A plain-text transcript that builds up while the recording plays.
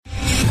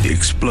the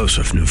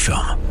explosive new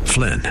film,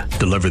 Flynn,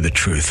 Deliver the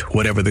Truth,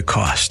 Whatever the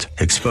Cost,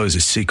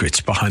 exposes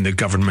secrets behind the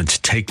government's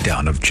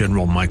takedown of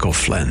General Michael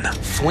Flynn.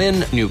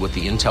 Flynn knew what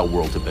the intel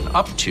world had been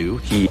up to.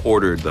 He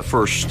ordered the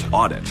first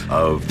audit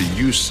of the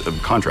use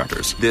of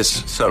contractors.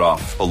 This set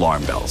off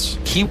alarm bells.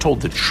 He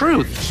told the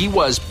truth. He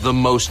was the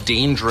most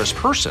dangerous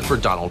person for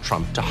Donald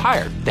Trump to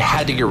hire. They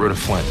had to get rid of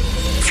Flynn.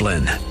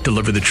 Flynn,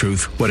 Deliver the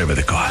Truth, Whatever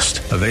the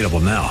Cost. Available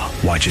now.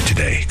 Watch it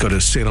today. Go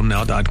to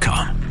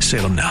salemnow.com.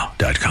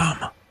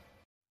 salemnow.com.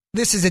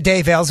 This is the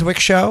Dave Elswick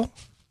Show,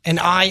 and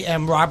I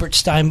am Robert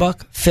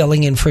Steinbuck,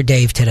 filling in for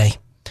Dave today.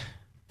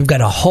 We've got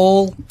a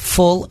whole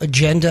full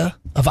agenda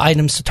of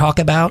items to talk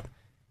about.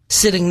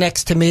 Sitting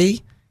next to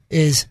me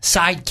is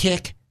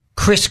sidekick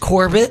Chris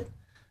Corbett,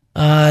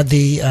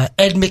 the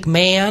Ed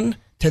McMahon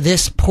to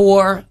this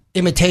poor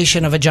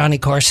imitation of a Johnny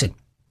Carson.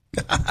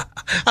 I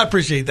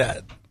appreciate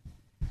that.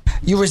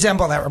 You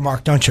resemble that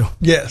remark, don't you?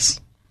 Yes.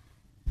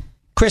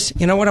 Chris,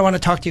 you know what I want to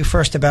talk to you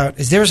first about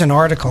is there's an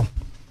article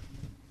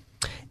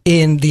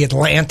in The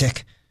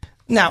Atlantic.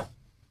 Now,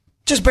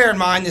 just bear in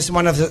mind, this is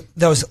one of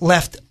those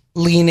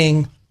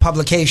left-leaning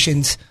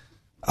publications.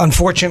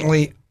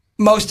 Unfortunately,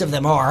 most of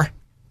them are.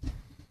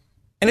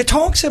 And it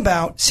talks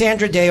about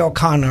Sandra Day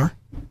O'Connor,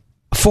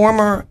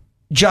 former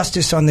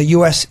justice on the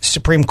U.S.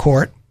 Supreme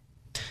Court,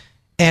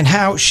 and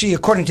how she,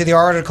 according to the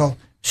article,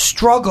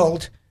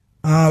 struggled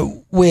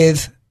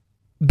with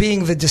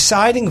being the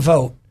deciding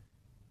vote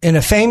in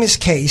a famous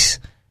case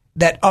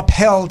that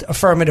upheld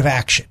affirmative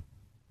action.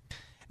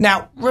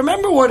 Now,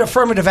 remember what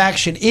affirmative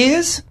action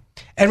is,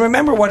 and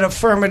remember what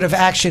affirmative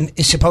action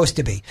is supposed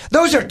to be.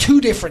 Those are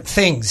two different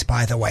things,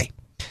 by the way.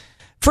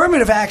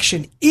 Affirmative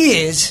action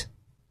is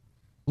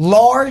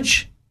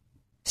large,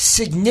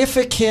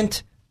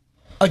 significant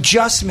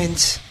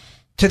adjustments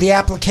to the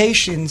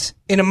applications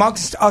in,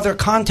 amongst other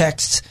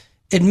contexts,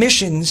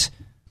 admissions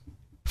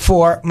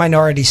for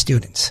minority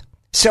students.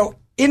 So,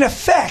 in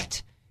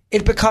effect,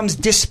 it becomes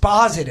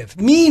dispositive,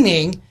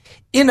 meaning,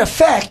 in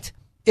effect,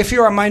 if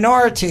you're a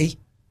minority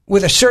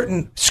with a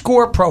certain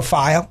score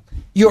profile,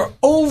 you're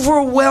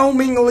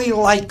overwhelmingly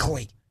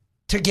likely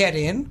to get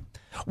in,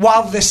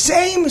 while the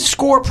same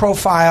score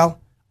profile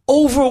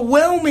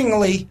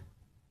overwhelmingly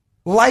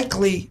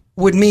likely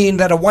would mean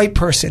that a white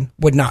person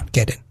would not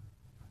get in.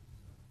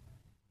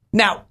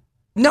 Now,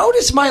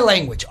 notice my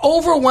language,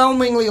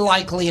 overwhelmingly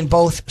likely in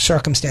both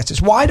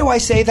circumstances. Why do I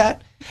say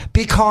that?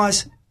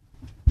 Because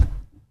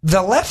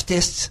the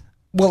leftists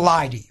will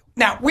lie to you.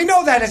 Now, we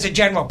know that as a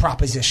general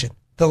proposition,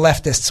 the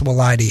leftists will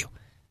lie to you.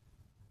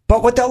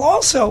 But what they'll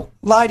also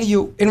lie to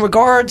you in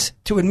regards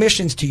to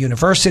admissions to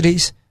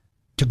universities,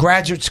 to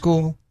graduate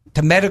school,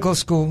 to medical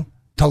school,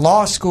 to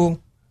law school,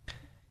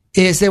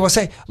 is they will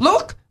say,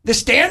 look, the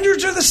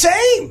standards are the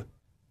same.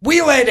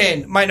 We let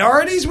in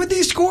minorities with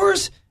these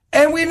scores,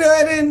 and we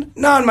let in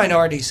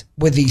non-minorities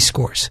with these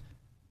scores.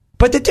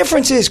 But the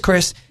difference is,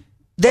 Chris,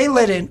 they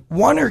let in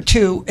one or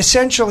two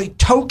essentially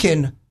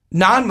token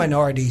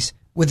non-minorities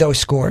with those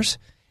scores,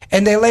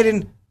 and they let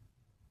in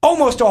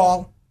almost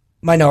all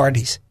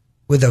minorities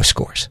with those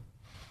scores.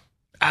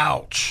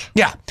 Ouch.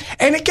 Yeah.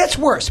 And it gets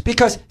worse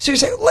because, so you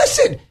say,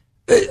 listen,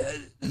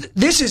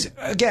 this is,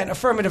 again,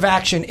 affirmative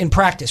action in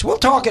practice. We'll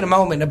talk in a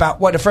moment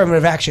about what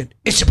affirmative action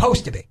is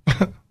supposed to be.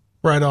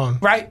 Right on.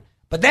 Right?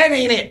 But that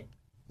ain't it.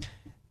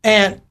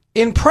 And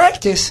in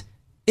practice,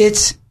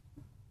 it's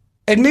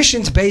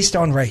admissions based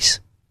on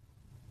race.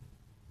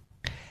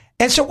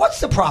 And so what's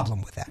the problem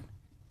with that?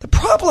 The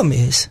problem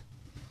is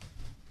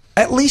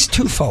at least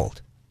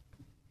twofold.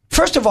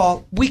 First of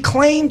all, we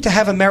claim to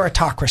have a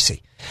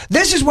meritocracy.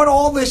 This is what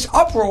all this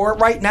uproar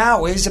right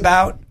now is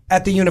about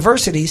at the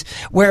universities,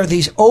 where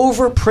these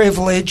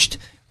overprivileged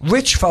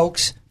rich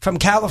folks from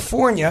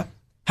California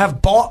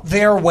have bought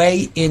their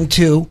way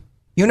into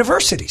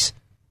universities.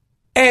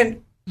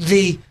 And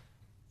the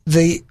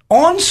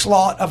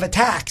onslaught of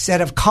attacks that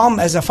have come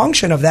as a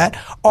function of that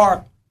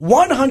are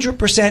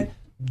 100%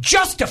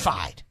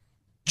 justified.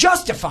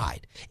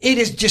 Justified. It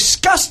is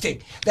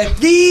disgusting that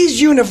these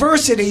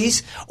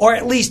universities, or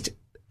at least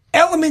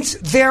elements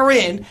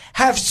therein,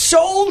 have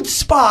sold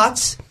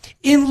spots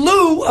in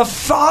lieu of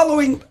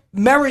following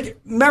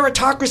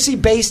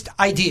meritocracy-based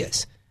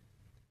ideas.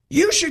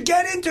 You should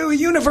get into a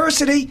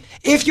university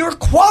if you're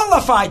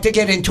qualified to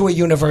get into a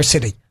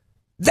university.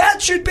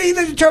 That should be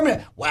the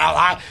determinant.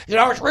 Well,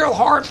 it's real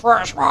hard for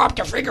us, Rob,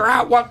 to figure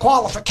out what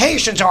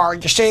qualifications are,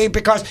 you see,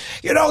 because,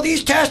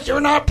 these tests are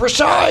not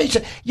precise.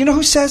 You know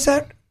who says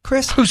that,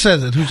 Chris? Who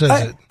says it?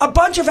 it? A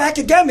bunch of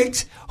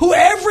academics who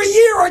every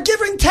year are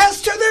giving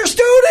tests to their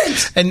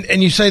students.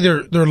 And you say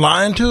they're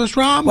lying to us,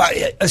 Rob?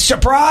 Well,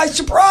 surprise,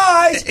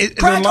 surprise.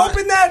 Crack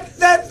open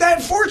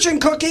that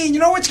fortune cookie. You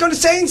know what it's going to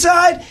say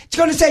inside? It's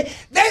going to say,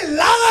 they're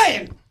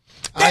lying.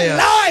 They're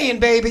lying,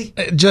 baby.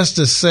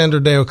 Justice Sandra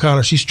Day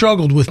O'Connor, she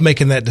struggled with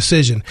making that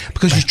decision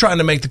because she's trying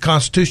to make the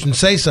Constitution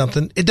say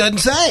something it doesn't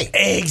say.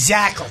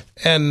 Exactly.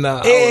 And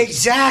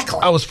exactly.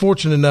 I was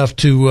fortunate enough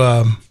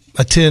to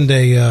attend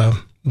a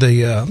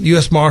the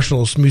U.S.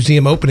 Marshals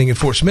Museum opening at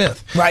Fort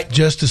Smith. Right.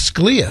 Justice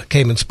Scalia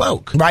came and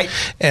spoke. Right.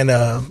 And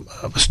a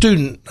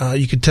student,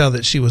 you could tell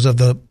that she was of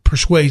the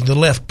persuasion, the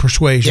left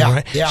persuasion,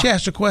 right? Yeah. She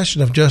asked a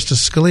question of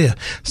Justice Scalia.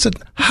 Said,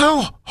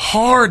 how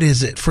hard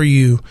is it for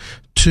you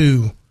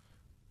to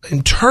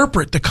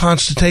interpret the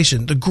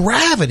Constitution, the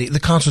gravity, the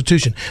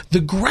Constitution, the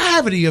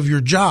gravity of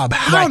your job?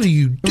 How do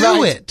you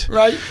do it?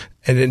 Right.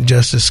 And then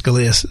Justice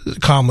Scalia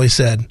calmly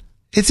said,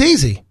 it's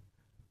easy.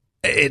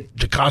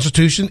 The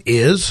Constitution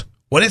is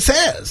what it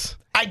says.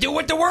 I do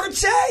what the words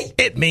say.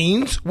 It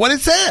means what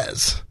it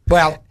says.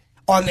 Well,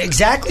 on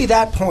exactly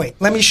that point,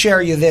 let me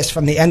share you this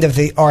from the end of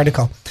the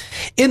article.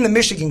 In the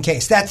Michigan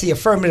case, that's the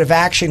affirmative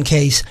action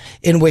case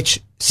in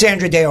which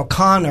Sandra Day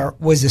O'Connor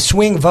was the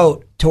swing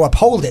vote to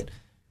uphold it.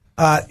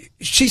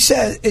 She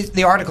says,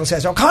 the article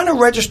says, O'Connor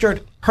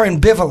registered her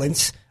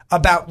ambivalence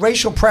about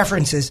racial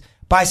preferences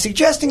by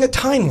suggesting a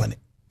time limit.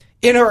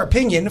 In her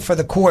opinion, for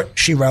the court,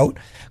 she wrote,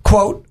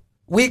 quote,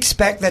 we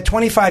expect that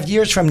 25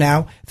 years from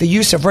now, the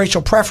use of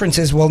racial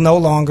preferences will no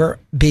longer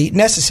be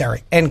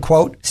necessary, end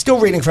quote. Still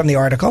reading from the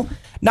article.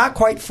 Not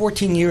quite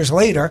 14 years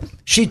later,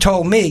 she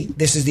told me,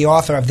 this is the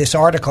author of this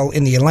article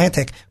in The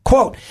Atlantic,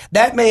 quote,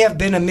 that may have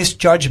been a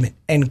misjudgment,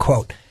 end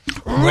quote.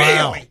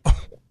 Wow.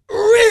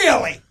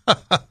 Really?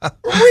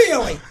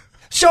 Really?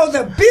 So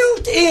the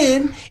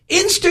built-in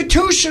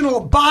institutional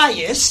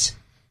bias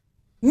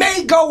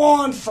may go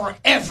on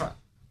forever.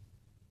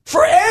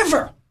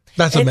 Forever.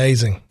 That's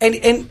amazing.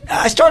 And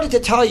I started to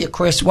tell you,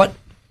 Chris, what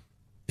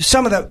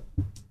some of the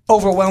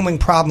overwhelming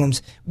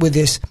problems with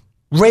this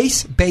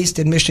race-based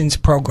admissions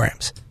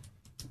programs.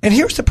 And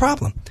here's the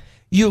problem.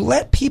 You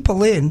let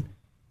people in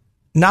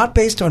not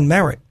based on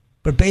merit,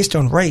 but based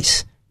on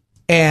race.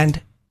 And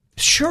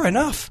sure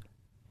enough,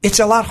 it's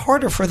a lot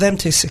harder for them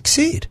to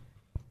succeed.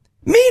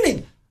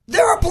 Meaning,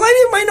 there are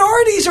plenty of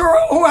minorities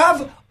who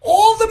have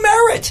all the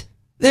merit.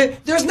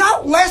 There's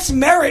not less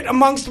merit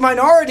amongst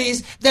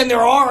minorities than there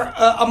are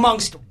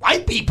amongst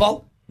white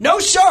people. No,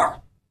 sir.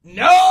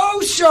 No,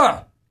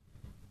 sir.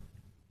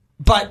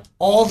 But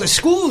all the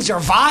schools are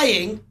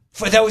vying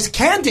for those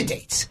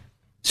candidates.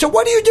 So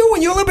what do you do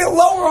when you're a little bit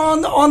lower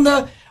on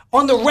the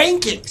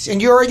rankings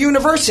and you're a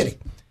university?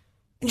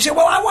 And you say,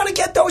 well, I want to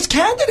get those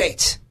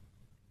candidates.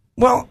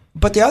 Well,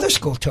 but the other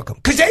school took them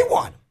because they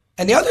want them.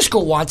 And the other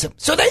school wants them,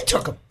 so they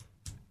took them.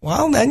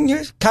 Well, then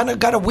you kind of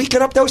got to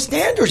weaken up those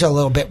standards a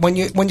little bit when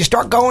you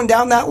start going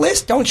down that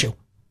list, don't you?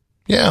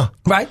 Yeah.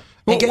 Right?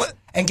 Well,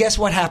 and guess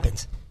what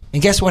happens?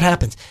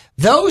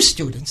 Those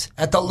students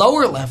at the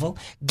lower level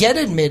get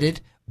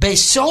admitted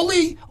based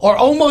solely or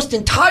almost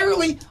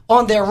entirely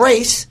on their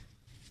race,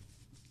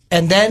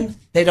 and then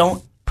they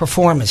don't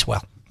perform as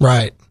well.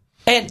 Right.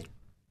 And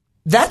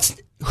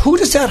who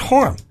does that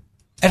harm?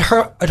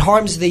 It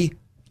harms the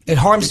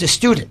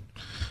student.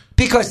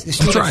 Because the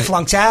student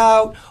flunks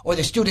out or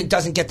the student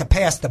doesn't get to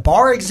pass the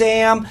bar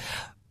exam.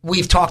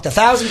 We've talked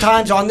 1,000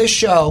 times on this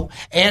show,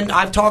 and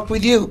I've talked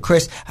with you,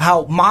 Chris,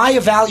 how my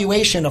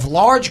evaluation of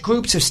large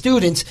groups of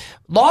students,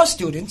 law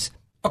students,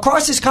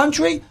 across this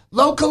country,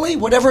 locally,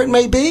 whatever it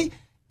may be,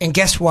 and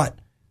guess what?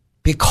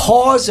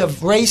 Because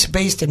of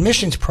race-based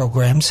admissions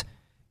programs,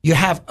 you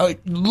have a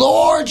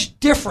large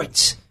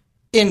difference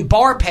in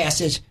bar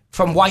passage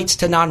from whites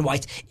to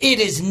non-whites. It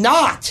is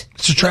not.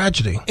 It's a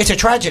tragedy. It's a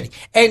tragedy.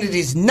 And it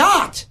is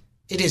not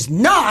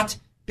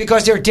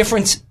because there are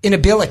difference in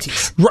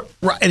abilities.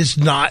 Right. And it's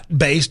not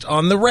based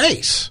on the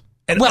race.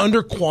 An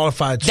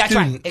underqualified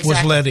student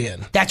was let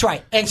in. That's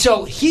right. And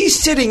so he's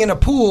sitting in a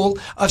pool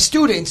of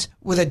students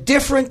with a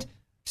different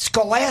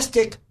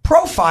scholastic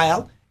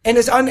profile and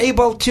is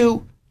unable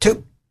to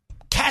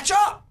catch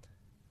up.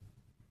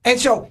 And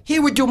so he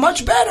would do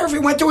much better if he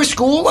went to a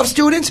school of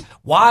students,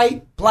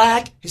 white,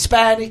 black,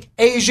 Hispanic,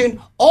 Asian,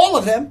 all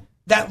of them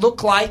that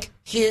look like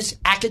his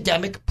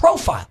academic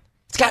profile.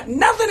 It's got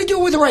nothing to do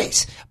with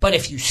race. But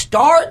if you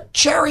start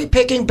cherry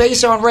picking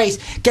based on race,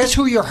 guess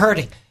who you're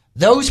hurting?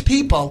 Those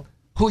people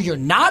who you're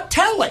not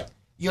telling,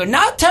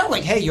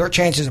 hey, your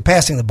chances of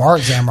passing the bar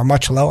exam are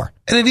much lower.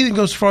 And it even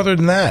goes farther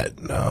than that,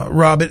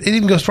 Rob. It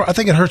even goes far. I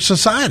think it hurts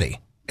society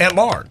at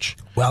large.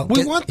 Well,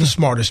 we want the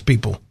smartest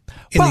people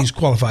in these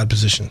qualified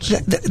positions.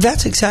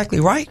 That's exactly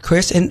right,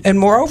 Chris. And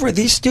moreover,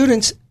 these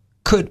students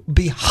could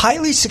be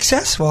highly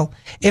successful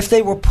if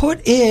they were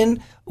put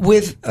in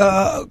with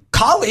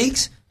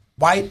colleagues,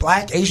 white,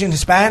 black, Asian,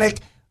 Hispanic,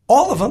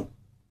 all of them,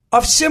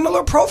 of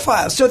similar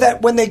profiles, so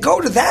that when they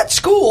go to that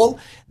school,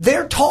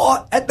 they're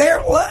taught at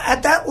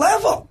that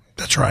level.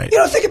 That's right.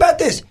 Think about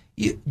this.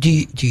 Do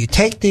you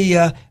take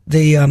the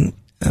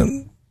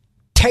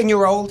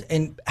 10-year-old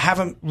and have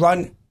him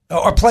run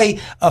or play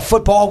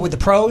football with the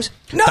pros?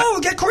 No, he'll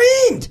get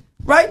creamed,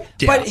 right?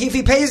 Yeah. But if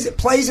he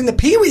plays in the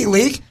Pee Wee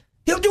League,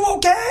 he'll do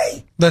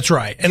okay. That's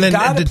right. And then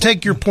to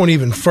take your point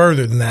even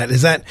further than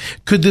that,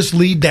 could this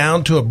lead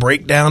down to a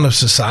breakdown of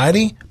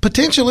society?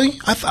 Potentially.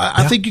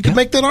 I think you could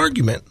make that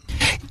argument.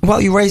 Well,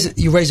 you raise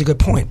a good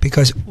point,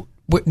 because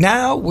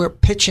now we're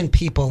pitching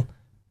people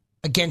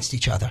against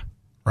each other.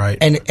 Right.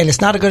 And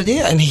it's not a good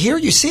idea. And here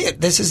you see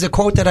it. This is the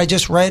quote that I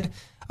just read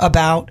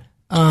about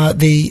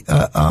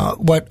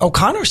what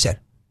O'Connor said.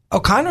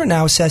 O'Connor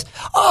now says,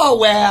 oh,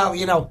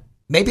 well,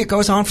 maybe it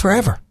goes on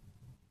forever.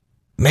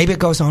 Maybe it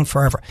goes on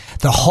forever.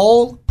 The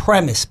whole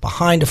premise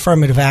behind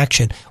affirmative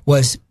action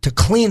was to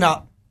clean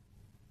up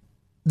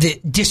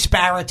the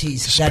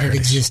disparities that had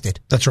existed.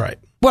 That's right.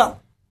 Well,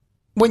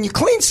 when you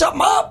clean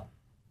something up,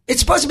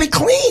 it's supposed to be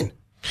clean.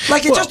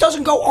 Like it just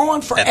doesn't go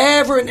on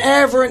forever and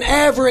ever and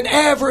ever and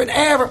ever and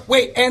ever.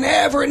 Wait, and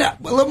ever and a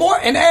little more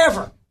and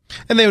ever.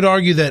 And they would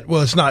argue that,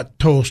 well, it's not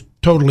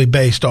totally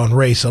based on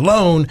race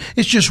alone.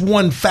 It's just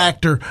one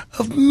factor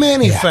of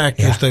many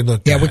factors they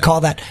looked at. Yeah, we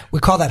call that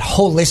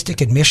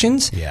holistic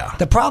admissions. Yeah.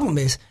 The problem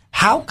is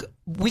how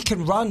we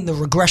can run the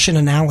regression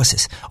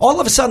analysis. All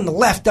of a sudden, the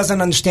left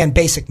doesn't understand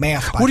basic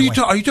math. What are you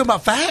talking? Are you talking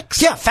about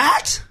facts? Yeah,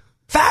 facts.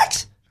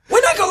 Facts.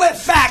 We're not going to let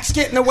facts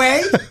get in the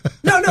way.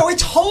 No,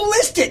 it's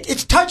holistic.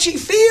 It's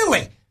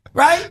touchy-feely.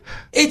 Right?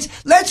 It's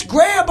let's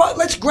grab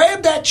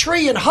that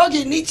tree and hug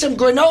it and eat some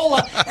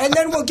granola, and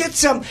then we'll get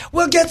some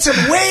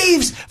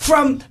waves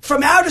from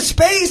outer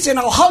space, and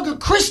I'll hug a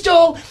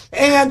crystal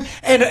and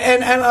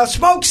I'll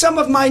smoke some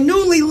of my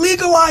newly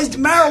legalized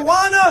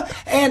marijuana,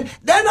 and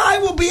then I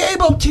will be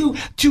able to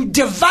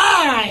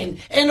divine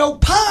and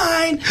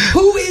opine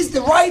who is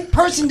the right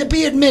person to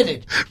be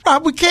admitted.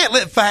 Rob, we can't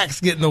let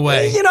facts get in the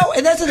way.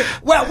 And that's the thing.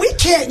 Well, we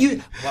can't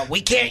use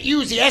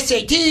the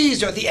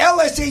SATs or the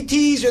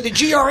LSATs or the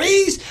GREs.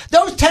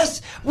 Those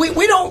tests,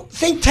 we don't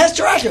think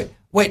tests are accurate.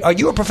 Wait, are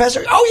you a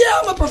professor?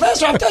 Oh, yeah, I'm a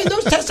professor. I'm telling you,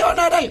 those tests are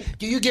not accurate.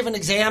 Do you give an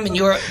exam in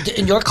your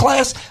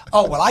class?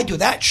 Oh, well, I do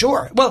that,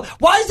 sure. Well,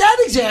 why is that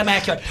exam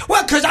accurate?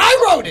 Well, because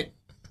I wrote it.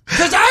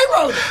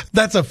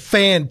 That's a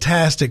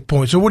fantastic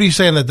point. So what are you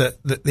saying, that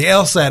the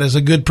LSAT is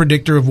a good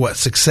predictor of what,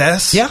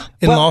 success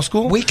in law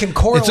school? We can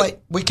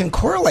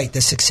correlate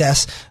the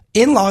success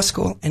in law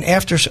school and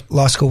after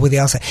law school with the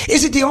LSAT.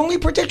 Is it the only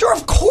predictor?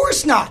 Of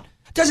course not.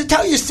 Does it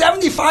tell you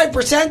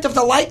 75% of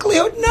the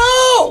likelihood?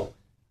 No.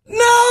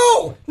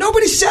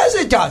 Nobody says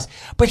it does.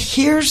 But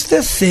here's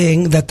the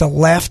thing that the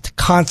left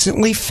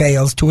constantly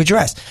fails to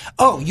address.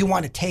 Oh, you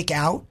want to take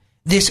out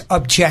this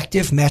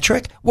objective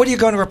metric? What are you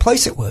going to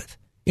replace it with?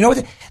 You know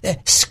what?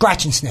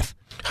 Scratch and sniff.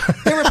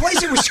 They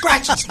replace it with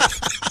scratch and sniff.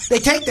 They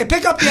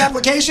pick up the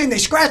application, they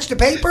scratch the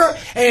paper,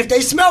 and if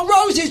they smell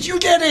roses, you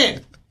get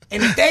in.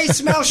 And if they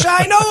smell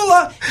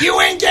shinola,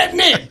 you ain't getting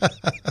in.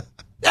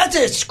 That's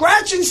it.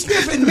 Scratch and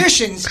sniff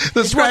admissions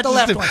is what the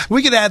left wants.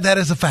 We could add that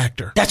as a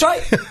factor. That's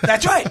right.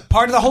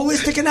 Part of the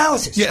holistic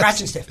analysis. Yes. Scratch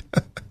and sniff.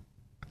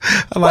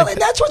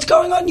 And that's what's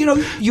going on.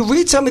 You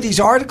read some of these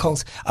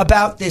articles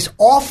about this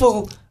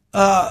awful,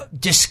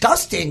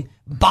 disgusting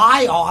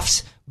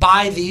buy-offs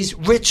by these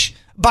rich,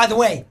 by the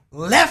way,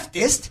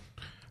 leftists.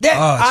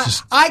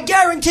 I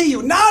guarantee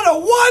you, not a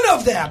one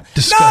of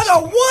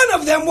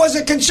them was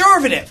a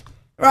conservative.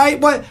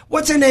 Right?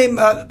 What's her name?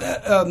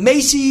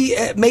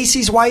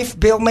 Macy's wife,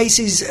 Bill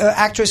Macy's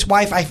actress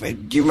wife.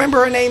 Do you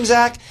remember her name,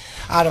 Zach?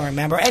 I don't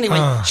remember.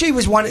 Anyway, she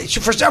was one.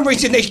 For some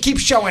reason, they keep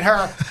showing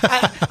her.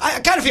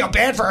 I kind of feel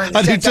bad for her.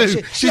 I do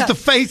too. She's the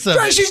face of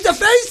it. She's the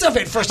face of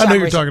it for some reason. I know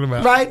you're talking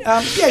about. Right?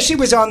 She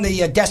was on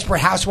the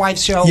Desperate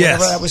Housewives show,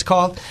 whatever that was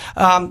called.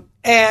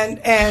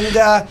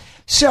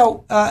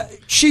 So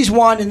she's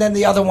one, and then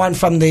the other one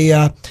from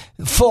the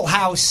Full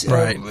House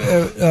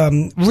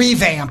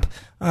revamp.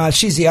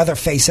 She's the other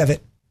face of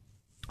it.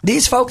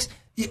 These folks,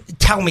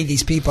 tell me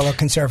these people are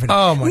conservative.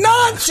 Oh, my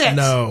nonsense. Gosh,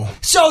 no.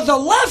 So the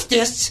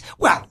leftists,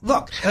 well,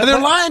 look. And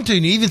they're lying to you.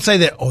 You even say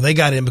that, they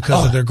got in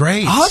because of their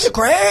grades. Oh, the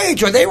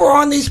grades. Or they were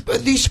on these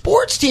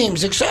sports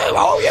teams.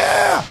 Oh,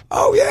 yeah.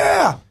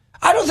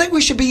 I don't think we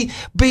should be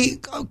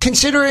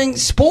considering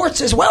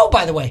sports as well,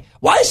 by the way.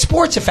 Why is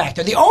sports a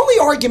factor? The only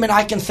argument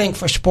I can think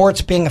for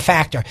sports being a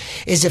factor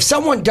is if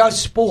someone does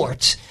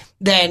sports,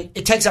 then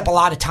it takes up a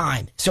lot of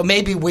time. So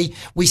maybe we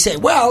say,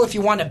 well, if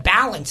you want to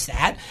balance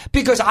that,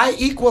 because I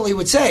equally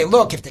would say,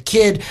 look, if the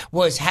kid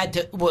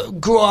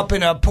grew up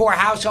in a poor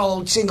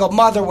household, single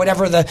mother,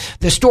 whatever the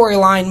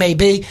storyline may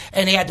be,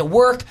 and he had to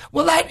work,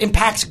 well, that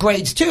impacts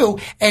grades too,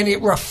 and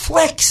it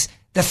reflects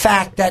the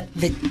fact that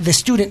the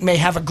student may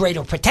have a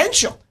greater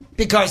potential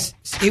because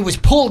he was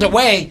pulled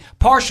away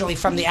partially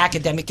from the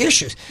academic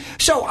issues.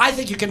 So I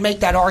think you can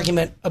make that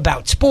argument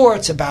about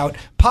sports, about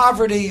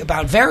poverty,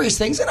 about various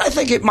things, and I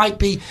think it might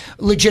be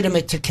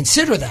legitimate to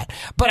consider that.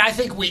 But I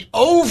think we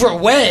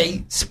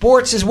overweigh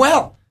sports as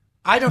well.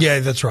 Yeah,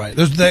 that's right.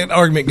 That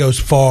argument goes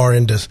far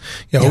into,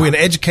 are we an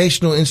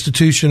educational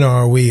institution or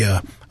are we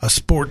a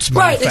sports manufacturing?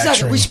 Right,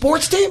 exactly. We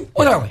sports team?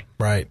 What are we?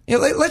 Right. Let's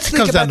think about that. It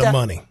comes down to that.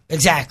 Money.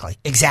 Exactly.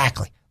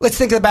 Let's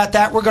think about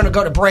that. We're going to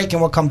go to break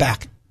and we'll come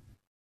back.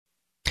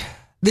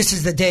 This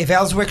is the Dave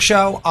Elswick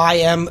Show. I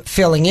am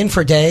filling in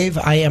for Dave.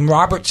 I am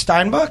Robert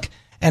Steinbuck,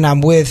 and I'm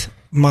with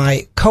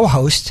my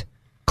co-host,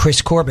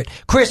 Chris Corbett.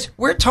 Chris,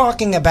 we're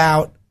talking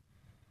about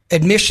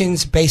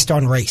admissions based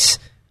on race.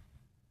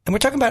 And we're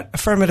talking about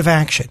affirmative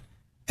action.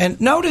 And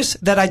notice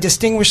that I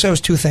distinguish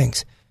those two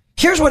things.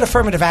 Here's what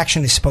affirmative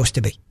action is supposed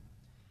to be.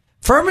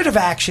 Affirmative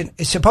action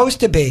is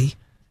supposed to be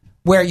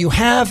where you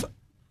have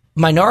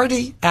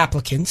minority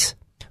applicants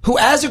who,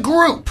 as a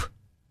group,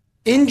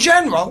 in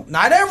general,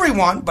 not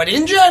everyone, but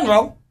in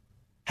general,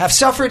 have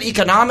suffered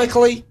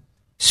economically,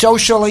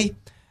 socially,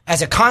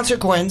 as a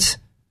consequence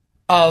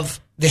of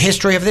the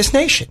history of this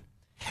nation.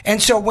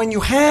 And so when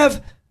you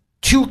have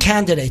two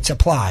candidates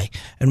apply,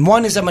 and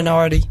one is a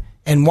minority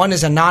and one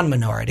is a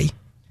non-minority,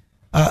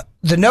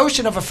 the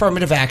notion of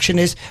affirmative action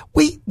is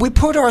we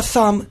put our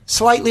thumb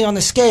slightly on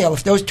the scale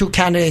if those two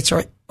candidates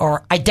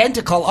are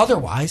identical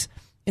otherwise,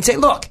 and say,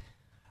 look,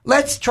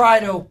 let's try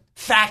to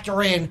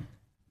factor in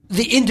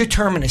the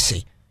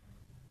indeterminacy.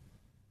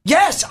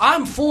 Yes,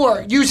 I'm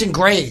for using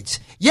grades.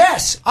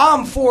 Yes,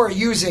 I'm for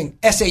using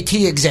SAT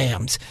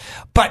exams.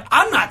 But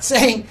I'm not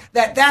saying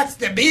that that's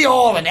the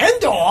be-all and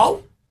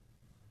end-all.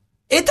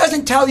 It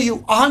doesn't tell you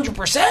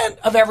 100%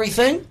 of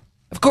everything.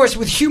 Of course,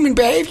 with human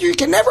behavior, you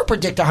can never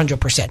predict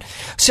 100%.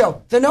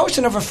 So the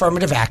notion of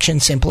affirmative action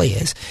simply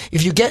is,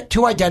 if you get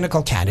two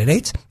identical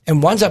candidates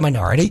and one's a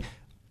minority,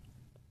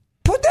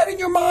 put that in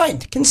your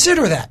mind.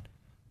 Consider that.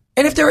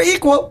 And if they're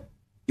equal,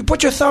 you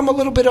put your thumb a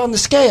little bit on the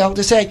scale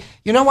to say,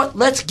 you know what,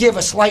 let's give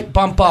a slight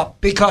bump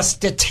up, because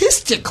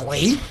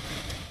statistically,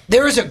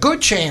 there is a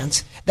good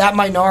chance that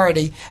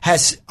minority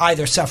has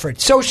either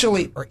suffered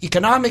socially or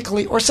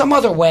economically or some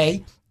other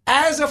way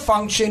as a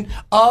function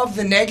of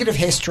the negative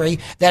history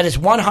that is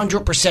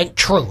 100%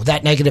 true,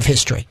 that negative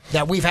history,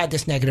 that we've had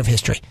this negative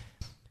history.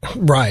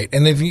 Right.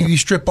 And if you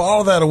strip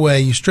all of that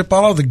away, you strip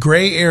all of the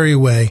gray area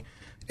away,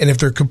 and if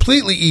they're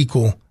completely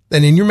equal,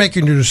 then you're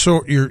making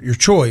your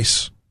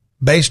choice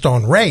based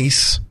on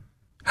race,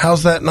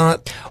 how's that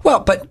not?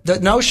 Well, but the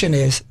notion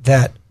is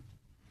that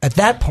at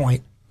that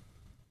point,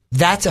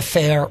 that's a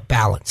fair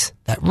balance.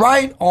 That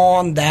right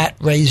on that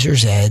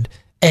razor's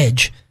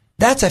edge,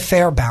 that's a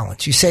fair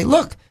balance. You say,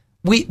 look,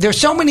 there's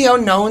so many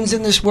unknowns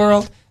in this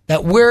world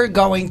that we're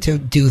going to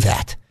do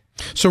that.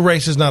 So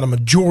race is not a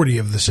majority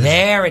of this.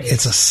 There it is.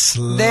 It's a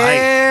slight.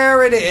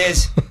 There it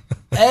is.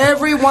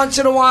 Every once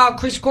in a while,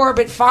 Chris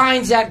Corbett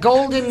finds that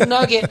golden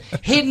nugget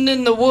hidden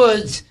in the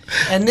woods,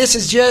 and this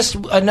is just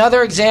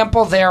another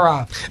example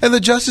thereof. And the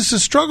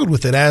justices struggled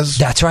with it as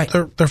that's right.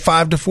 Their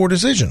 5-4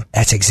 decision.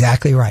 That's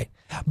exactly right.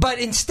 But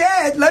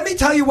instead, let me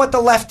tell you what the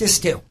leftists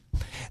do.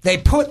 They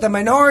put the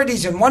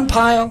minorities in one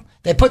pile,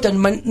 they put the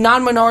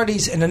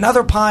non-minorities in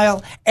another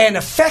pile, and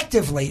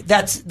effectively,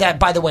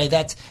 by the way,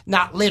 that's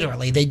not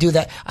literally. They do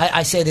that.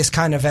 I say this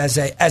kind of as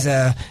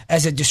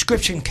a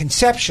description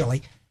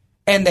conceptually.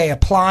 And they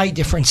apply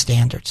different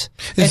standards.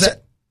 Is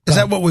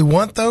that what we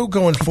want, though,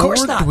 going forward? Of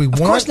course not. Do we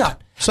want of course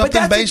not.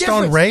 something based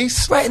on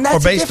race, right, and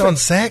that's or based on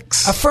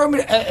sex?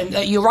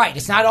 Affirmative. You're right.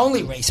 It's not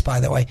only race, by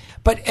the way.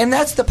 And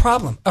that's the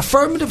problem.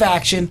 Affirmative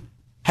action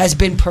has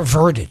been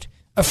perverted.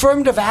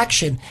 Affirmative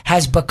action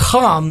has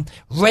become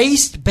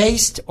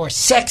race-based or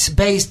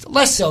sex-based,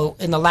 less so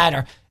in the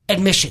latter,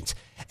 admissions.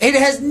 It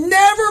has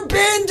never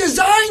been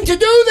designed to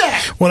do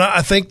that. Well,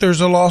 I think there's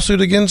a lawsuit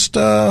against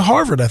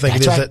Harvard. I think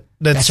that's it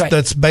is right.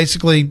 That's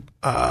basically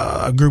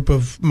a group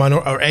of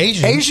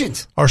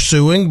Asians are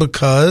suing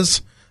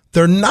because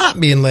they're not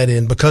being let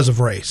in because of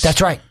race.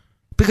 That's right.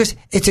 Because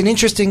it's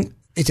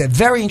a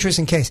very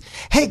interesting case.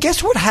 Hey,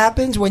 guess what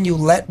happens when you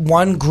let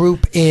one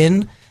group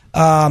in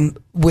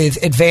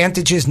with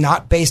advantages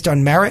not based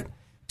on merit?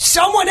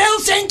 Someone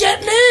else ain't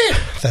getting in.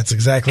 That's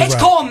exactly right.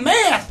 It's called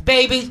math,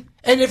 baby.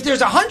 And if there's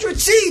 100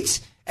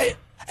 seats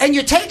and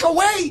you take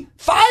away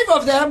 5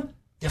 of them,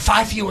 there are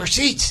 5 fewer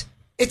seats.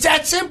 It's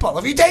that simple.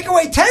 If you take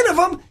away 10 of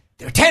them,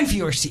 there are 10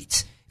 fewer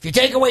seats. If you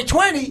take away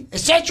 20,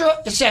 etc.,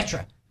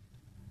 etc.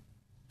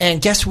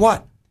 And guess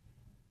what?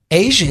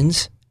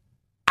 Asians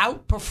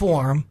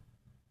outperform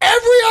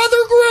every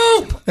other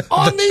group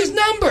on these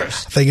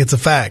numbers. I think it's a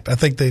fact.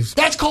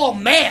 That's called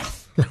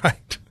math.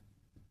 Right.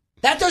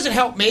 That doesn't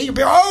help me. You'll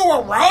be,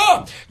 well,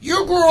 Rob,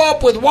 you grew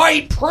up with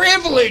white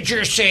privilege,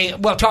 you see.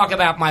 We'll talk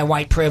about my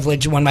white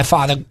privilege when my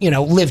father,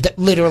 lived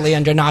literally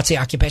under Nazi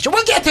occupation.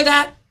 We'll get to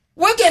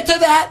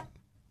that.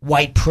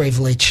 White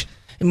privilege.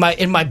 In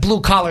my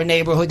blue-collar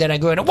neighborhood that I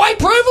grew in. White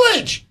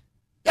privilege!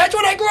 That's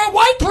what I grew up,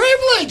 white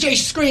privilege! They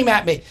scream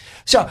at me.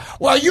 So,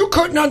 well, you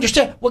couldn't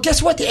understand. Well,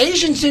 guess what? The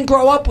Asians didn't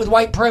grow up with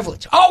white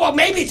privilege. Oh, well,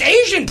 maybe it's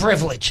Asian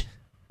privilege.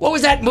 What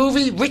was that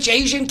movie? Rich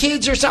Asian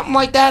Kids or something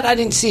like that? I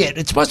didn't see it.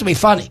 It's supposed to be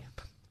funny.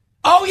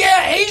 Oh,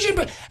 yeah, Asian.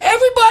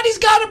 Everybody's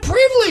got a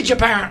privilege,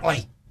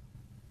 apparently.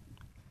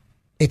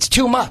 It's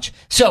too much.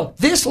 So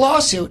this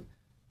lawsuit,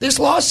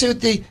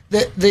 the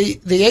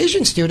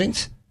Asian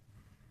students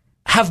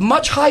have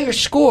much higher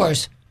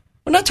scores.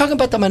 We're not talking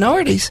about the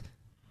minorities.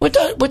 We're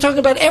talking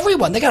about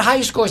everyone. They got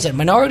higher scores than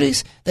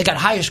minorities. They got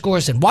higher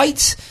scores than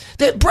whites.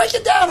 They break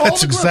it down all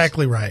That's the groups.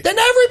 exactly right. Then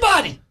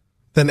everybody.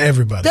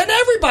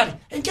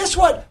 And guess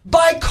what?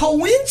 By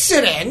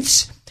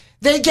coincidence,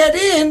 they get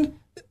in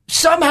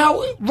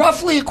somehow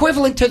roughly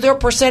equivalent to their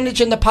percentage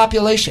in the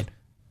population.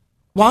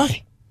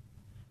 Why?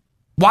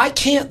 Why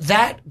can't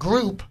that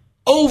group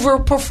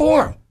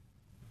overperform?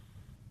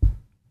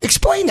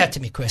 Explain that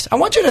to me, Chris. I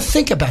want you to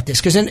think about this,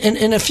 because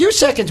in a few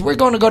seconds we're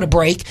going to go to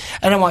break,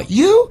 and I want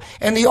you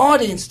and the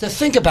audience to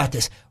think about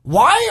this.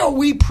 Why are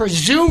we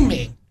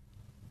presuming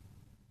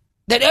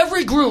that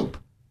every group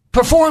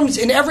performs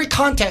in every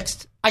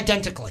context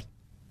identically.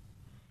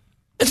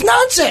 It's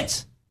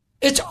nonsense.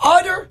 It's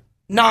utter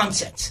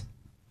nonsense.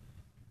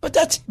 But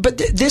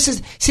this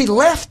is, see, the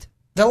left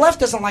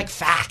doesn't like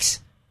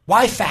facts.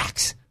 Why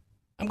facts?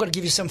 I'm going to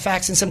give you some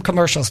facts and some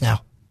commercials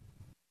now.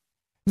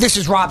 This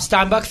is Rob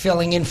Steinbuck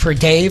filling in for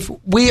Dave.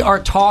 We are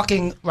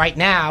talking right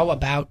now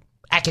about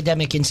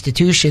academic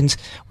institutions.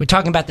 We're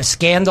talking about the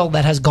scandal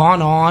that has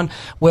gone on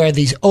where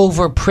these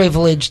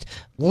overprivileged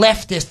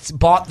leftists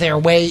bought their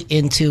way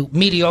into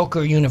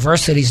mediocre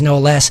universities, no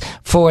less,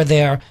 for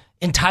their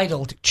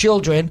entitled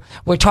children.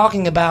 We're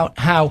talking about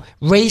how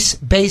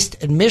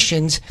race-based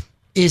admissions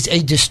is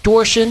a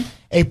distortion,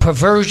 a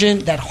perversion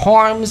that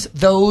harms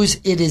those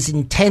it is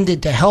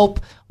intended to help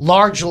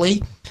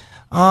largely.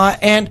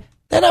 And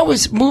then I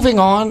was moving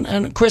on,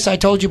 and Chris, I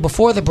told you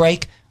before the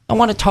break, I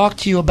want to talk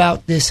to you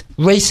about this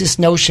racist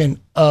notion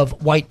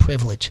of white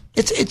privilege.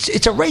 It's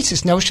a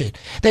racist notion.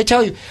 They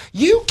tell you,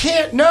 you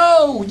can't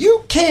know,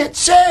 you can't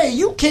say,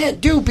 you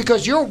can't do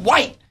because you're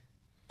white.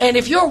 And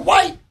if you're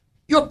white,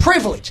 you're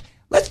privileged.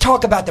 Let's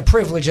talk about the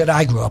privilege that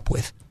I grew up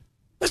with.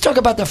 Let's talk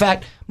about the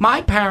fact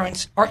my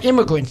parents are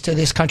immigrants to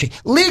this country.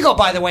 Legal,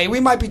 by the way.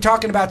 We might be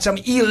talking about some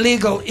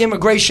illegal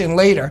immigration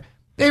later.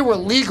 They were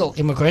legal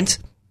immigrants.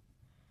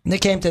 And they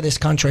came to this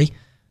country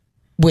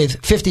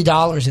with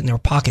 $50 in their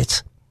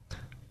pockets.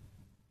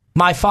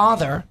 My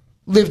father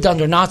lived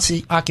under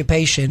Nazi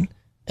occupation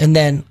and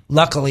then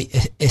luckily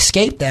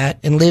escaped that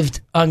and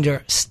lived under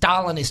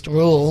Stalinist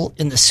rule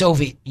in the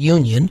Soviet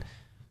Union.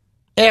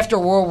 After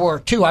World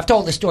War II, I've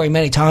told this story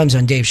many times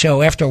on Dave's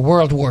show, after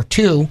World War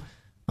II,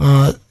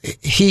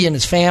 he and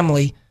his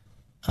family,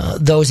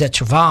 those that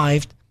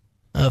survived,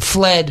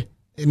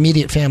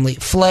 immediate family,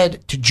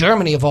 fled to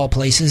Germany of all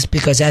places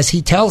because, as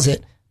he tells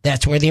it,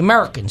 that's where the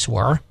Americans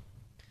were.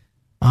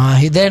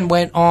 He then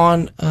went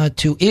on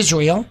to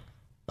Israel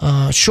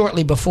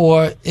shortly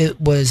before it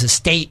was a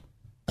state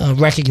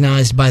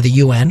recognized by the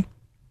UN.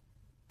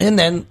 And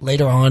then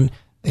later on,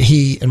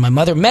 he and my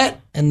mother met,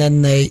 and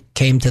then they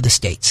came to the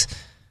States.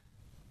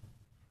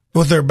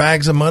 With their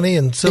bags of money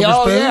and silver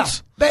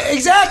spoons? Yeah.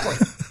 Exactly.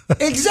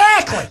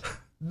 Exactly.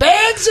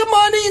 Bags of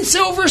money and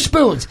silver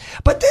spoons.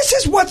 But this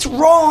is what's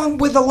wrong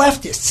with the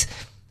leftists.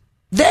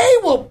 They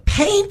will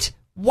paint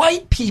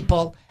white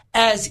people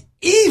as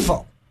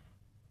evil.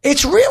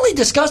 It's really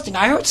disgusting.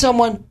 I heard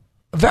someone,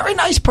 a very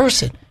nice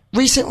person,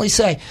 recently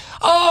say,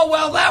 "Oh,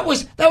 well, that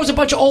was a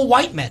bunch of old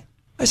white men."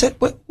 I said,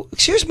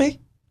 "Excuse me?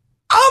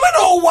 I'm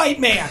an old white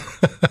man.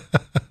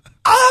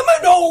 I'm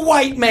an old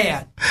white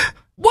man.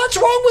 What's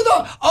wrong with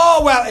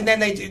oh, well," and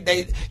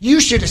then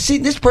you should have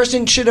seen, this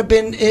person should have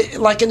been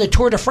like in the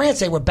Tour de France,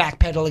 they were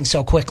backpedaling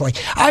so quickly.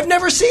 I've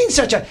never seen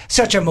such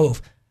a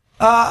move.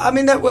 I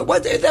mean, that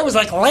was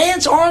like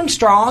Lance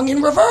Armstrong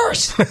in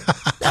reverse.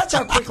 That's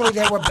how quickly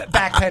they were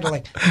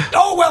backpedaling.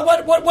 Oh,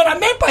 well, what I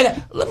meant by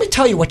that, let me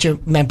tell you what you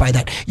meant by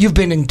that. You've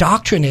been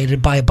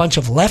indoctrinated by a bunch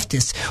of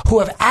leftists who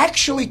have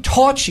actually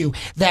taught you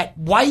that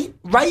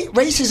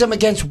racism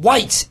against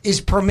whites is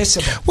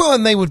permissible. Well,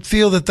 and they would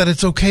feel that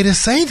it's okay to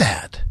say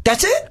that.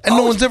 That's it. And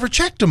no one's ever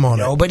checked them on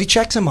it. Nobody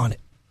checks them on it.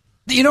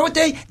 You know what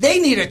they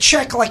need a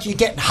check like you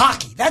get in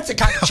hockey. That's the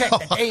kind of check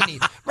that they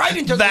need. Right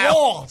into the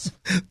walls.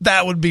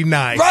 That would be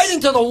nice. Right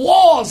into the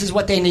walls is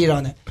what they need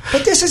on it.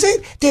 But this is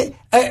it.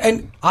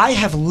 And I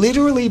have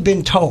literally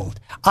been told,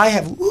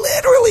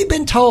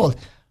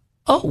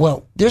 oh,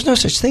 well, there's no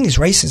such thing as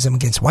racism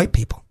against white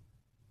people.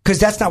 Because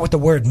that's not what the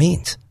word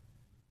means.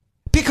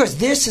 Because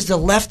this is the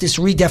leftist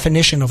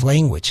redefinition of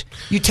language.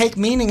 You take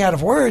meaning out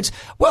of words.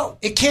 Well,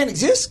 it can't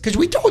exist because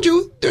we told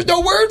you there's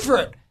no word for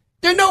it.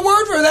 There's no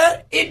word for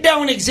that. It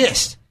don't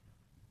exist.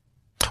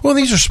 Well,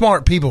 these are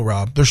smart people,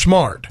 Rob. They're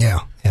smart.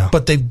 Yeah.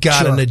 But they've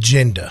got an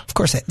agenda. Of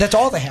course. That's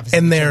all they have.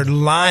 And they're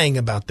lying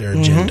about their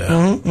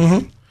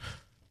agenda.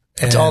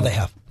 That's all they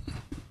have.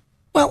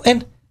 Well,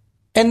 and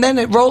then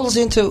it rolls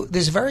into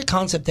this very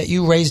concept that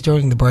you raised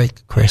during the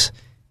break, Chris.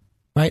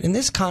 Right? And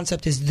this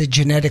concept is the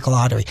genetic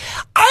lottery.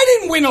 I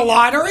didn't win a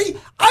lottery.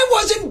 I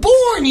wasn't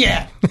born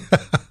yet.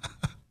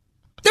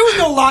 There was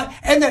no lot,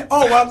 and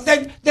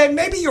then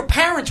maybe your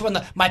parents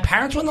my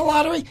parents won the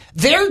lottery.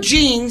 Their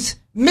genes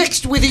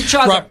mixed with each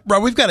other.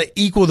 Rob, we've got to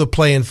equal the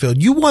playing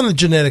field. You won a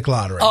genetic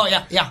lottery. Oh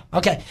yeah,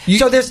 okay.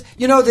 So there's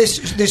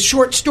this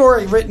short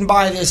story written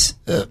by this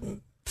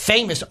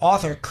famous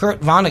author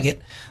Kurt Vonnegut,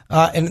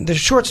 and the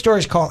short story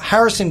is called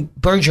Harrison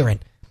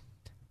Bergeron,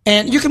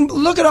 and you can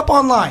look it up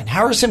online.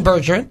 Harrison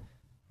Bergeron.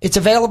 It's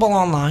available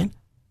online.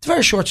 It's a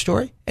very short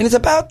story, and it's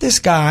about this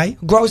guy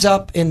who grows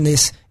up in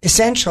this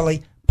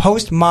essentially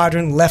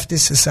postmodern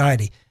leftist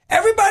society.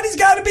 Everybody's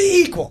got to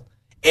be equal.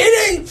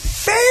 It ain't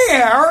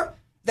fair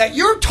that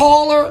you're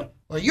taller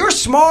or you're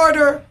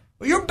smarter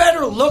or you're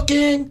better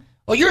looking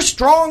or you're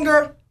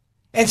stronger.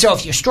 And so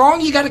if you're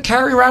strong, you got to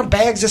carry around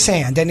bags of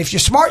sand. And if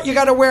you're smart, you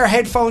got to wear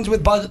headphones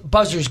with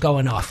buzzers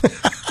going off.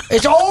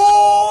 It's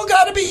all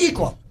got to be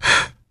equal.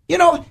 You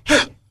know,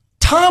 hey,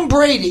 Tom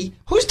Brady.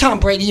 Who's Tom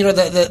Brady? You know,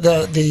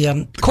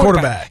 the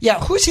quarterback. Yeah,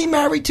 who's he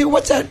married to?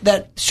 What's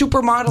that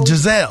supermodel?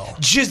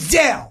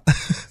 Giselle.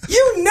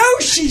 You know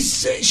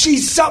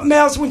she's something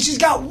else when she's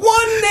got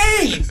one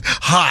name.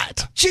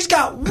 Hot. She's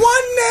got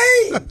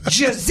one name.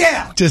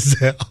 Giselle.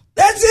 Giselle.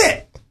 That's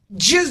it.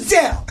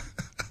 Giselle.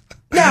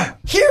 Now,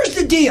 here's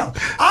the deal.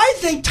 I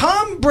think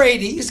Tom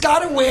Brady has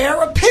got to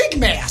wear a pig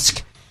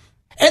mask.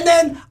 And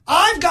then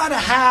I've got to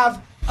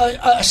have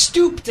a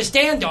stoop to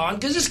stand on,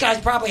 because this guy's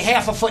probably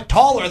half a foot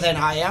taller than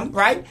I am,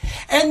 right?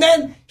 And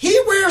then he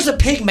wears a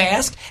pig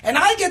mask, and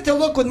I get to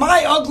look with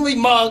my ugly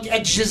mug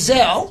at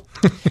Giselle,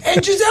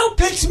 and Giselle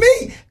picks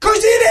me, because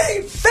it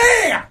ain't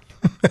fair.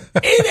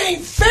 It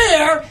ain't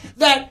fair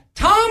that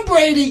Tom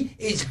Brady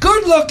is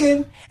good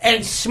looking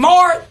and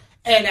smart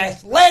and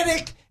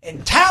athletic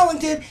and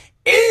talented.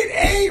 It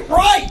ain't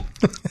right.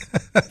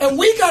 And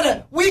we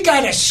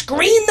gotta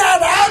screen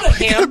that out of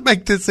him. Gotta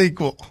make this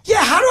equal.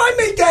 Yeah, how do I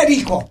make that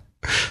equal?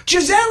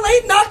 Giselle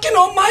ain't knocking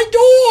on my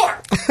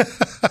door.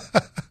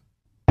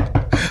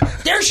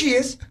 There she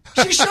is.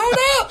 She showed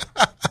up.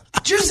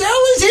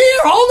 Giselle is here.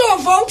 Hold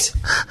on, folks.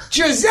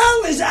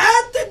 Giselle is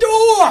at the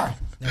door.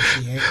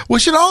 We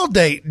should all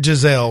date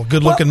Giselle,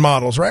 good-looking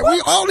models, right?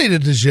 We all need a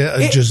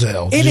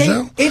Giselle.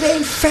 It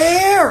ain't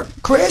fair,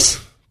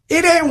 Chris.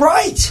 It ain't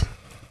right.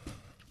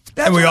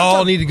 And we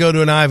all need to go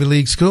to an Ivy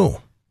League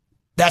school.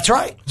 That's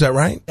right. Is that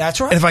right? That's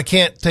right. And if I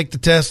can't take the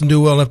test and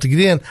do well enough to get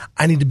in,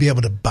 I need to be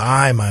able to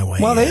buy my way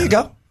in. Well, there you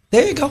go.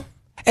 There you go.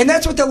 And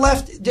that's what the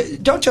left,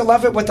 don't you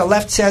love it what the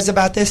left says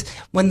about this?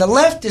 When the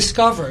left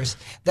discovers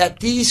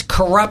that these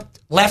corrupt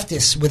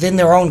leftists within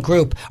their own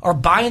group are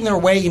buying their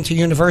way into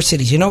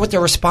universities, you know what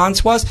their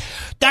response was?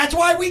 That's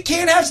why we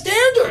can't have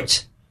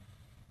standards.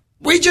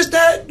 We just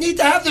need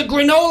to have the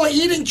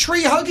granola-eating,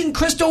 tree-hugging,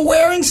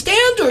 crystal-wearing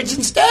standards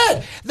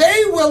instead.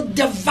 They will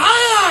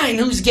divine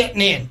who's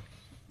getting in.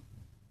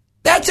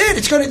 That's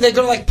it. They're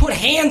gonna like put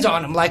hands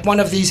on them like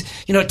one of these,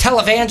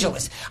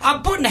 televangelists.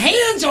 I'm putting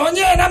hands on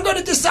you, and I'm going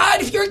to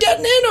decide if you're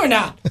getting in or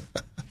not.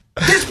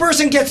 This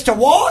person gets to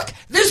walk.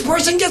 This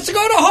person gets to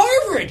go to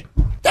Harvard.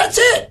 That's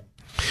it.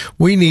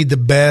 We need the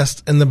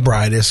best and the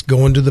brightest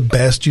going to the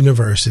best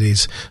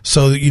universities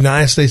so that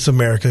United States of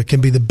America can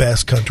be the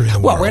best country in the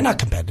world. Well, we're not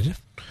competitive.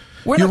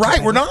 You're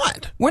right, we're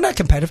not. We're not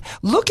competitive.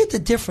 Look at the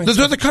difference. There's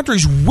other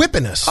countries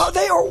whipping us. Oh,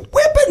 they are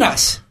whipping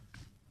us.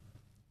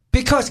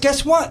 Because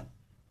guess what?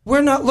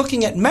 We're not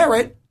looking at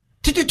merit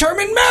to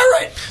determine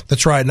merit.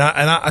 That's right. And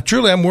I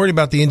truly, I'm worried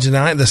about the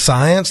the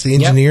science, the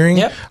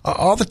engineering,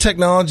 all the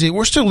technology.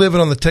 We're still living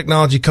on the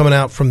technology coming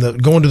out from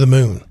going to the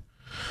moon.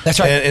 That's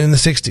right. And in the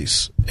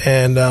 60s.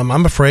 And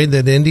I'm afraid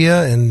that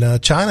India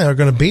and China are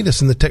going to beat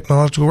us in the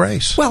technological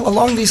race. Well,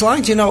 along these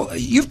lines,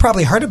 you've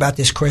probably heard about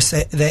this, Chris.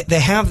 They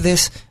have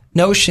this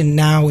notion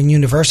now in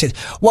universities.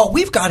 Well,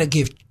 we've got to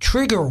give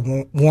trigger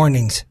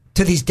warnings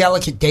to these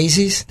delicate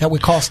daisies that we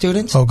call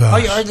students. Oh, gosh. Oh,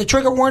 you heard the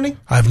trigger warning?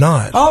 I've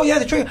not. Oh, yeah,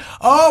 the trigger.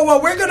 Oh,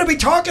 well, we're going to be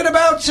talking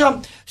about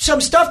some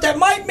stuff that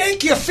might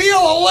make you feel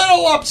a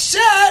little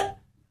upset.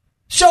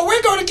 So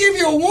we're going to give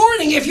you a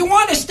warning. If you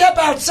want to step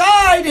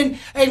outside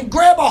and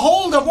grab a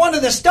hold of one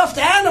of the stuffed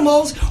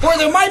animals, or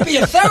there might be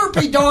a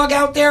therapy dog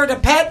out there to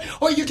pet,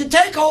 or you can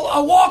take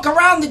a walk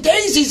around the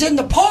daisies in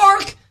the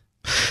park.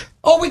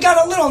 Oh, we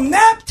got a little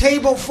nap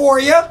table for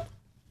you.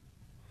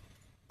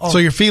 Oh. So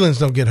your feelings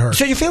don't get hurt.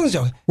 So your feelings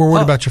don't. We're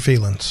worried about your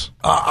feelings.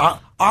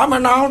 I'm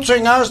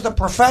announcing as the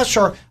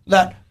professor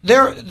that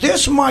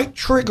this might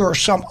trigger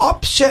some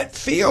upset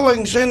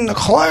feelings in the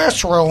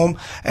classroom,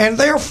 and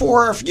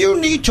therefore, if you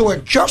need to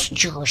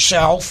adjust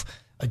yourself.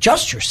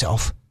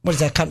 What is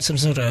that? Some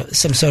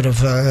sort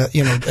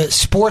of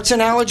sports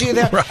analogy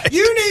there. Right.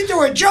 You need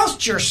to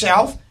adjust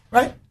yourself,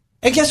 right?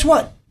 And guess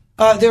what?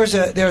 There's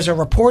a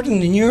report in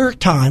the New York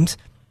Times.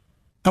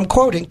 I'm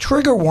quoting: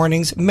 trigger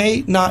warnings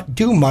may not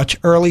do much.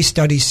 Early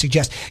studies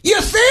suggest.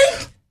 You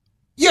think?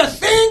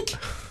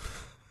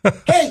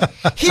 Hey,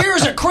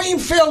 here's a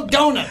cream-filled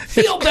donut.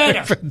 Feel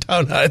better.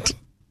 Donut.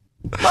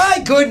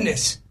 My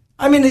goodness.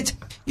 I mean,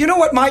 you know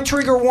what my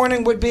trigger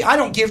warning would be? I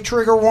don't give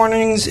trigger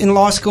warnings in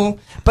law school,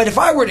 but if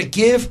I were to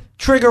give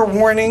trigger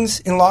warnings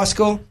in law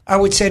school, I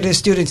would say to the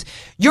students,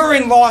 you're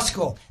in law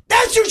school.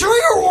 That's your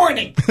trigger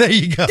warning. There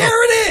you go.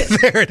 There it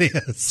is. There it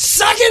is.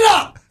 Suck it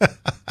up.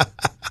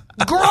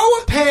 Grow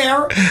a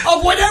pair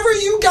of whatever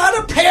you got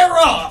a pair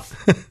of.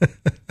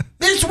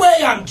 This way,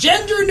 I'm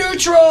gender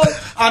neutral,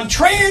 I'm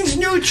trans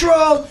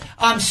neutral,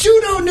 I'm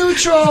pseudo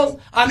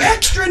neutral, I'm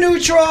extra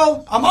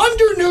neutral, I'm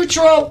under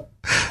neutral,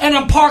 and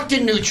I'm parked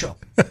in neutral.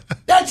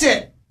 That's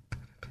it.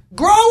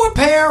 Grow a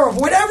pair of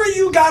whatever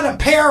you got a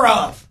pair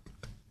of.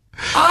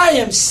 I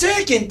am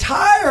sick and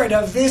tired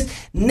of this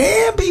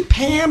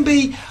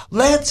namby-pamby,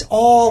 let's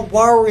all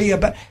worry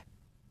about.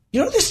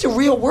 This is the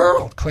real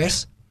world,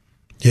 Chris.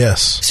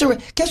 Yes. So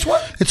guess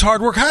what? It's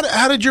hard work.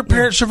 How did your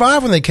parents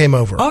survive when they came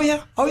over? Oh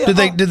yeah. Did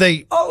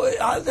they?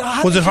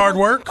 Was it hard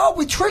work? Oh,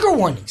 with trigger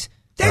warnings.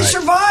 They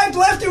survived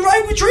left and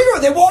right with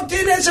trigger. They walked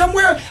in at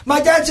somewhere.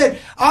 My dad said,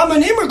 "I'm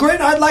an immigrant.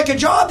 I'd like a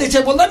job." They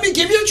said, "Well, let me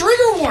give you a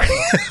trigger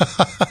warning."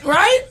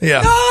 Right?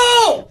 Yeah.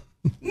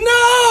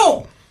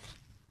 No.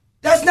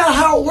 That's not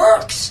how it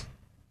works.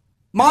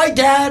 My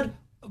dad,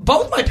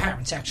 both my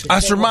parents actually. I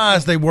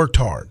surmise they worked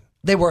hard.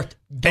 They worked.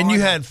 And you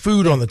had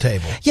food on the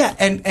table. Yeah,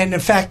 and in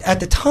fact, at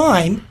the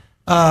time,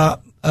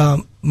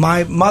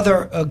 my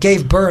mother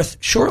gave birth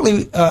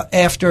shortly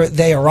after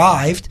they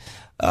arrived.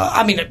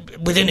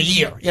 Within a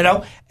year,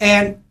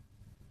 and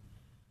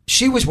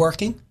she was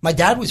working. My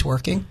dad was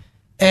working,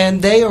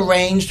 and they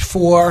arranged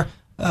for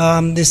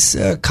this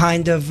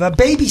kind of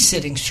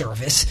babysitting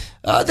service.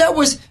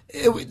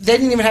 They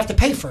didn't even have to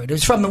pay for it. It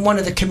was from one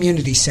of the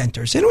community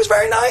centers, and it was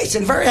very nice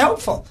and very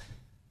helpful.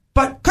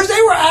 But because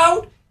they were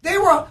out, they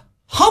were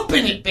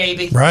humping it,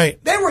 baby.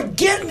 Right. They were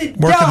getting it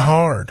Working done.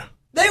 hard.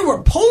 They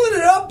were pulling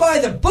it up by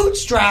the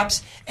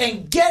bootstraps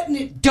and getting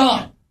it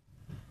done.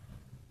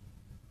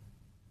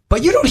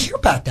 But you don't hear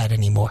about that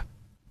anymore.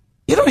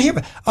 You don't hear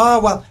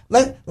about,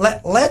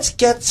 let's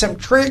get some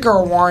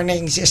trigger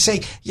warnings. You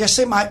see,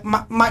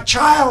 my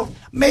child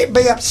may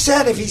be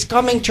upset if he's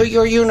coming to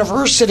your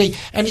university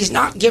and he's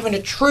not given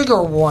a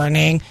trigger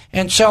warning.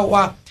 And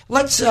so,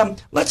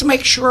 let's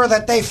make sure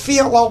that they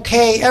feel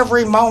okay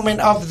every moment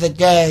of the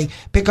day,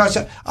 because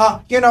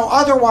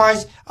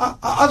otherwise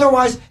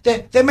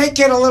they may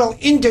get a little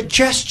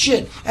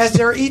indigestion as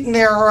they're eating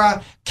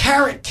their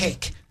carrot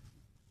cake.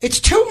 It's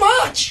too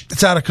much.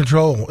 It's out of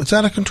control.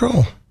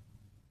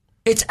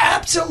 It's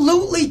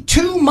absolutely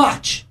too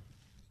much.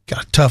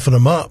 Got to toughen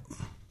them up.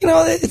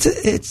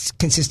 It's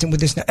consistent with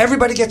this now.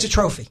 Everybody gets a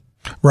trophy.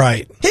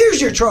 Right. Here's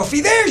your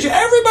trophy.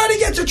 Everybody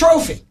gets a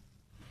trophy.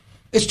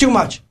 It's too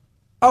much.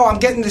 Oh, I'm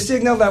getting the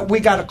signal that we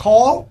got a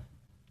call.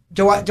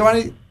 Do I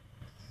need...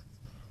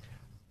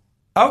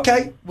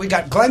 Okay, we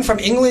got Glenn from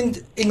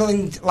England,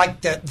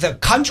 like the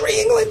country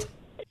England?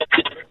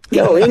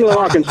 No, England,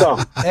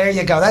 Arkansas. There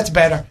you go. That's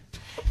better.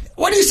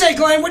 What do you say,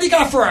 Glenn? What do you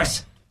got for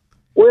us?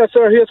 Well,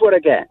 sir, here's what I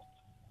got.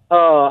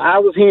 I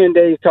was hearing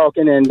Dave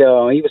talking, and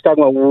he was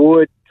talking about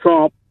would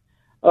Trump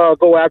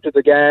go after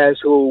the guys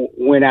who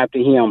went after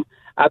him.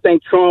 I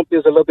think Trump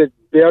is a little bit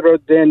better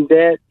than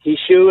that. He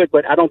should,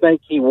 but I don't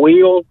think he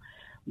will.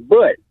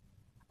 But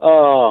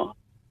on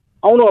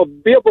a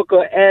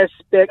biblical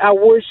aspect, I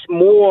wish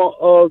more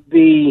of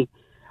the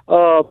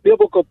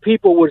biblical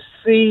people would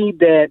see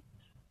that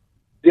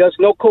there's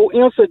no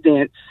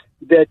coincidence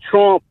that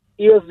Trump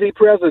is the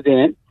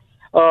president.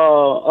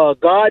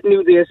 God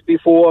knew this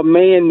before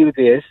man knew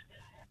this.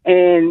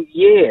 And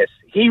yes,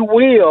 he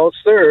will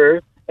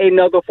serve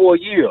another 4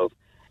 years.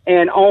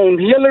 And on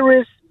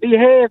Hillary's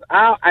behalf,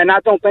 I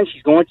don't think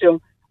she's going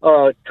to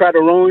try to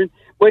run.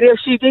 But if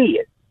she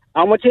did,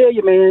 I'm going to tell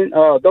you, man,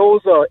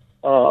 those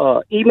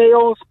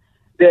emails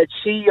that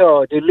she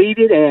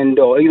deleted and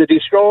either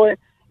destroyed,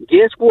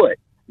 guess what?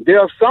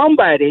 There's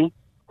somebody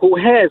who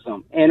has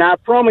them. And I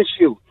promise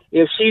you,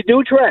 if she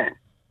do try,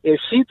 if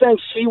she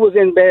thinks she was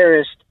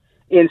embarrassed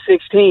in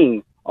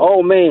 2016,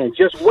 oh, man,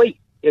 just wait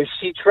if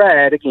she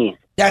tried again.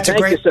 Thank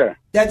you, sir.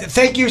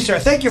 Thank you, sir.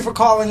 Thank you for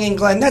calling in,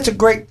 Glenn. That's a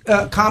great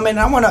comment.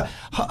 I want to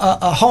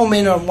home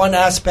in on one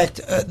aspect,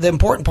 the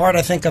important part,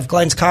 I think, of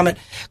Glenn's comment.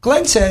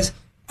 Glenn says,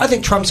 I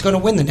think Trump's going to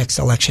win the next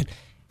election.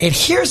 And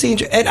here's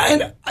the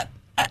and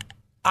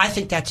I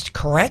think that's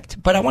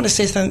correct, but I want to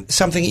say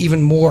something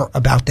even more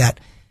about that.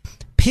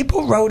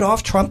 People wrote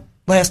off Trump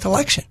last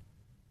election.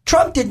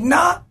 Trump did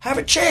not have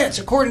a chance,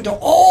 according to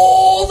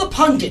all the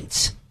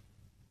pundits.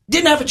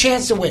 Didn't have a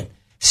chance to win.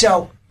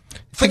 So, I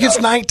think it's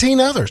 19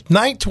 others.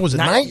 19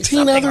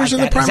 others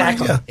in the primary?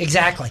 Exactly. Yeah.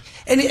 Exactly.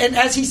 And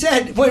as he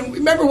said,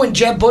 remember when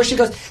Jeb Bush, he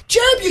goes,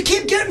 Jeb, you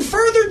keep getting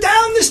further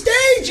down the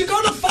stage. You're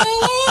going to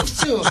fall off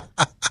soon.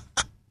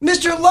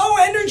 Mr. Low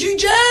Energy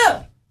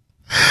Jeb.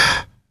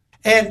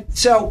 And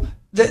so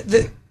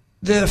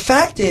the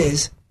fact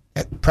is,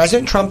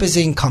 President Trump is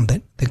the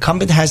incumbent. The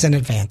incumbent has an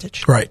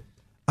advantage. Right.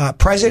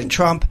 President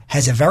Trump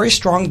has a very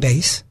strong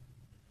base.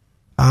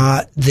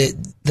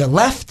 The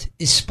left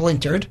is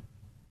splintered.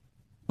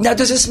 Now,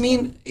 does this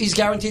mean he's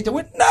guaranteed to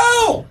win?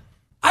 No,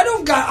 I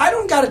don't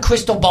got a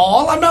crystal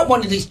ball. I'm not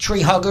one of these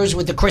tree huggers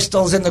with the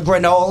crystals and the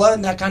granola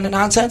and that kind of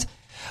nonsense.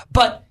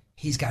 But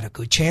he's got a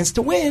good chance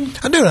to win.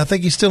 I do. And I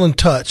think he's still in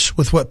touch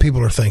with what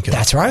people are thinking.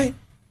 That's right.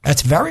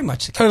 That's very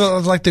much the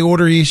case. Like the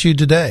order he issued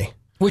today.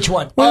 Which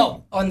one?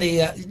 Well, on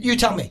the you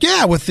tell me.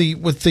 Yeah, with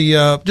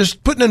the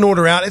just putting an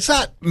order out. It's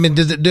not. I mean,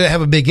 did it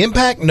have a big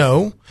impact?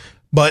 No,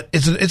 but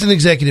it's an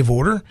executive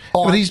order.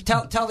 But he's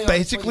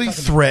basically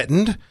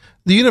threatened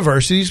the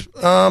universities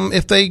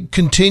if they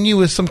continue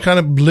with some kind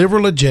of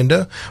liberal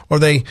agenda, or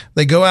they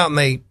go out and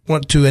they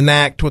want to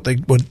enact what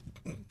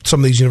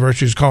some of these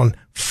universities are calling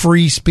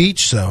free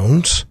speech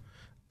zones,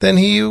 then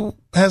he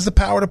has the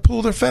power to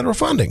pull their federal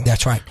funding.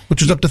 That's right.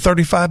 Which is up to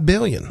 $35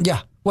 billion.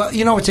 Yeah. Well,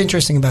 you know what's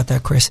interesting about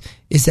that, Chris,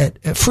 is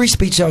that free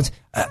speech zones,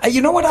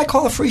 you know what I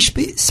call a free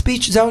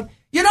speech zone?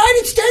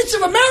 United States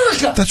of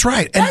America. That's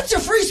right. That's a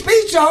free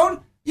speech zone.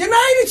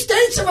 United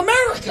States of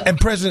America. And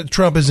President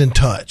Trump is in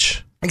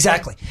touch.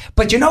 Exactly.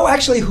 But you know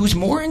actually who's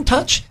more in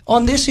touch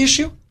on this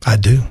issue? I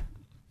do.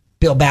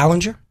 Bill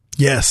Ballinger.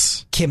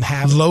 Yes. Kim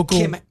Hammer.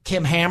 Local.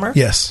 Kim Hammer.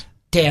 Yes.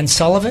 Dan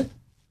Sullivan.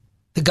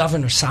 The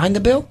governor signed the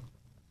bill.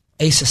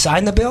 Asa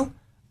signed the bill.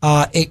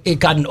 It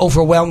got an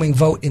overwhelming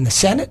vote in the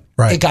Senate.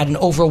 Right. It got an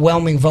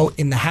overwhelming vote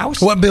in the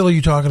House. What bill are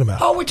you talking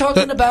about? Oh, we're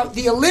talking about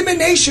the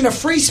elimination of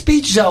free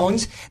speech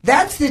zones.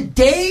 That's the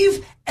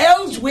Dave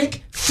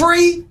Elswick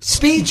free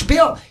speech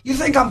bill. You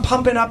think I'm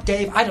pumping up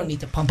Dave? I don't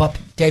need to pump up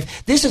Dave.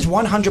 This is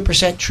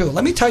 100% true.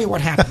 Let me tell you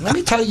what happened. Let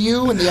me tell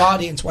you and the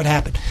audience what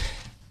happened.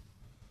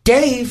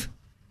 Dave,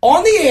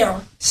 on the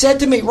air, said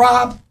to me,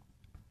 Rob,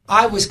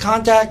 I was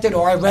contacted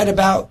or I read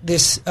about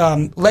this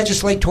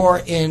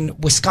legislator in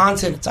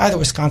Wisconsin. It's either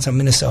Wisconsin or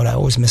Minnesota. I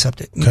always mess up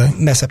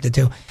the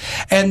two.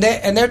 And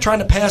they're trying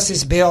to pass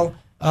this bill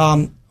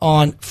on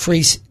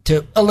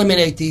to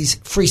eliminate these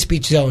free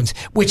speech zones,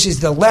 which is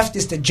the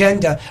leftist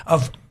agenda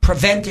of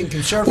preventing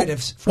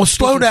conservatives from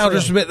slow down freely.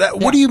 just a bit.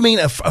 What do you mean,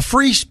 a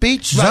free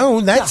speech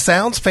zone? That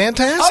sounds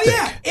fantastic. Oh,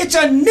 yeah. It's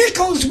a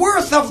nickel's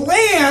worth of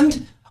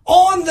land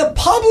on the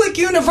public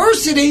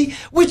university,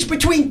 which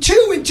between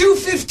 2 and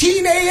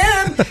 2:15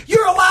 a.m.,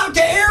 you're allowed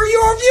to air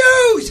your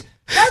views.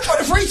 That's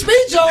what a free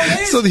speech zone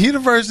is. So the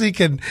university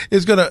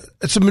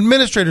some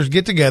administrators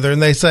get together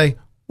and they say,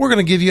 we're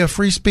going to give you a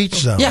free speech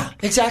zone. Yeah,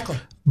 exactly.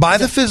 By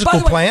the physical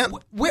plant.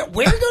 We're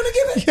going to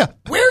give it. Yeah.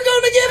 We're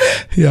going to give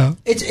it. Yeah.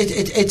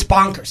 It's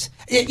bonkers.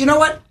 You know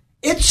what?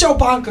 It's so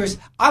bonkers,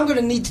 I'm going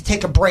to need to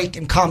take a break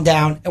and calm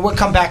down, and we'll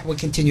come back and we'll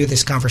continue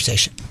this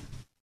conversation.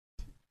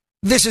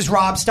 This is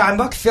Rob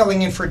Steinbuck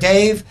filling in for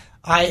Dave.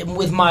 I am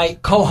with my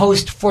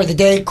co-host for the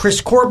day, Chris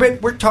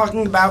Corbett. We're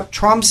talking about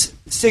Trump's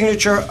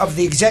signature of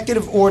the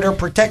executive order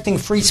protecting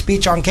free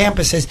speech on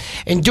campuses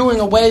and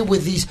doing away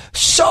with these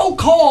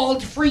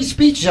so-called free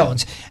speech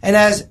zones. And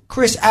as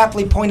Chris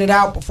aptly pointed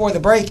out before the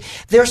break,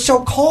 they're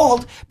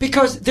so-called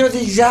because they're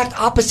the exact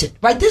opposite,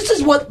 right? This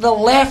is what the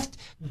left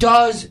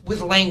does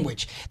with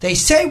language. They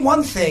say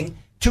one thing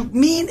to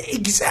mean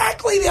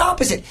exactly the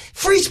opposite.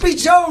 Free speech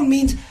zone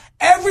means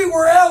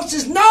everywhere else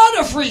is not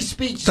a free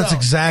speech zone. That's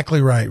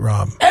exactly right,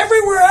 Rob.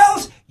 Everywhere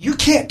else, you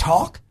can't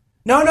talk.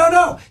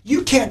 No.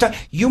 You can't talk.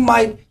 You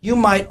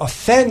might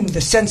offend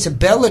the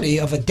sensibility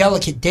of a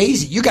delicate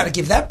daisy. You got to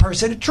give that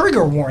person a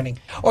trigger warning.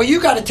 Or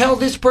you got to tell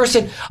this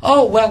person,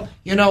 oh, well,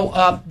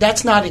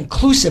 that's not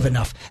inclusive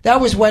enough. That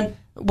was when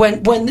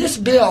this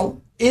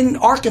bill in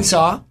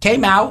Arkansas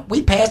came out.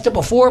 We passed it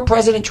before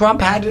President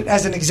Trump had it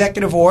as an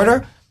executive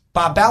order.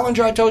 Bob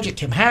Ballinger, I told you,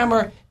 Kim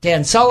Hammer,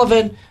 Dan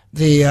Sullivan,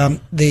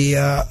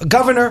 the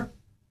governor.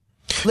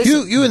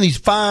 Listen, you and these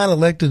fine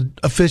elected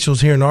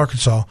officials here in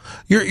Arkansas,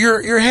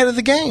 you're ahead of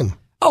the game.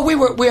 Oh,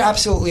 we're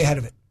absolutely ahead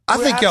of it. I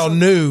think y'all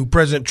knew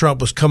President Trump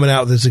was coming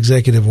out with this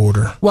executive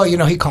order. Well,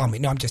 he called me.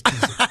 No, I'm just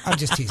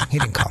teasing. He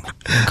didn't call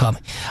me.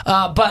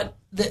 But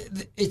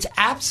it's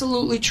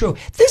absolutely true.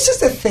 This is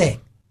the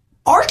thing.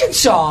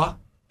 Arkansas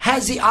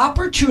has the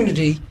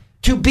opportunity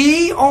to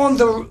be on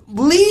the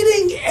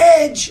leading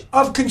edge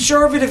of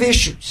conservative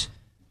issues.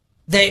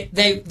 They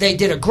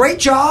did a great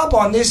job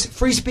on this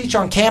free speech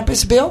on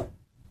campus bill.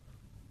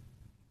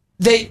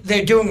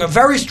 They're doing a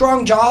very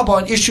strong job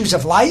on issues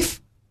of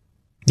life.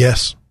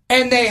 Yes.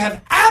 And they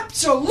have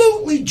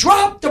absolutely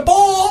dropped the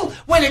ball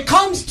when it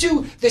comes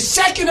to the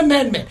Second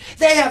Amendment.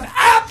 They have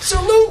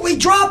absolutely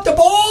dropped the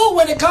ball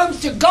when it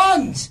comes to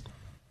guns.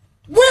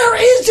 Where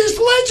is this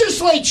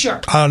legislature?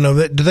 I don't know.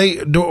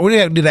 We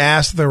need to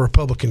ask the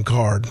Republican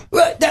card.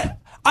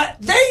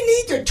 They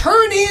need to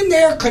turn in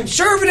their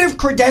conservative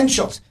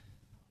credentials.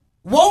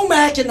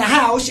 Womack in the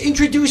House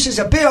introduces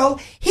a bill.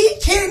 He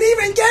can't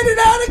even get it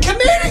out of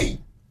committee.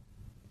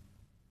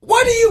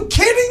 What, are you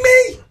kidding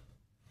me?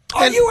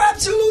 Are you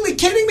absolutely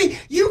kidding me?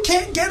 You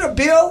can't get a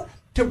bill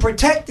to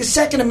protect the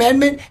Second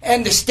Amendment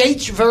and the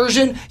state's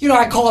version.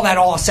 I call that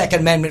all Second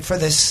Amendment for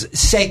the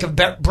sake of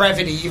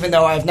brevity, even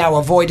though I've now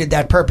avoided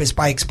that purpose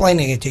by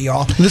explaining it to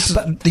y'all.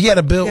 He had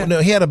a bill. Yeah. No,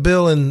 he had a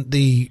bill in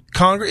the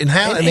Congress, in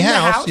the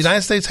House,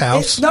 United States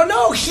House. Here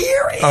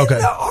in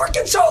the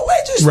Arkansas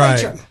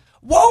legislature. Right.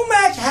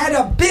 Womack had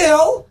a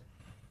bill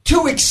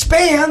to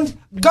expand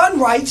gun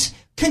rights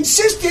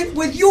consistent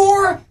with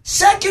your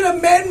Second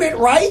Amendment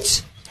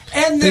rights.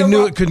 And they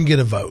knew it couldn't get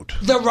a vote.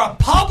 The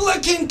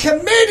Republican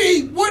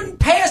committee wouldn't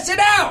pass it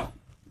out.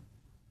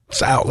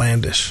 It's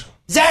outlandish.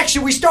 Zach,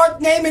 should we start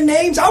naming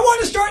names? I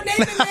want to start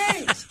naming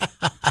names.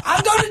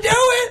 I'm going to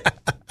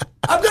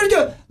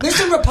do it.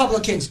 Listen,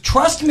 Republicans,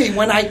 trust me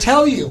when I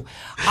tell you,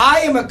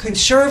 I am a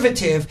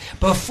conservative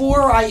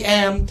before I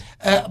am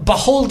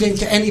beholden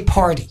to any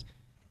party.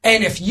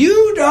 And if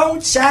you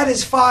don't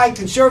satisfy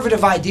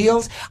conservative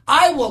ideals,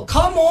 I will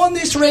come on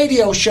this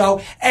radio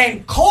show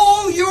and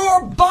call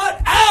your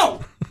butt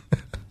out.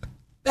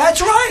 That's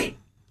right.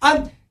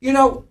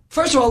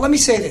 First of all, let me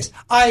say this.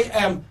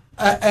 I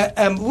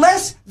am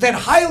less than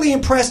highly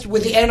impressed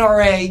with the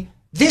NRA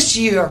this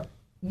year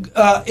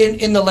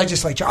in the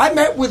legislature. I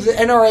met with the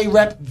NRA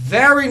rep,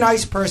 very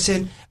nice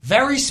person,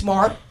 very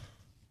smart.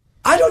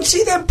 I don't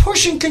see them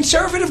pushing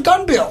conservative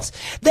gun bills.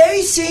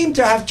 They seem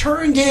to have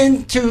turned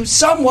into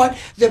somewhat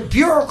the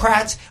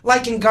bureaucrats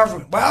like in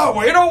government. Well,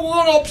 we don't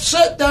want to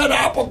upset that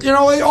apple. They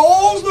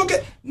always look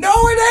at... No,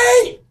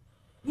 it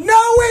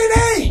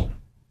ain't.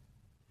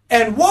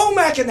 And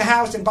Womack in the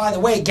House, and by the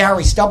way,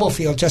 Gary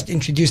Stubblefield just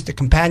introduced a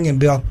companion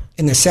bill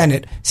in the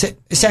Senate.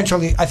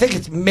 Essentially, I think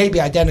it's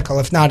maybe identical.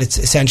 If not, it's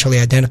essentially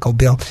identical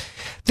bill.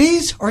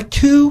 These are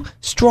two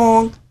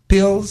strong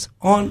bills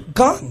on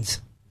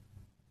guns.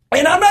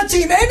 And I'm not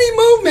seeing any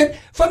movement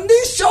from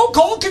these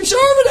so-called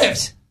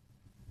conservatives.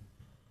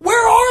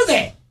 Where are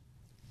they?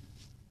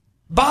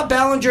 Bob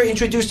Ballinger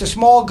introduced a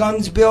small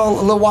guns bill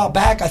a little while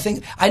back.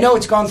 I know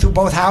it's gone through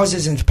both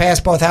houses and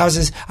passed both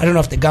houses. I don't know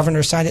if the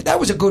governor signed it. That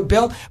was a good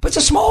bill, but it's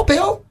a small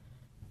bill.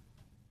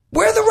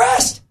 Where are the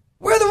rest?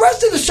 Where are the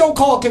rest of the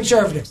so-called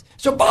conservatives?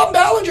 So Bob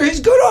Ballinger, he's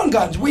good on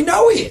guns. We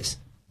know he is.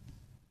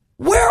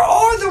 Where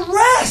are the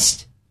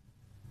rest?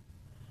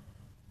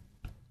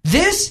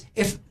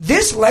 If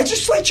this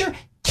legislature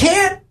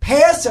can't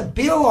pass a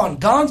bill on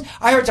guns,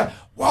 I heard some,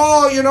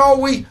 well, you know,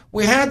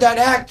 we had that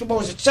act, what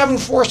was it,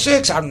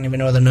 746? I don't even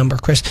know the number,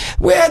 Chris.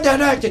 We had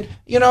that act, and,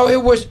 you know,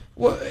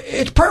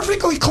 it's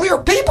perfectly clear.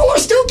 People are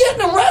still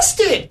getting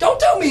arrested. Don't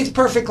tell me it's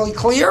perfectly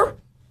clear.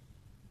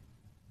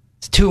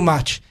 It's too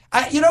much.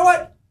 You know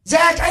what,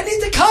 Zach, I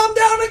need to calm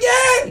down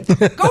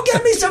again. Go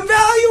get me some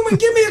Valium and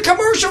give me a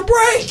commercial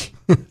break.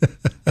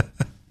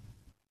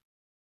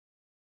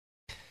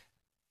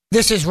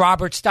 This is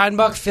Robert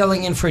Steinbuch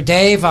filling in for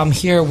Dave. I'm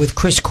here with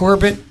Chris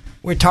Corbett.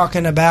 We're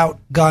talking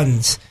about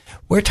guns.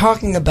 We're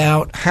talking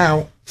about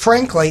how,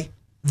 frankly,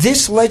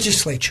 this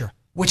legislature,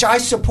 which I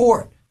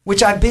support,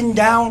 which I've been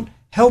down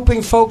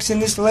helping folks in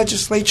this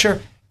legislature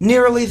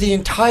nearly the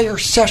entire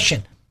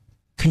session,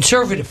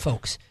 conservative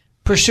folks,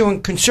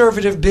 pursuing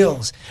conservative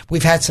bills.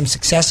 We've had some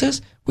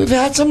successes. We've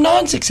had some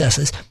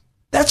non-successes.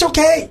 That's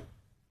okay.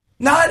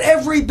 Not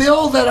every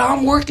bill that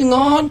I'm working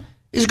on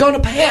is going to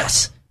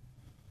pass.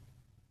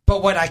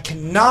 But what I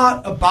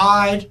cannot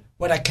abide,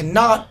 what I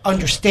cannot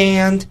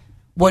understand,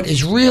 what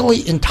is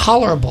really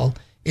intolerable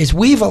is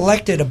we've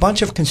elected a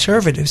bunch of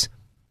conservatives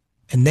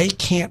and they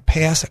can't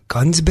pass a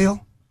guns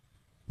bill.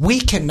 We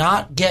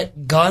cannot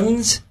get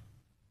guns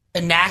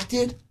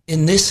enacted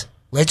in this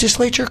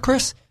legislature,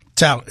 Chris.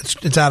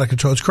 It's out of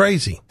control. It's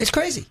crazy. It's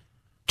crazy.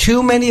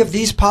 Too many of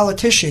these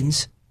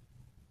politicians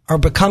are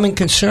becoming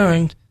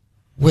concerned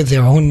with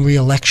their own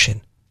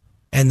reelection,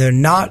 and they're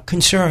not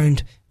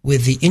concerned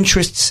with the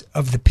interests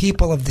of the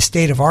people of the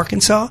state of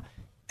Arkansas,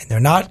 and they're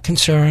not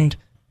concerned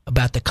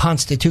about the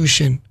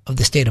Constitution of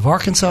the state of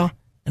Arkansas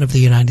and of the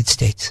United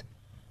States.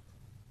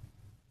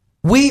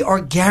 We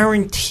are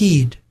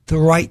guaranteed the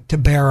right to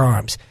bear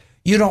arms.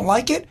 You don't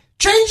like it?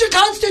 Change the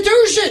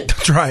Constitution.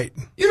 That's right.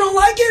 You don't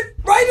like it?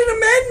 Write an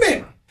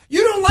amendment. You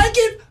don't like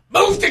it?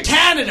 Move to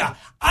Canada.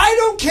 I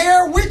don't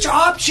care which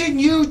option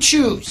you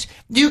choose.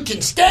 You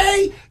can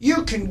stay,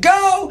 you can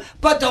go,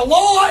 but the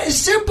law is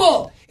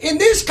simple. In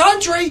this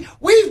country,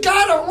 we've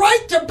got a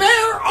right to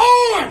bear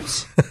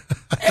arms.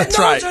 And those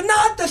right. are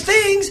not the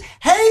things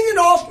hanging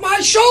off my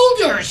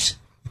shoulders.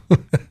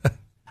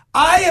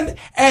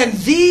 And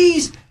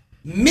these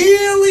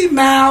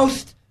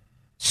mealy-mouthed,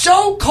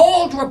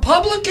 so-called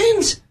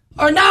Republicans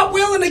are not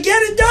willing to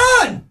get it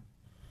done.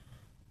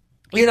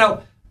 You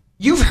know,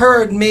 you've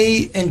heard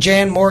me and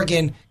Jan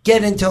Morgan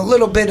get into a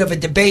little bit of a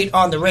debate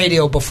on the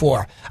radio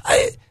before.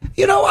 I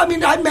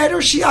met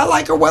her. I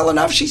like her well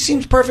enough. She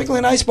seems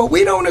perfectly nice, but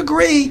we don't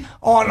agree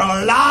on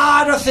a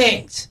lot of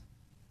things.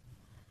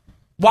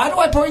 Why do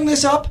I bring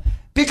this up?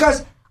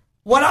 Because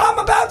what I'm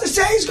about to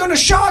say is going to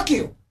shock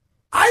you.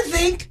 I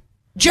think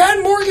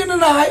Jan Morgan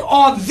and I,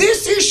 on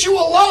this issue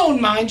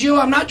alone, mind you,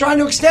 I'm not trying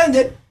to extend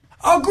it,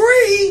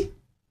 agree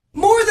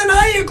more than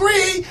I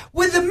agree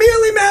with the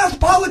mealy-mouthed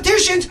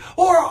politicians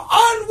who are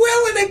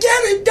unwilling to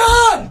get it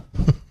done.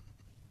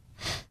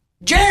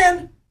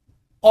 Jan,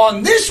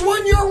 on this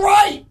one, you're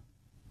right.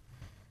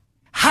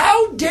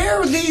 How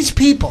dare these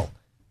people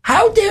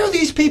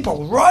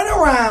run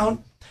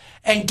around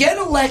and get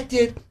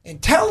elected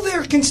and tell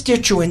their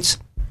constituents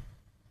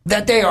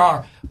that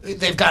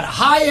they've got a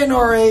high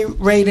NRA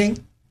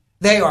rating,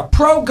 they are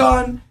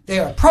pro-gun, they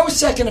are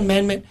pro-Second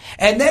Amendment,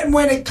 and then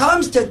when it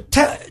comes to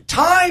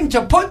time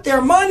to put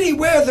their money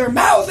where their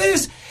mouth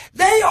is,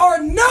 they are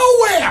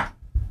nowhere.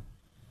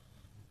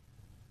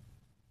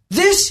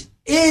 This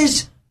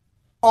is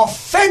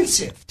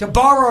offensive, to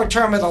borrow a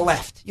term of the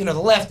left. You know, the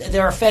left,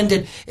 they're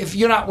offended if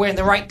you're not wearing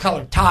the right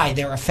colored tie,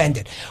 they're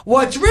offended.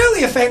 What's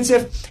really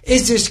offensive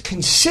is this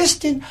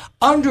consistent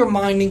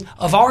undermining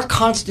of our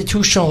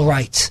constitutional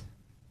rights.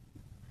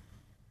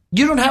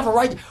 You don't have a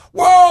right.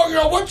 Well, you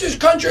know, what's this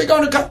country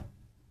going to come?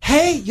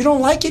 Hey, you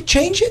don't like it?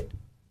 Change it.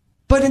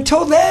 But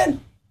until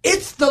then,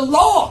 it's the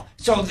law.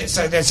 So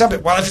there's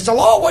something. Well, if it's a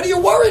law, what are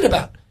you worried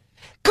about?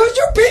 Because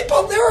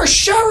there are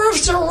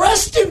sheriffs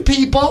arresting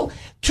people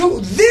to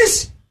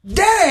this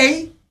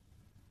day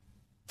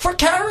for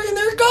carrying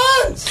their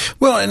guns.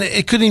 Well, and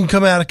it couldn't even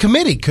come out of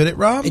committee, could it,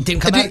 Rob? It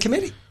didn't come out of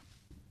committee.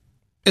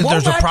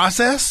 There's a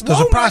process? There's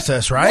a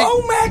process, right?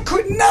 Womack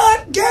could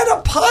not get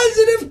a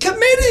positive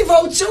committee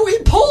vote, so he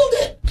pulled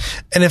it.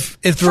 And if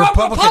the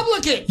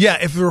Republicans. Yeah,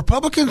 if the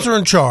Republicans are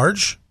in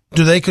charge,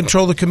 do they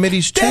control the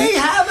committees too? They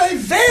have a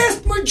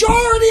vast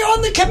majority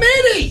on the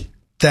committee.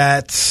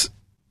 That's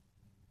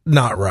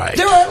not right.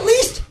 There are at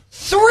least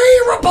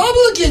 3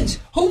 Republicans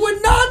who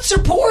would not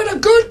support a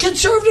good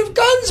conservative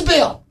guns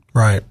bill.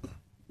 Right.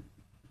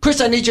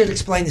 Chris, I need you to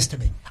explain this to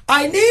me.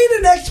 I need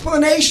an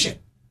explanation.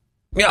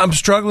 Yeah, I'm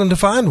struggling to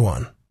find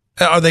one.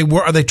 Are they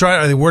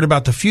worried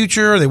about the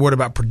future? Are they worried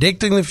about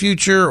predicting the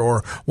future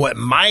or what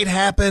might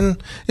happen?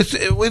 If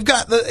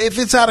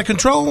it's out of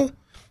control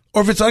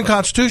or if it's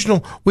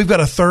unconstitutional, we've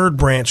got a third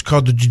branch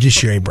called the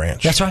judiciary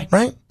branch. That's right.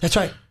 Right? That's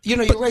right.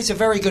 You raise a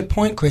very good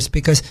point, Chris,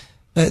 because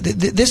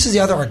this is the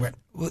other argument.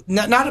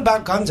 Not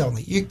about guns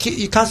only. You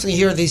constantly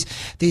hear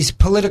these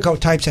political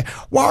types say,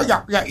 well,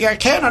 you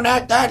can't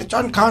enact that. It's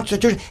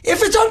unconstitutional.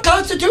 If it's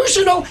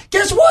unconstitutional,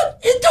 guess what?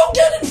 It don't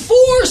get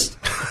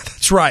enforced.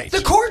 That's right.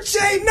 The courts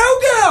say, no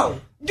go.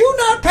 Do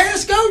not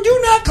pass go. Do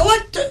not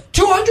collect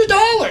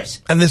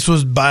 $200. And this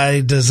was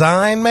by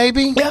design,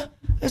 maybe? Yeah.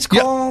 It's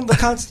called the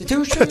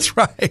Constitution. That's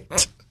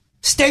right.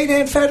 State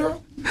and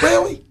federal.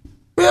 Really?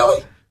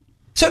 Really?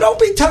 So don't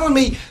be telling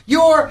me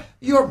your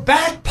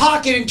back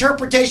pocket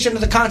interpretation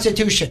of the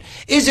Constitution.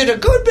 Is it a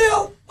good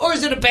bill or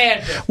is it a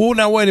bad bill? Well,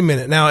 now wait a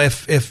minute. Now,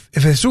 if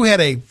we had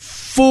a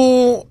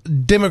full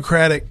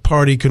Democratic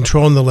Party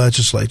controlling the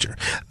legislature,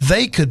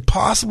 they could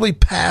possibly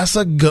pass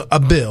a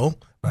bill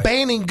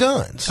banning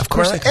guns. Of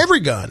course, every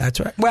gun. That's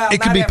right. Well, it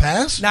could be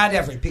passed. Not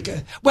every,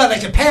 because they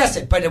could pass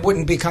it, but it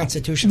wouldn't be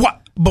constitutional.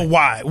 What? But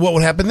why? What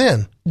would happen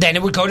then? Then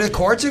it would go to the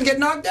courts and get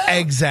knocked out.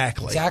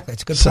 Exactly.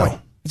 It's a good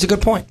point. It's a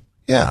good point.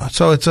 Yeah,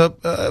 so it's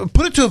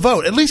put it to a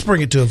vote. At least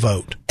bring it to a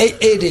vote.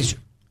 It is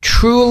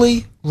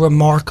truly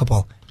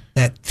remarkable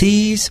that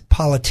these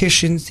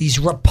politicians, these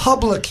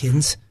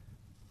Republicans,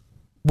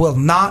 will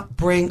not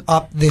bring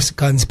up this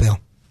guns bill.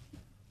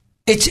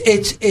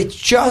 It's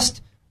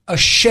just a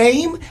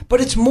shame, but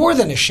it's more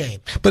than a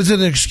shame. But is it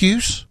an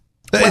excuse?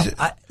 Well,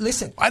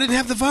 listen. I didn't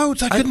have the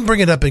votes. I couldn't bring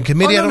it up in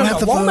committee. I don't have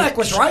the votes. Womack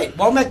was right.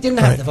 Womack didn't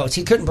have the votes.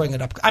 He couldn't bring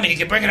it up. I mean, he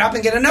could bring it up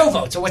and get a no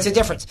vote. So what's the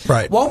difference?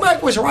 Right.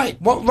 Womack was right.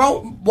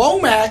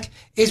 Womack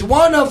is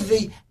one of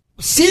the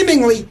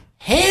seemingly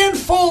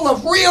handful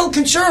of real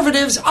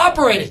conservatives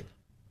operating.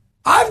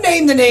 I've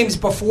named the names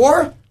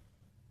before.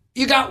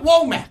 You got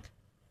Womack.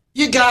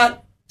 You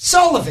got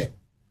Sullivan.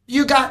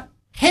 You got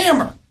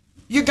Hammer.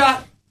 You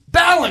got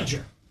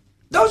Ballinger.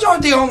 Those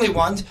aren't the only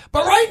ones.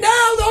 But right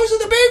now, those are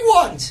the big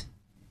ones.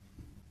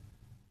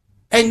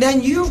 And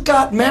then you've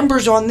got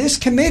members on this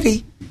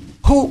committee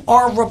who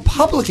are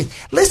Republicans.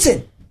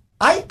 Listen,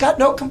 I got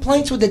no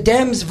complaints with the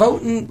Dems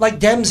voting like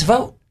Dems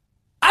vote.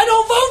 I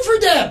don't vote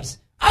for Dems.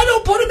 I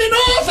don't put them in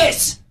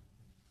office.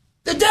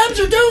 The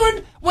Dems are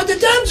doing what the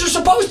Dems are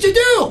supposed to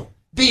do.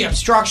 Be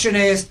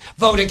obstructionist,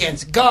 vote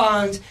against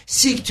guns,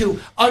 seek to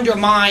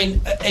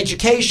undermine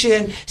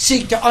education,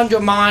 seek to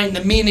undermine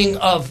the meaning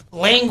of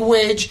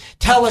language,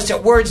 tell us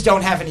that words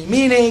don't have any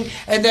meaning,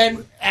 and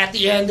then at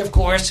the end, of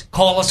course,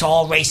 call us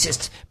all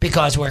racists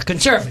because we're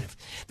conservative.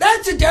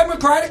 That's a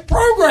Democratic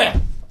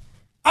program.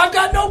 I've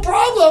got no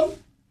problem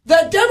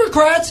that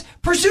Democrats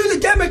pursue the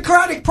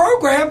Democratic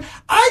program.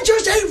 I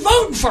just ain't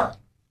voting for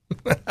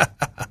it.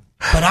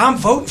 But I'm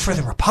voting for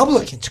the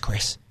Republicans,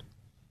 Chris.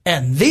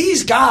 And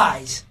these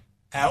guys,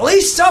 at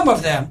least some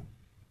of them,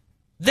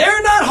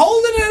 they're not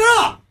holding it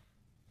up.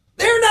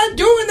 They're not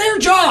doing their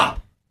job.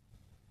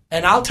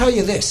 And I'll tell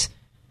you this,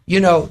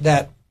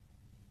 that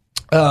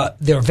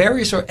there are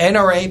various,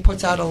 NRA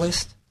puts out a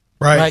list.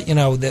 Right.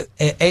 The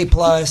A+,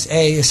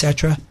 A,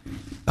 etc.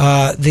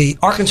 The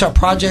Arkansas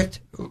Project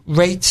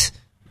rates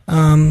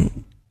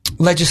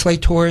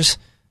legislators.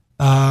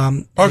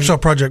 Arkansas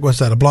Project, what's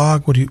that? A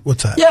blog?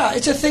 What's that? Yeah,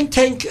 it's a think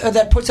tank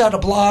that puts out a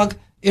blog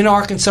in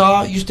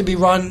Arkansas. It used to be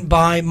run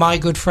by my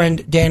good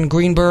friend Dan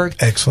Greenberg.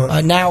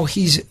 Excellent. Now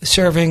he's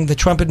serving the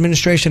Trump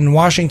administration in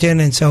Washington,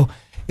 and so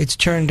it's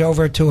turned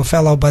over to a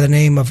fellow by the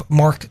name of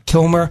Mark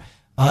Kilmer,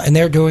 and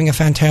they're doing a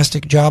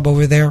fantastic job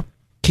over there,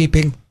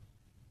 keeping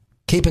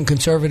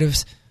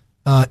conservatives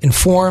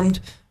informed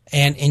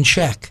and in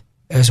check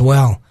as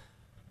well.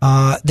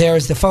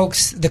 There's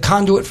the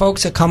Conduit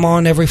folks that come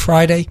on every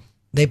Friday.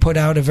 They put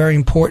out a very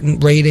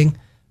important rating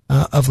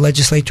of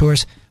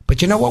legislators.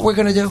 But you know what we're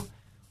going to do?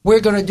 We're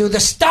going to do the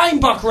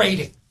Steinbuck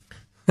rating.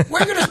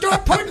 We're going to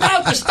start putting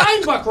out the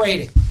Steinbuck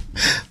rating.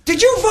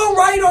 Did you vote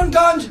right on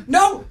guns?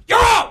 No? You're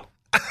out!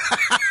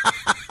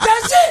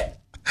 That's it!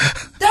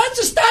 That's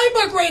the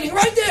Steinbuck rating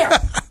right there.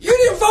 You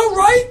didn't vote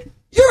right?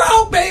 You're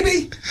out,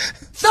 baby!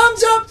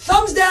 Thumbs up,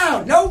 thumbs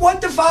down. No 1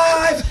 to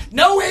 5.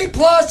 No A+, A-.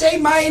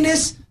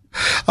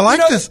 I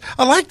like this.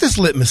 I like this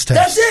litmus test.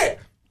 That's it.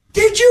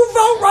 Did you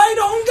vote right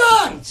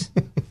on guns?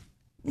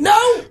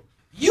 No?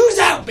 You's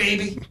out,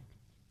 baby.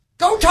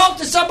 Go talk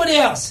to somebody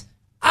else.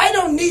 I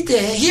don't need to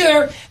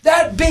hear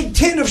that big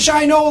tin of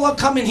Shinola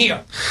coming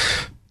here.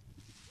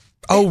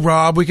 Oh,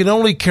 Rob, we can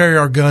only carry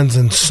our guns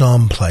in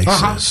some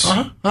places.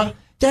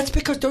 That's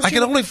because I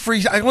can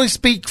only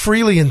speak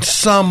freely in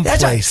some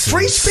places.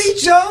 Right. Free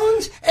speech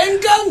zones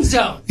and gun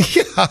zones.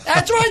 Yeah.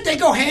 That's right. They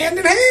go hand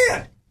in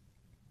hand.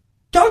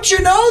 Don't you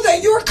know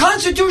that your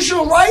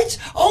constitutional rights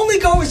only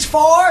go as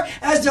far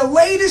as the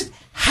latest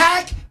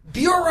hack,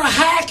 bureau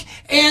hack,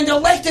 and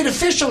elected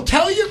official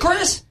tell you,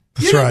 Chris?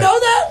 You didn't know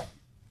that?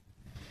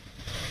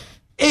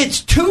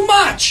 It's too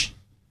much.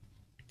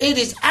 It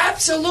is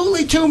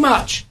absolutely too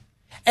much.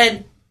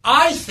 And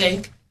I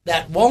think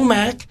that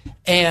Womack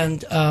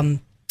and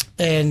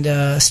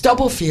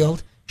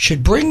Stubblefield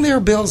should bring their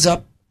bills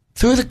up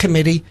through the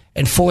committee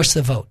and force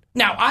the vote.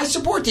 Now, I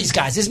support these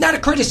guys. It's not a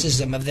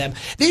criticism of them.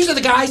 These are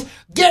the guys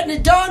getting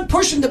it done,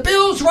 pushing the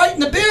bills, writing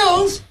the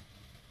bills.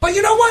 But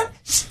you know what?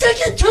 Stick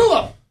it to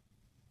them.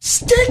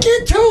 Stick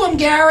it to them,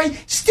 Gary.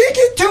 Stick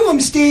it to them,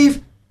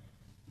 Steve.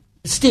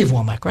 It's Steve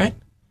Womack, right?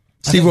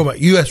 Steve Womack,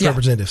 U.S.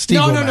 Representative. Steve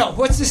Womack. No.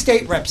 What's the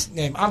state rep's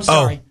name? I'm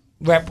sorry.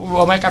 Rep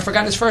Womack. I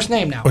forgot his first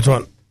name now. Which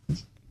one?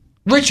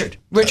 Richard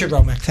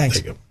Womack. Thanks.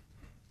 There you go.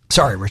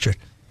 Sorry, Richard.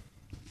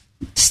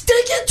 Stick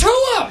it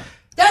to him.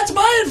 That's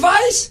my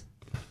advice.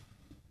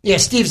 Yeah,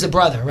 Steve's the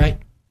brother, right?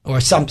 Or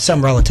some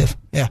relative.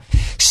 Yeah.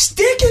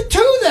 Stick it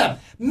to them.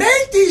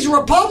 Make these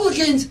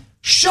Republicans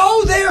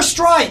show their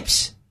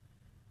stripes.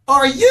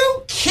 Are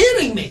you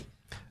kidding me?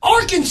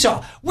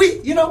 Arkansas.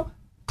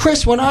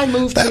 Chris, when I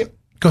moved here.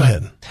 Go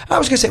ahead. I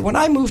was going to say, when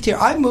I moved here,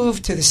 I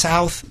moved to the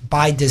South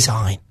by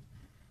design.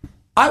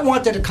 I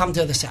wanted to come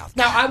to the South.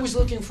 Now, I was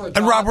looking for a job.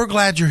 And Rob, we're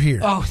glad you're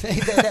here. Oh,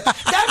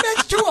 that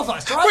makes two of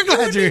us, right? We're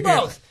glad you're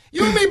here.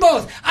 You and me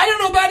both. I don't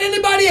know about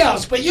anybody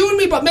else, but you and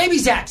me both. Maybe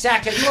Zach.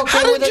 Zach, are you okay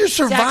How with did it? you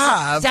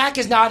survive? Zach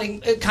is nodding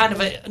kind of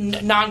a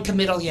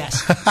non-committal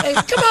yes. Hey,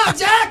 come on,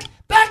 Zach.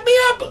 Back me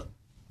up.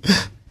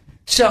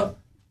 So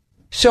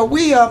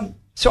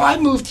I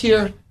moved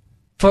here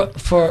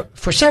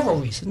for several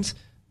reasons,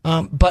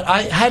 but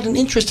I had an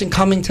interest in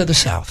coming to the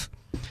South.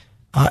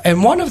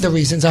 And one of the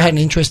reasons I had an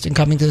interest in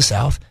coming to the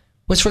South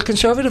was for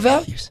conservative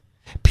values.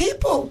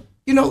 People,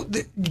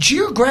 the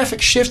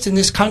geographic shifts in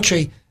this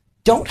country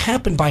don't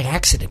happen by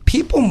accident.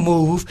 People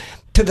move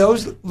to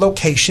those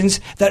locations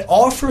that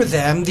offer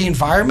them the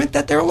environment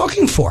that they're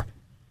looking for.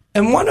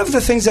 And one of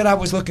the things that I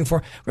was looking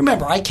for,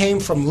 remember, I came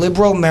from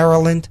liberal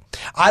Maryland.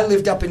 I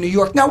lived up in New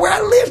York. Now, where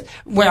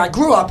I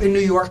grew up in New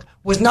York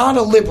was not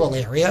a liberal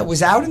area. It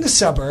was out in the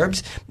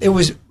suburbs. It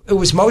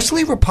was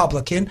mostly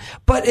Republican,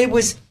 but it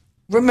was,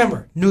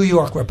 remember, New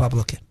York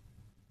Republican,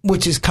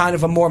 which is kind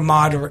of a more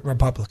moderate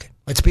Republican.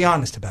 Let's be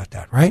honest about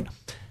that, right?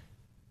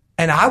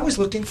 And I was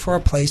looking for a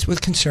place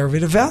with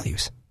conservative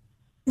values.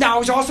 Now, I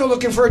was also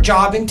looking for a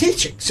job in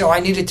teaching, so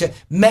I needed to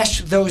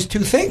mesh those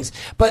two things.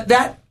 But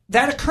that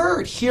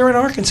occurred here in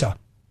Arkansas.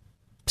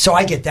 So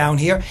I get down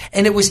here,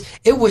 and it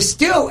was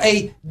still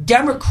a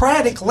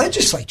Democratic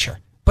legislature,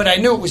 but I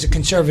knew it was a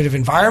conservative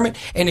environment.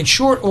 And in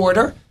short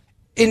order,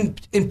 in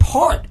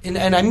part,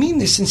 and I mean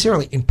this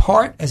sincerely, in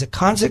part as a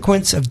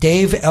consequence of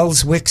Dave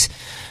Elswick's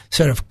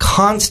sort of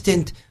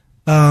constant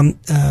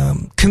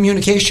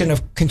communication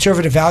of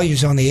conservative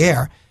values on the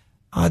air,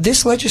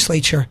 this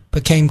legislature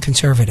became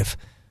conservative.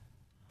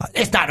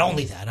 It's not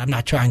only that. I'm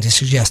not trying to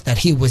suggest that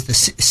he was the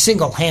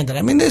single-handed.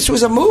 I mean, this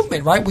was a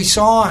movement, right? We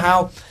saw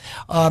how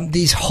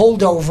these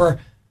holdover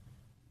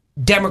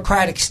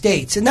Democratic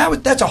states, and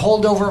that's a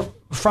holdover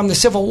from the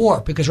Civil War,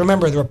 because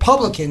remember, the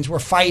Republicans were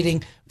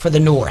fighting for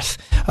the North.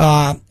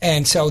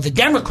 And so the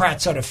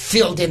Democrats sort of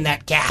filled in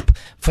that gap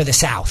for the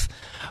South.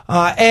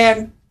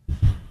 And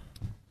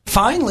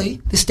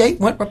finally, the state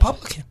went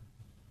Republican.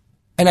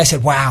 And I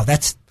said, wow,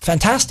 that's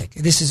fantastic.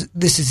 This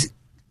is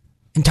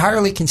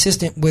entirely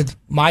consistent with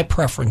my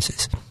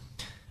preferences.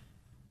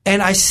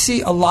 And I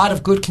see a lot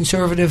of good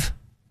conservative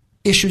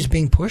issues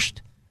being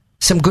pushed,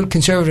 some good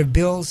conservative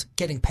bills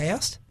getting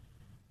passed.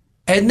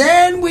 And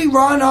then we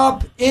run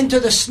up into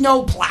the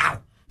snowplow.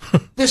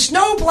 The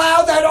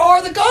snowplow that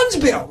are the guns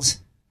bills.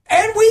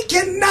 And we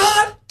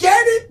cannot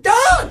get it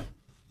done.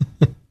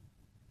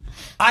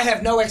 I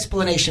have no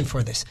explanation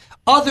for this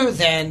other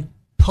than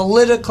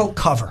political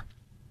cover.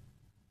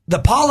 The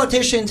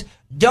politicians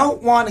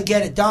don't want to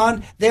get it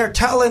done. They're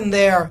telling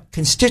their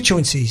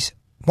constituencies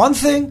one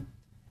thing,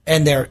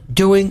 and they're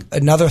doing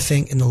another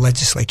thing in the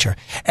legislature.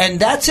 And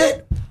that's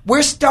it.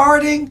 We're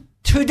starting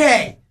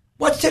today.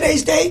 What's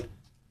today's date?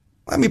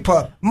 Let me pull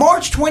up.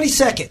 March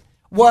 22nd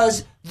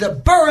was the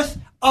birth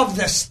of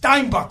the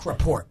Steinbuch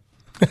Report.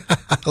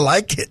 I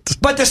like it.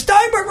 But the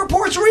Steinbuch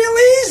Report's real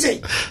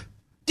easy.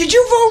 Did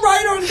you vote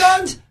right on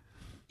guns?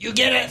 You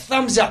get a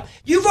thumbs up.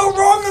 You vote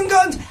wrong on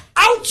guns?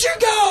 Out you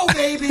go,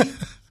 baby.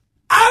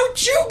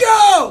 Out you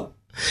go.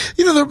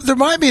 There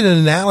might be an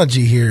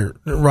analogy here,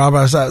 Rob.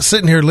 I was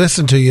sitting here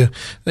listening to you.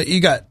 That you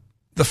got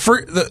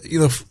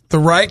the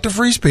right to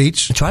free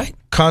speech. That's right.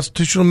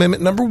 Constitutional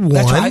Amendment number 1.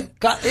 That's right.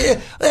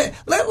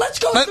 Let's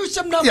go through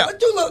some numbers. Yeah.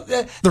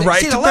 The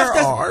right to bear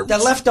arms. The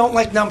left don't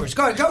like numbers.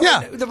 Go.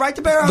 Yeah. The right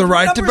to bear arms. The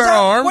right to bear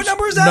arms. What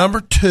number is that?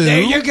 Number 2.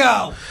 There you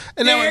go.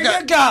 And there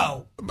you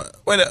go.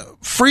 Wait,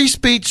 free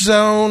speech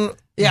zone,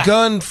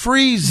 gun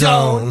free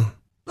zone.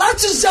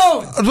 Lots of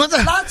zones. What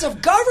the- Lots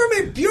of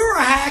government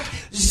bureaucrat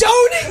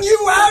zoning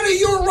you out of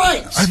your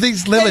rights. Are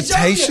these They zone you.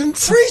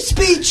 limitations? Free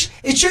speech.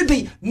 It should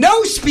be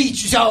no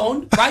speech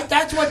zone, right?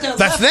 That's what the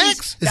That's lefties-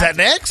 next? Is that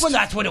next? Well,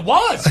 that's what it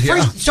was.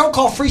 Yeah.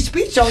 So-called free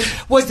speech zone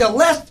was the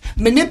left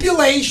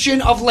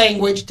manipulation of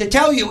language to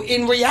tell you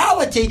in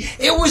reality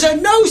it was a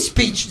no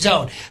speech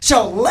zone.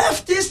 So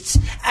leftists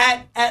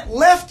at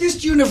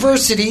leftist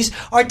universities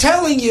are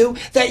telling you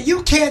that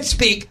you can't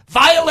speak,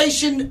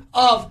 violation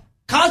of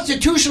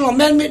Constitutional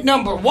Amendment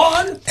number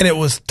 1. And it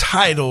was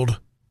titled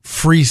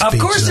Free Speech. Of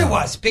course Zone. it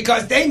was,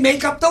 because they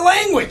make up the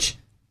language.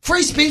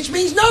 Free speech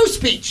means no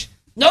speech.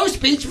 No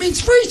speech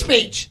means free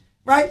speech,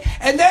 right?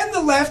 And then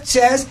the left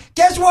says,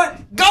 guess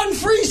what?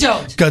 Gun-free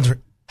zones. Guns.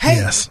 Hey,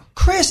 Yes.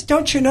 Chris,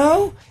 don't you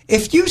know?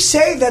 If you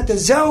say that the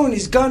zone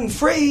is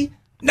gun-free,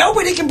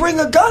 nobody can bring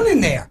a gun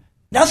in there.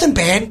 Nothing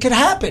bad can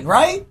happen,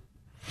 right?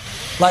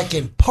 Like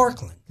in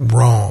Parkland,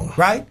 Wrong.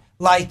 right?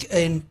 Like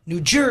in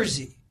New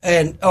Jersey,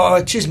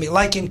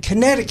 like in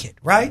Connecticut,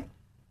 right?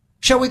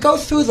 Shall we go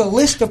through the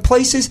list of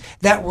places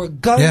that were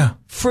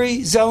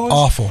gun-free zones?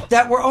 Awful.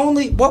 That were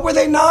only, what were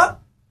they not?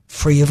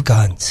 Free of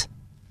guns.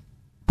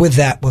 With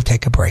that, we'll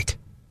take a break.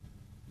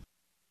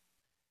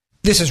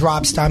 This is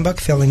Rob Steinbuck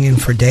filling in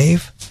for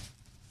Dave.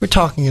 We're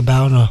talking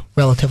about a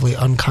relatively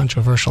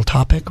uncontroversial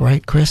topic,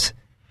 right, Chris?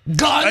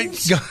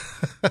 Guns.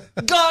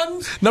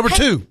 Guns. Number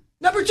two.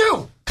 Number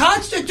 2.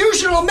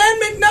 Constitutional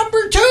Amendment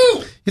number 2.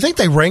 You think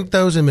they rank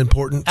those in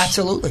importance?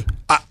 Absolutely.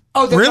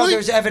 Really?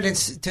 There's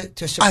evidence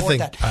to support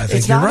that. I think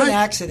it's you're not right. an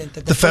accident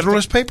that the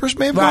Federalist Papers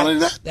may have gone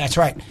into that. That's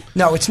right.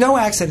 No, it's no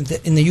accident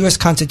that in the U.S.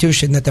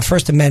 Constitution that the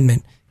First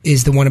Amendment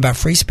is the one about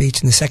free speech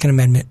and the Second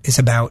Amendment is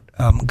about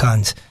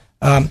guns.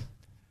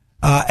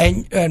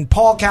 And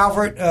Paul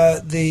Calvert,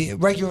 the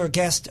regular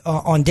guest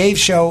on Dave's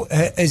show,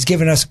 has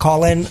given us a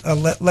call in.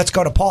 Let's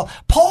go to Paul.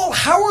 Paul,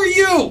 how are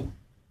you?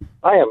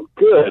 I am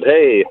good.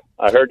 Hey,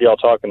 I heard y'all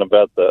talking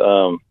about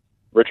the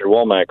Richard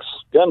Womack's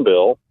gun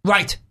bill.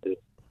 Right.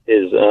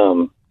 His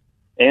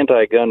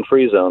anti-gun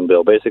free zone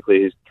bill.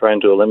 Basically, he's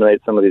trying to eliminate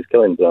some of these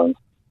killing zones.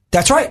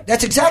 That's right.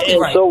 That's exactly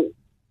And right. So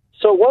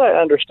what I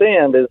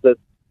understand is that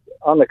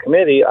on the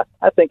committee,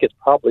 I think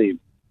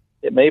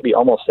it may be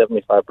almost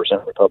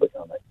 75% Republican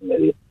on that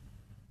committee,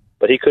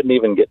 but he couldn't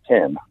even get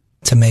 10.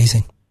 It's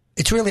amazing.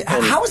 It's really,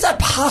 how is that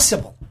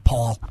possible,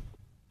 Paul?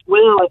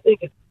 Well, I think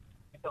it's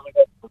because we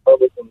got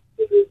Republicans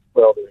that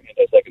are, they're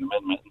anti-Second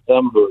Amendment, and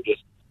some who are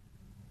just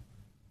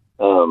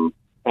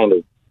kind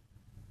of,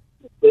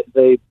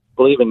 they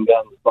believe in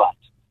guns, but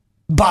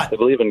they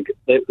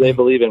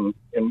believe in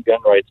gun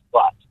rights,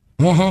 but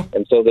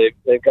and so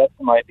they've got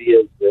some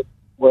ideas that,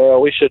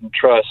 well, we shouldn't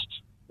trust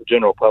the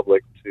general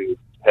public to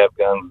have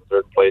guns in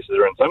certain places,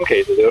 or in some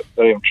cases, they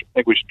don't even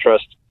think we should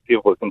trust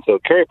people with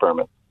concealed carry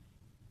permits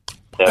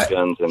to have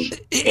guns in normal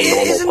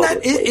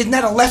public places. Isn't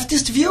that a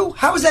leftist view?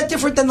 How is that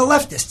different than the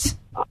leftists?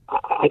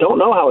 I don't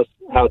know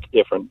how it's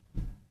different.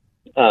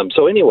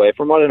 So anyway,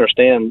 from what I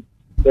understand,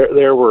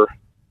 there were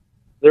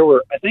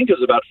I think it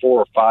was about 4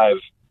 or 5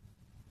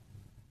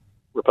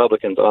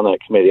 Republicans on that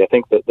committee. I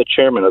think that the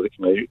chairman of the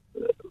committee,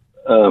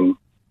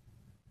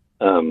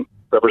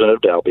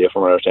 Representative Dalby,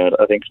 from what I understand,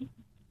 I think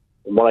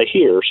from what I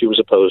hear, she was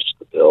opposed to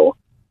the bill,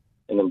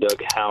 and then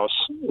Doug House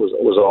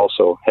was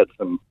also had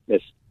some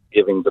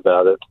misgivings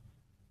about it,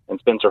 and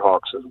Spencer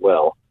Hawks as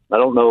well. I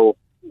don't know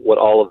what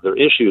all of their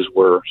issues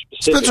were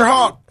specifically. Spencer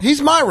Hawk,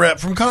 he's my rep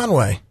from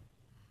Conway.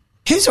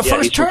 He's a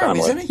first term,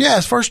 isn't he? Yeah,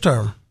 his first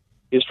term.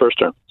 His first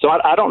term. So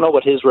I don't know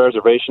what his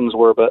reservations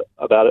were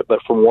about it, but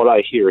from what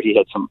I hear, he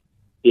had some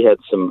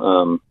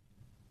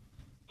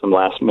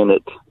last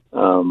minute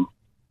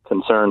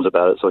concerns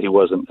about it, so he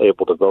wasn't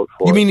able to vote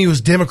for it. You mean he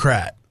was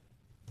Democrat?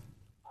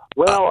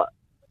 Well,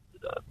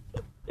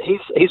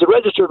 he's a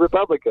registered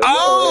Republican.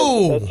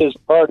 Oh, that's his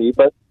party,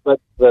 but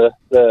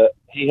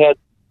he had,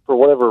 for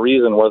whatever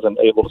reason, wasn't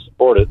able to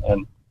support it,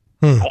 and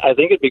I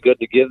think it'd be good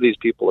to give these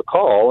people a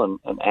call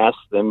and ask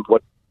them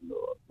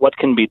what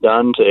can be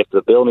done if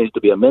the bill needs to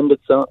be amended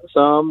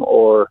some,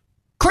 or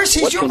Chris,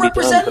 he's what your can be done to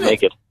representative.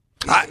 make it.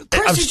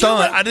 I'm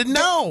stunned. I didn't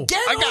know. Get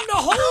on the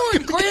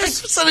horn,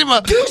 Chris.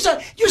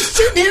 You're You're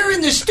sitting here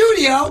in the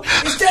studio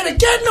instead of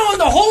getting on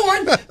the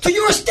horn to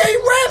your state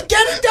rep.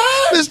 Get it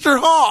done, Mr.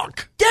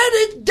 Hawk. Get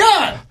it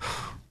done,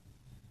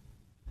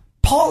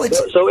 Paul.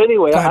 So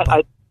anyway, ahead, Paul.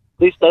 at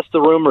least that's the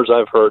rumors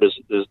I've heard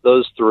is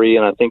those 3,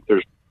 and I think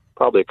there's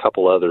probably a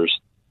couple others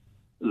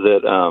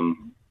that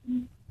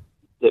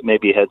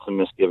maybe had some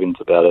misgivings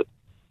about it.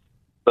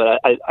 But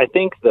I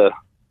think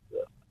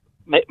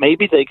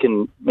maybe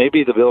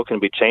the bill can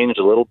be changed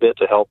a little bit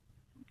to help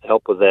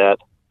with that.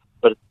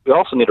 But we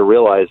also need to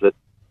realize that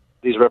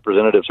these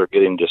representatives are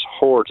getting just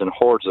hordes and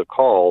hordes of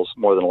calls,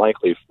 more than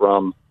likely,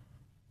 from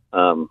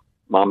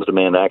Moms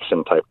Demand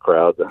Action type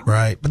crowd.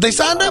 Right, but they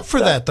signed up for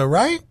that, though,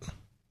 right?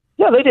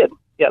 Yeah, they did.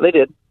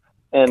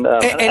 And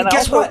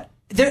guess also, what?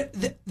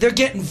 They're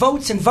getting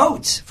votes and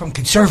votes from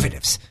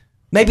conservatives.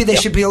 Maybe they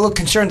should be a little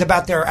concerned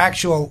about their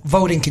actual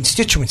voting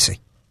constituency.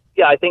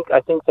 Yeah, I think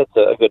that's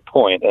a good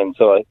point. And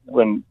so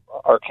when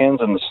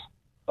Arkansans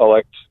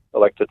elect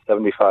elected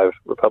 75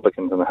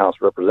 Republicans in the House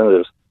of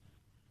Representatives.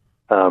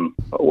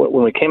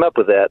 When we came up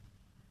with that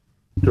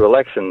through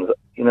elections,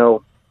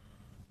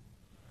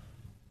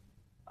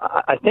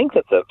 I think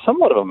that's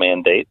somewhat of a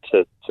mandate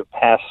to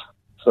pass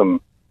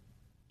some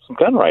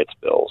gun rights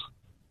bills.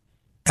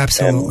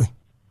 Absolutely.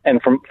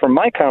 And from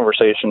my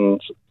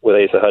conversations with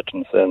Asa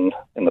Hutchinson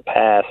in the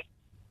past,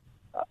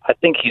 I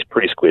think he's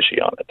pretty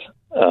squishy on it.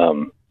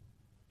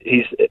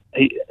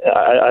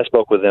 I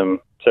spoke with him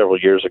several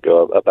years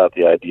ago about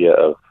the idea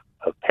of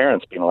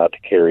parents being allowed to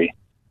carry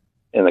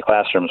in the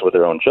classrooms with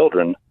their own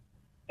children,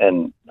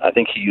 and I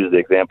think he used the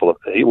example of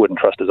he wouldn't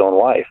trust his own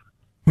wife.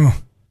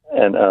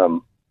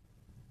 And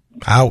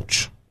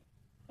ouch.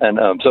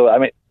 And so I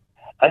think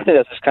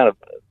that's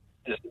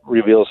just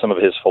reveals some of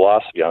his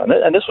philosophy on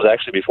it. And this was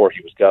actually before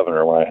he was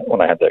governor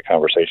when I had that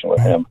conversation with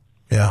him.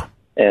 Yeah.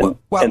 And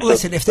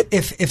listen, if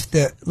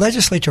the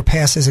legislature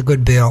passes a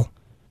good bill,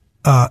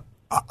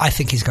 I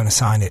think he's going to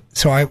sign it.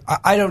 So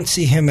I don't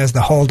see him as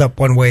the holdup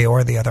one way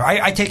or the other.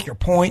 I take your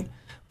point,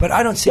 but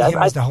I don't see him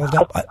as the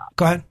holdup.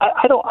 Go ahead.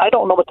 I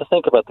don't know what to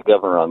think about the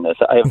governor on this.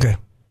 Okay.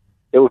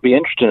 It would be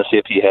interesting to see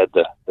if he had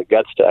the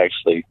guts to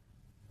actually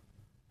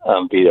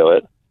veto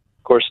it.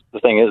 Of course, the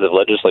thing is, the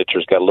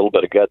legislature's got a little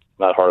bit of guts. It's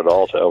not hard at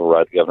all to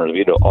override the governor's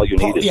veto. All you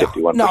need is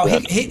 51%. No,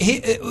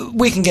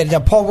 we can get it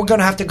done. Paul, we're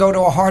going to have to go to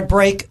a hard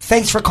break.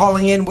 Thanks for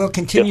calling in. We'll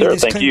continue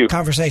this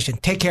conversation.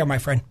 Take care, my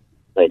friend.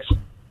 Thanks.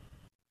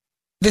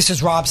 This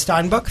is Rob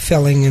Steinbuck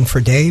filling in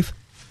for Dave.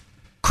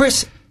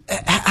 Chris,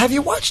 have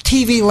you watched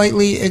TV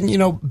lately? And,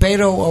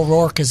 Beto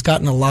O'Rourke has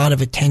gotten a lot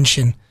of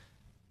attention.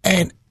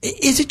 And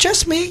is it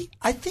just me?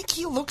 I think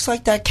he looks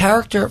like that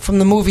character from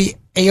the movie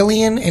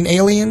Alien and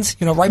Aliens,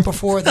 right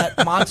before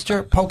that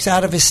monster pokes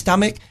out of his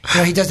stomach.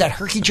 He does that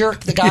herky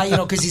jerk, the guy,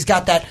 because he's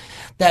got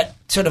that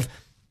sort of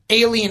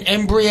alien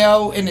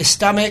embryo in his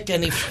stomach.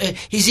 And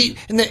he's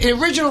in the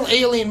original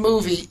Alien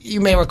movie,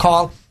 you may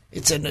recall,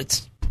 it's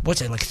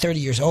what's it, like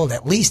 30 years old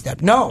at least.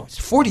 No, it's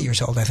 40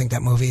 years old, I think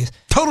that movie is.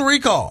 Total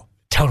Recall.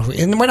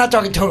 And we're not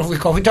talking Total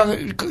Recall. We're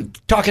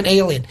talking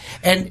Alien.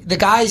 And the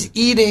guy's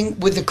eating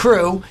with the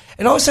crew,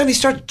 and all of a sudden he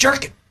starts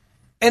jerking.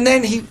 And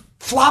then he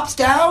flops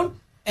down,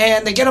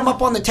 and they get him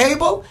up on the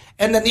table,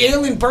 and then the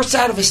alien bursts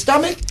out of his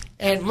stomach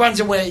and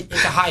runs away into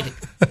hiding.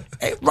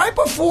 Right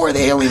before the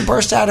alien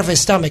bursts out of his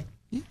stomach,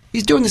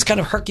 he's doing this kind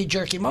of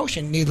herky-jerky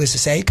motion, needless to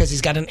say, because he's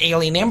got an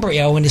alien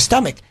embryo in his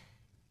stomach.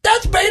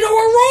 That's Beto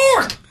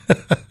O'Rourke!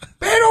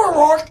 Beto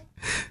O'Rourke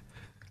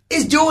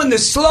is doing the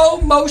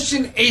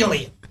slow-motion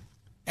alien.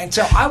 And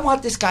so I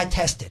want this guy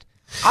tested.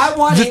 I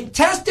want him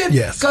tested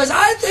because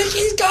I think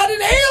he's got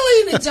an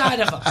alien inside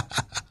of him.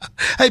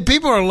 Hey,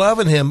 people are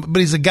loving him, but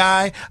he's a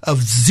guy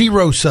of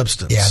zero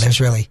substance.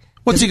 Yeah,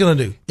 What's he going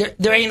to do?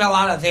 There ain't a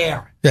lot of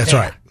there. That's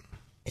right.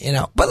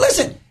 But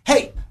listen,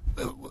 hey,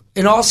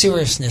 in all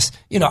seriousness,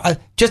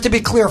 just to be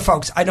clear,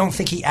 folks, I don't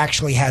think he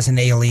actually has an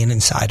alien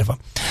inside of him.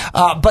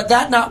 But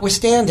that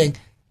notwithstanding,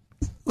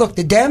 look,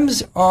 the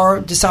Dems are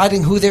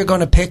deciding who they're going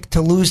to pick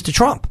to lose to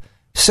Trump.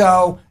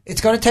 So it's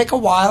going to take a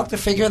while to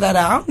figure that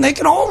out, and they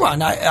can all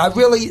run. I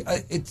really,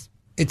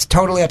 it's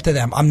totally up to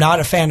them. I'm not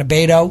a fan of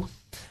Beto.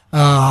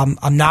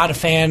 I'm not a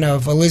fan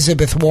of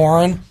Elizabeth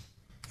Warren,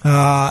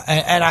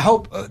 and I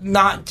hope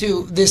not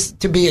to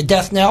be a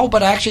death knell.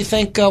 But I actually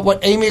think what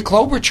Amy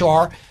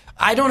Klobuchar,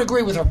 I don't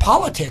agree with her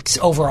politics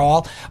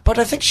overall, but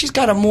I think she's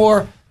got a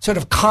more sort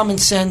of common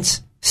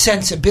sense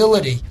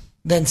sensibility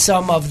than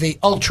some of the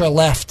ultra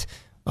left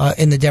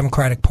in the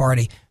Democratic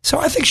Party. So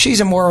I think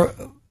she's a more,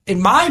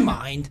 in my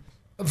mind,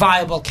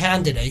 viable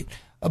candidate.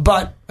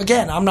 But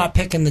again, I'm not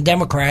picking the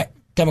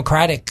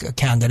Democratic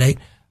candidate.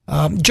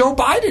 Joe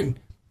Biden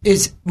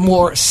is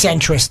more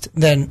centrist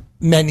than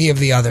many of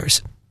the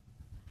others.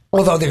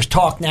 Although there's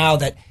talk now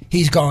that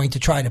he's going to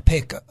try to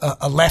pick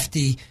a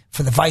lefty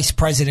for the vice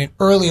president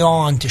early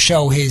on to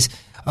show his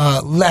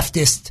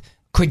leftist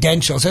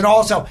credentials. And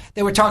also,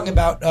 they were talking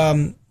about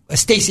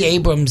Stacey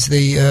Abrams,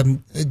 the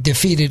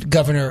defeated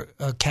governor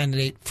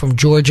candidate from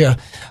Georgia,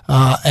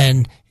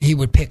 and he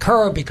would pick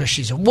her because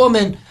she's a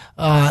woman.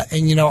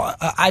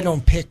 I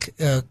don't pick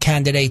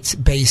candidates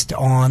based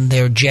on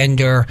their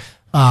gender,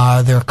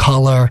 their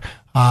color.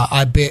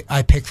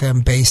 I pick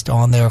them based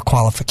on their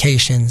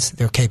qualifications,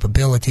 their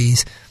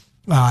capabilities.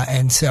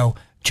 And so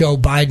Joe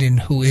Biden,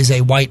 who is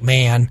a white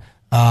man,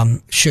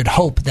 should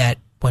hope that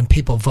when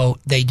people vote,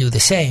 they do the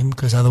same,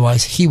 because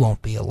otherwise he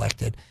won't be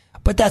elected.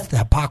 But that's the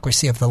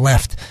hypocrisy of the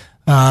left.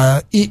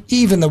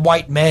 Even the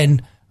white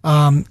men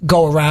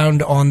go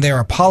around on their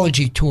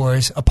apology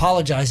tours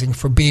apologizing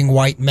for being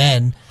white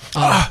men.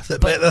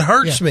 That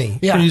hurts me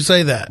when you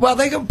say that. Well,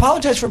 they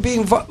apologize for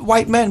being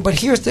white men, but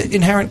here's the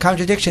inherent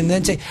contradiction.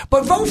 Then say,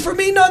 but vote for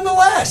me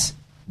nonetheless.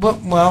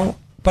 Well,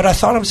 but I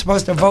thought I'm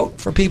supposed to vote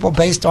for people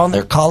based on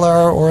their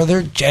color or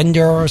their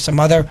gender or some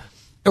other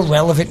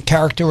irrelevant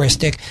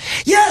characteristic.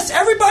 Yes,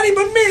 everybody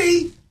but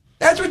me.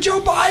 That's what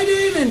Joe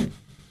Biden and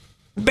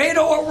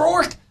Beto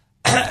O'Rourke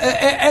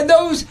and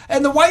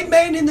the white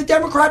men in the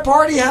Democrat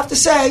Party have to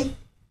say.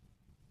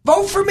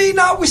 Vote for me,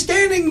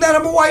 notwithstanding that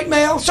I'm a white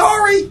male.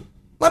 Sorry,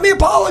 let me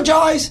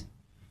apologize.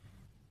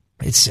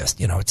 It's just,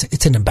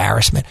 it's an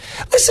embarrassment.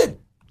 Listen.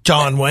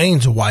 John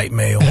Wayne's a white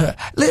male.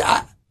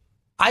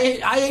 I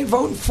ain't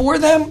voting for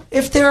them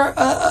if they're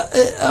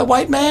a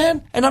white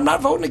man, and I'm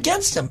not voting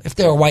against them if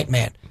they're a white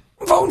man.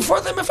 I'm voting for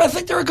them if I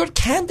think they're a good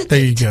candidate. There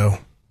you go.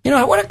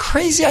 What a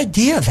crazy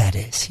idea that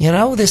is.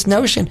 This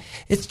notion,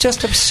 it's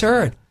just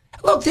absurd.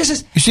 Look, this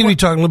is... You seem to be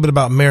talking a little bit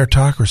about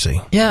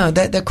meritocracy. Yeah,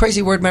 that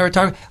crazy word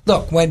meritocracy.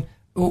 Look, when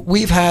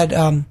we've had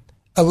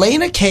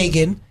Elena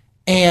Kagan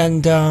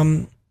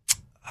and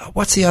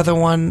what's the other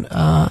one?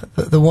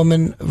 The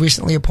woman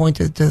recently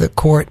appointed to the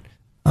court,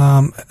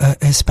 a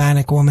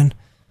Hispanic woman.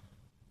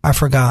 I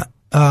forgot.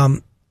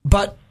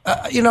 But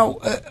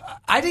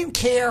I didn't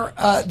care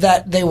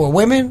that they were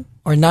women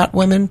or not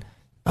women.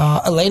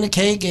 Elena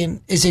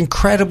Kagan is an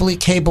incredibly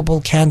capable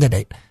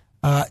candidate.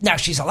 Now,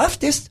 she's a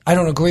leftist. I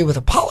don't agree with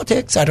her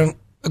politics. I don't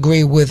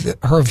agree with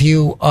her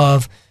view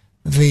of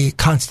the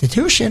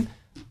Constitution.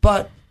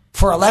 But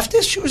for a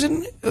leftist, she was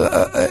an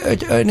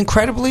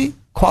incredibly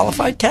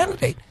qualified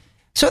candidate.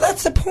 So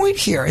that's the point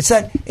here. It's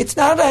that it's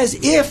not as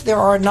if there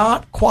are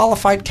not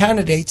qualified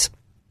candidates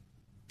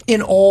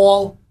in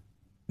all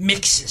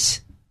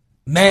mixes.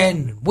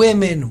 Men,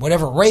 women,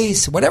 whatever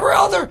race, whatever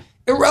other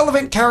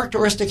irrelevant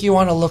characteristic you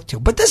want to look to.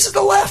 But this is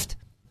the left.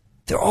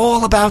 They're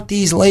all about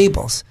these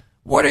labels.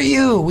 What are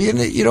you?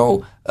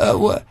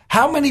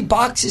 How many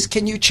boxes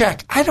can you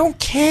check? I don't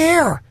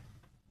care.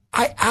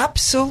 I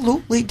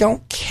absolutely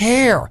don't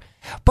care.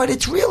 But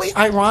it's really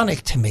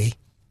ironic to me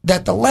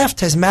that the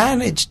left has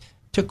managed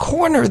to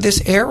corner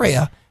this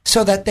area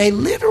so that they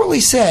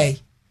literally say,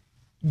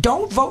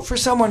 don't vote for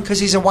someone because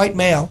he's a white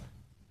male.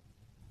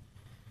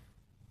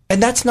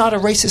 And that's not a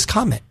racist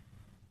comment.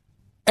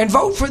 And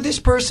vote for this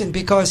person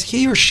because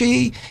he or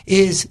she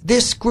is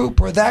this group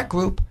or that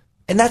group.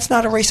 And that's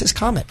not a racist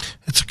comment.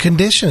 It's a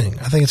conditioning.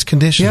 I think it's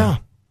conditioning.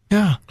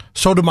 Yeah.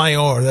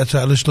 Sotomayor. That's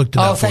I just looked it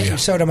up. Oh, thank you,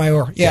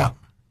 Sotomayor. Yeah.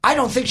 I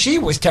don't think she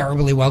was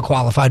terribly well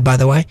qualified, by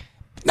the way.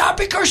 Not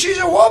because she's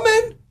a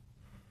woman,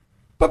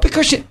 but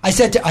because I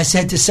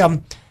said to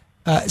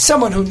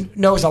someone who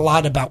knows a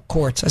lot about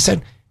courts, I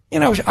said,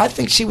 I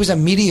think she was a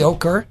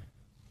mediocre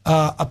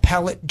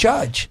appellate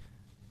judge.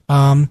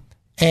 And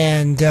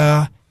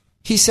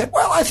he said,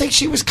 well, I think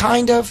she was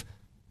kind of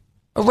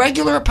a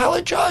regular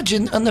appellate judge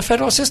in the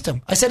federal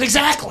system. I said,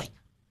 exactly.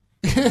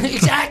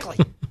 Exactly.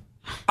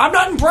 I'm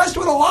not impressed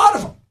with a lot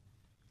of them.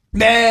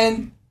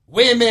 Men,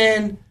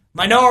 women,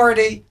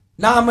 minority,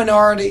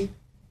 non-minority.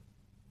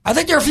 I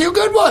think there are a few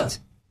good ones.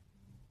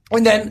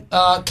 And then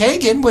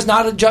Kagan was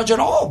not a judge at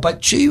all,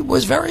 but she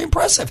was very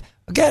impressive.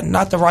 Again,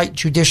 not the right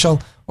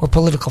judicial or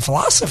political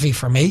philosophy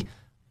for me,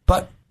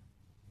 but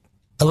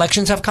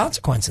elections have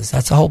consequences.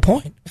 That's the whole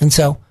point. And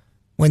so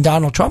when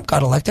Donald Trump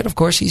got elected, of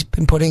course, he's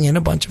been putting in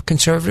a bunch of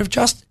conservative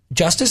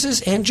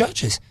justices and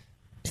judges.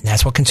 And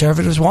that's what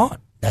conservatives want.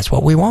 That's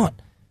what we want.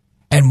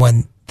 And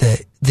when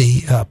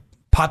the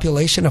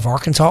population of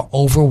Arkansas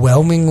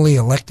overwhelmingly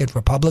elected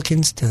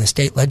Republicans to the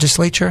state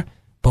legislature,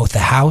 both the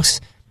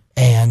House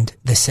and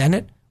the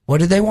Senate, what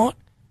did they want?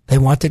 They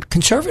wanted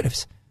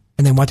conservatives.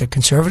 And they wanted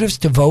conservatives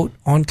to vote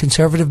on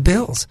conservative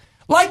bills.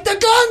 Like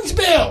the guns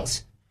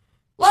bills!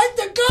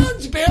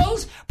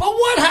 But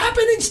what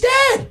happened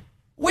instead?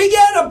 We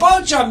get a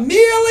bunch of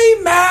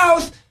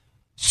mealy-mouthed,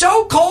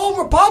 so-called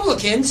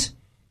Republicans,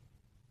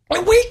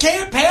 and we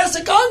can't pass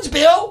a guns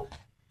bill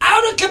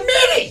out of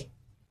committee.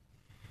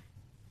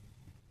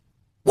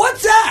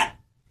 What's that?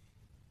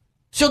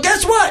 So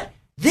guess what?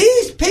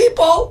 These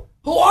people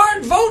who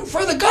aren't voting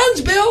for the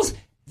guns bills,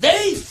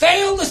 they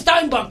fail the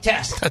Steinbuch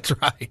test. That's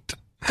right.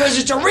 Because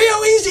it's a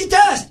real easy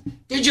test.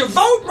 Did you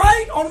vote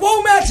right on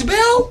Womack's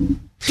bill?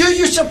 Do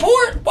you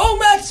support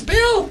Womack's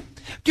bill?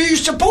 Do you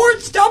support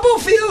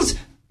Stubblefield's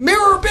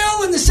mirror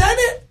bill in the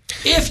Senate?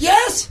 If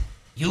yes,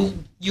 you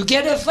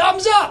get a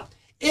thumbs up.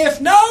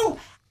 If no,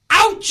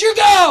 out you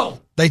go.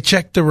 They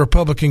check the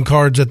Republican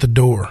cards at the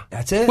door.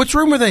 That's it. Which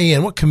room are they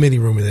in? What committee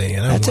room are they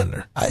in? I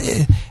wonder.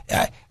 Maybe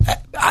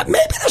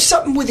there's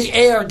something with the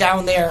air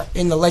down there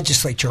in the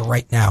legislature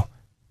right now.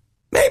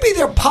 Maybe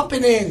they're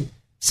pumping in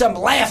some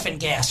laughing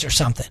gas or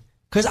something.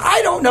 Because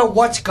I don't know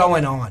what's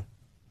going on.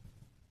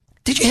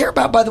 Did you hear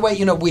about, by the way,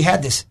 we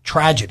had this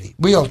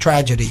real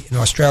tragedy in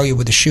Australia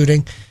with the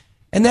shooting.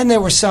 And then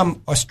there was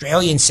some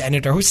Australian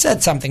senator who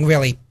said something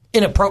really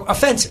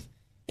offensive.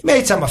 He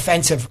made some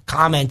offensive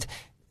comment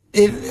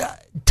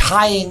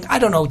tying, I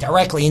don't know,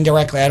 directly,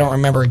 indirectly, I don't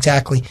remember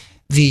exactly,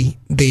 the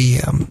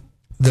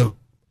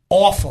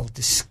awful,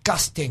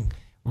 disgusting,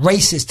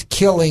 racist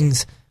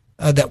killings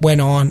that went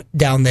on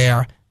down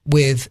there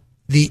with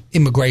the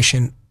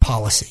immigration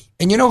policy.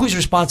 And you know who's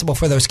responsible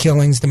for those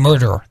killings? The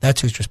murderer.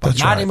 That's who's responsible.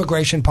 That's not right.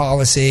 Immigration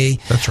policy.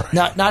 That's right.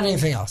 Not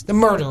anything else. The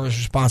murderer is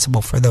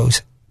responsible for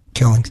those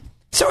killings.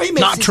 So he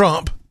makes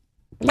Trump.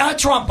 Not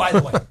Trump, by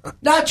the way.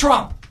 Not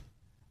Trump.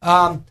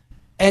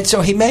 And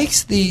so he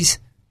makes these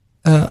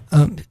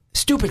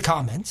stupid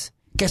comments.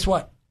 Guess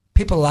what?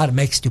 People are allowed to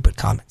make stupid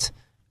comments.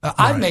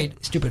 I've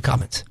made stupid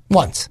comments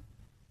once.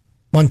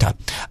 One time.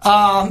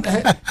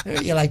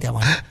 You like that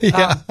one. Huh?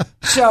 Yeah.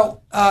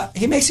 So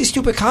he makes these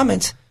stupid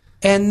comments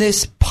and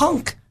this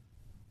punk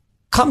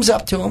comes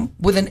up to him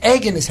with an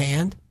egg in his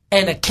hand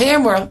and a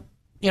camera,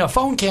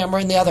 phone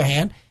camera in the other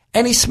hand,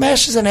 and he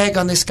smashes an egg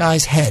on this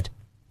guy's head.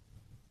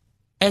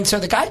 And so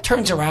the guy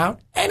turns around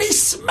and he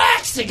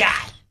smacks the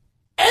guy.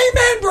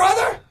 Amen,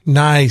 brother.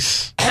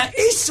 Nice.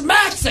 He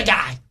smacks the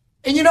guy.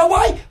 And you know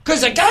why?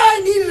 Because the guy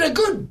needed a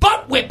good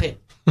butt whipping.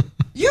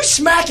 You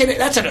smacking it,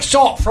 that's an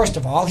assault, first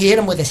of all. He hit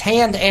him with his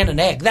hand and an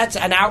egg. That's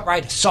an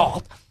outright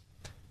assault.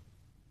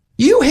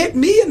 You hit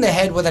me in the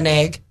head with an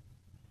egg,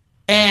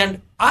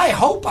 and I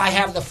hope I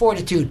have the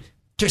fortitude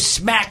to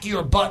smack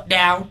your butt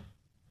down,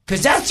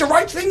 because that's the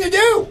right thing to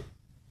do.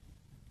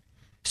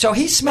 So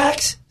he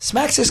smacks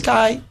this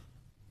guy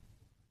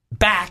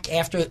back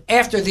after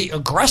the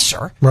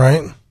aggressor,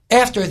 right?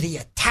 After the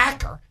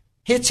attacker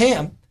hits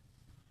him.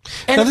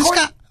 And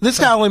now this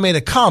guy only made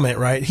a comment,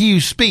 right? He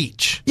used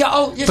speech. Yeah.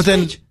 Oh, but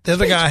then the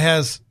other guy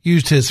has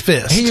used his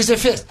fist. He used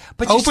his fist,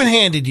 but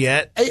open-handed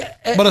yet,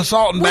 but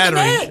assault and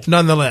battery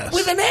nonetheless.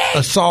 With an egg.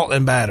 Assault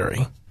and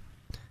battery.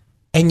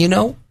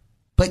 And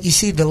but you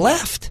see, the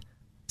left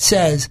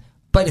says,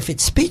 but if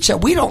it's speech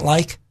that we don't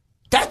like,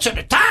 that's an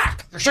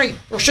attack. You see,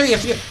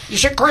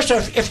 Chris,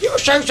 if you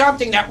say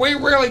something that we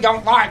really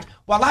don't like,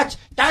 well,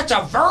 that's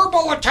a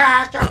verbal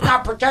attack. That's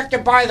not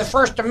protected by the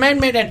First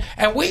Amendment,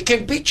 and we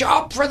can beat you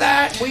up for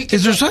that.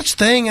 Is there such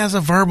thing as a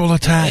verbal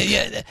attack?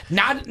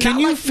 Can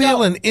you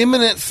feel an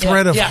imminent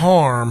threat of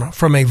harm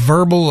from a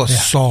verbal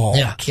assault?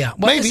 Yeah.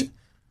 Well, maybe.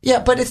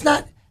 But it's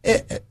not.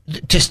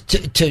 Just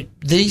to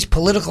these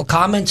political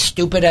comments,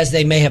 stupid as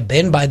they may have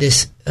been by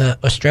this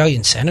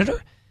Australian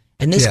senator,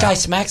 and this guy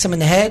smacks him in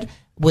the head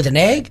with an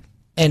egg,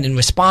 and in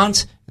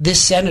response,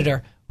 this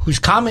senator, whose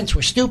comments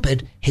were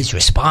stupid, his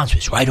response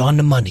was right on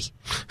the money.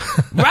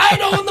 Right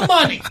on the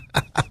money.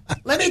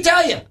 Let me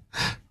tell you,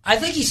 I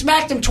think he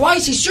smacked him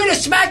twice. He should have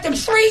smacked him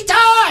 3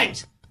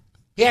 times.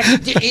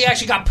 He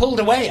actually got pulled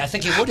away. I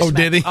think he would have smacked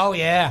him. Did he? Oh,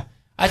 yeah.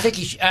 I think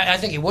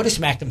he would have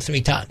smacked him 3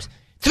 times.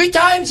 3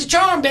 times the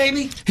charm,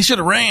 baby. He should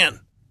have ran.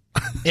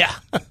 Yeah.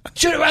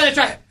 That's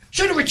right.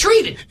 Should have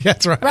retreated.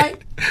 That's right.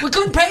 Right? We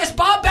couldn't pass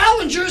Bob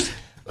Ballinger's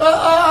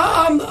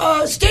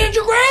stand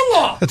your ground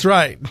law. That's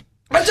right.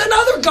 That's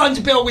another guns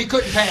bill we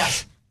couldn't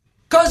pass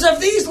because of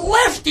these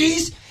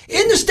lefties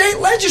in the state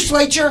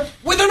legislature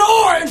with an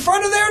R in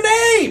front of their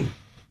name.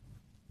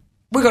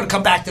 We're going to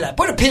come back to that.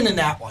 Put a pin in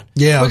that one.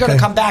 Yeah, we're going to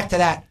come back to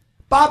that.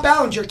 Bob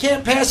Ballinger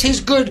can't pass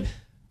his good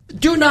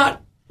do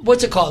not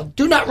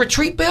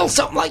retreat bill,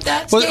 something like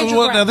that.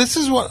 Well, now this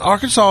is what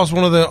Arkansas is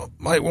one of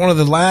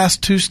the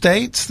last 2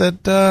 states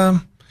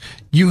that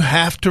you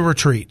have to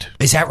retreat.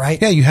 Is that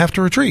right? Yeah, you have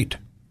to retreat.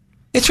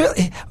 It's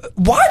really,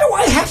 why do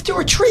I have to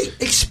retreat?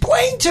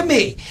 Explain to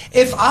me.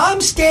 If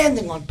I'm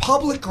standing on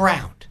public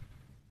ground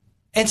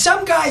and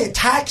some guy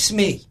attacks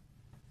me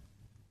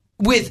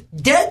with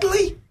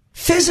deadly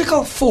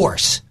physical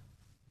force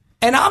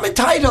and I'm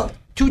entitled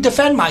to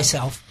defend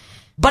myself,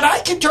 but I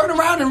can turn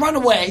around and run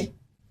away,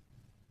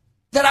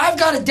 that I've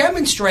got to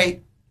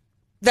demonstrate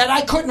that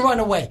I couldn't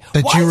run away.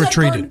 That you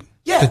retreated.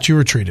 That you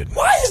retreated.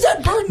 Why is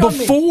that burden on me?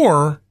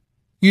 Before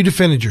you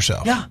defended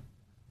yourself. Yeah.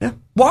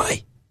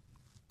 Why?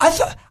 I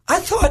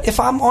thought if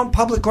I'm on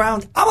public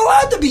ground, I'm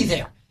allowed to be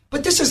there.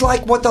 But this is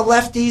like what the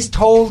lefties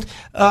told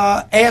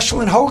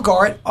Ashlyn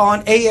Hogarth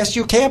on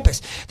ASU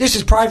campus. This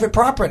is private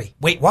property.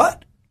 Wait,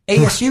 what?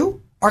 ASU?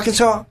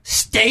 Arkansas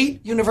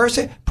State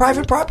University?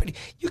 Private property.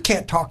 You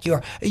can't talk you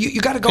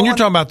got to go. And you're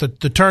talking about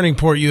the Turning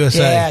Point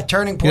USA. Yeah,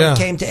 Turning Point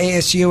came to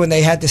ASU and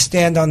they had to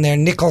stand on their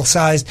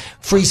nickel-sized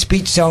free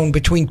speech zone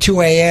between 2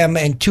 a.m.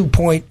 and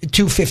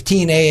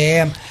 2:15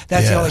 a.m.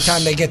 That's the only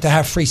time they get to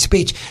have free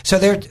speech. So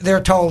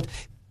they're told,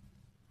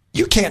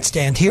 you can't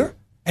stand here.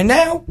 And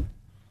now,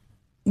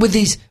 with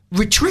these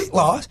retreat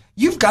laws,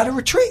 you've got to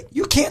retreat.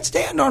 You can't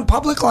stand on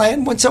public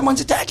land when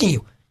someone's attacking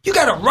you. You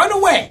got to run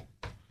away.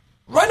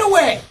 Run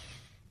away.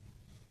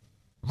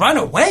 Run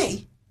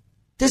away?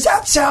 Does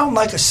that sound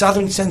like a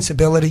Southern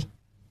sensibility?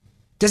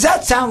 Does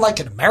that sound like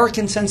an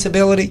American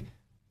sensibility?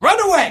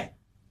 Run away.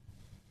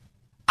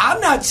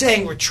 I'm not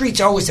saying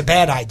retreat's always a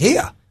bad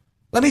idea.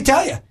 Let me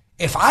tell you,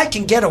 if I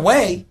can get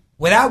away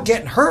without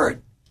getting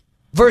hurt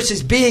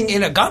versus being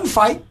in a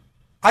gunfight,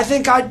 I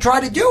think I'd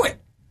try to do it.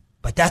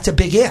 But that's a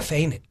big if,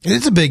 ain't it? It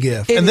is a big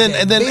if. And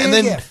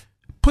then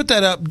put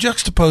that up,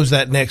 juxtapose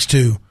that next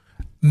to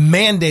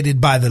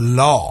mandated by the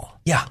law.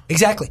 Yeah,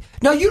 exactly.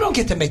 No, you don't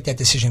get to make that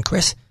decision,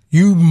 Chris.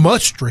 You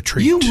must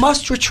retreat. You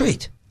must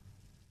retreat.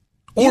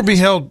 Or be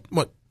held,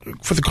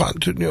 for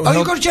the... you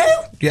go to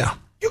jail? Yeah.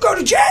 You go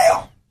to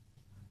jail.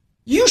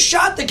 You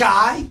shot the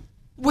guy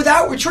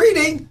without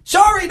retreating.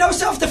 Sorry, no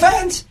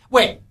self-defense.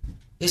 Wait,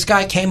 this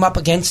guy came up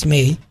against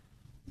me,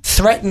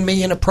 threatened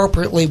me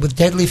inappropriately with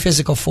deadly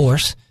physical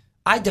force.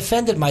 I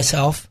defended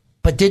myself,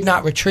 but did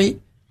not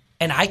retreat,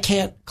 and I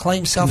can't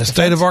claim self-defense. In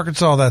the state of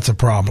Arkansas, that's a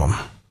problem.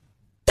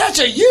 That's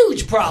a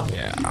huge problem.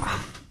 Yeah.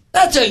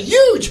 That's a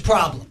huge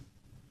problem.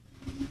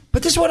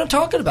 But this is what I'm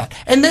talking about.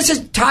 And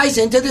this ties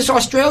into this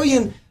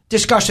Australian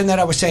discussion that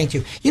I was saying to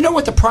you. You know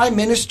what the Prime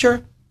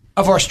Minister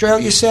of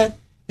Australia said?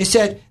 He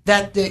said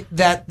that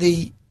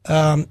the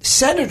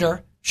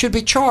senator should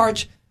be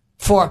charged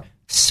for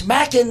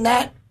smacking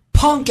that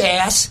punk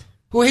ass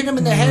who hit him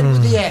in the head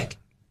with the egg.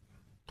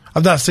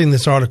 I've not seen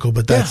this article,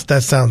 but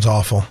that sounds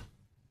awful.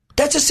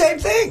 That's the same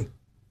thing.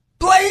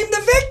 Blame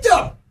the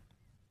victim.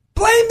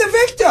 Blame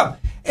the victim.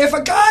 If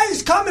a guy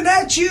is coming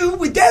at you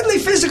with deadly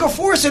physical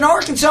force in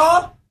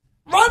Arkansas,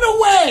 run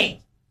away.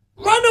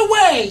 Run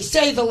away,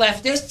 say the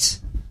leftists.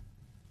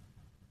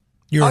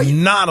 You're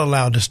not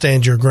allowed to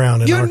stand your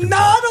ground in Arkansas. You're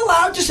not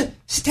allowed to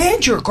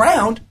stand your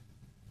ground.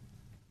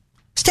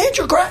 Stand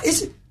your ground.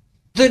 Is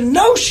the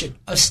notion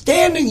of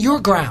standing your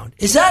ground,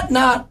 is that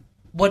not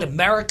what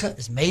America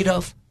is made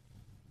of?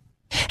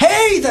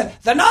 Hey,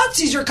 the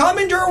Nazis are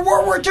coming during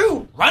World War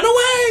II. Run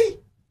away.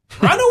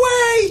 Run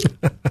away.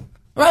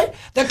 Right?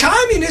 The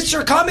communists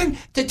are coming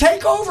to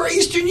take over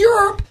Eastern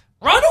Europe.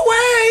 Run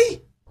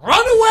away.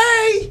 Run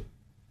away.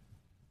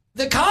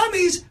 The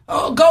commies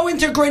go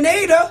into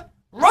Grenada.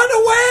 Run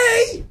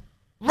away.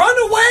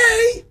 Run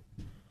away.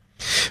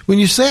 When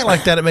you say it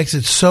like that, it makes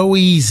it so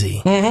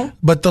easy. Mm-hmm.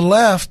 But the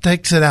left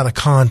takes it out of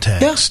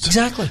context. Yeah,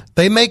 exactly.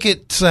 They make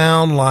it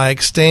sound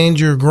like stand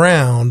your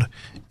ground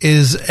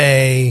is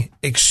a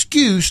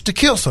excuse to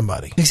kill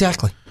somebody.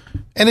 Exactly.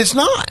 And it's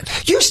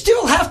not. You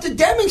still have to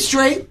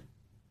demonstrate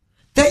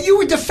that you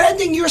were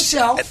defending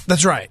yourself.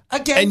 That's right.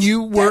 Against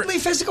deadly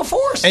physical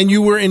force. And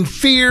you were in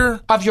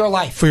fear of your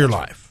life. For your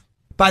life.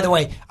 By the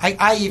way,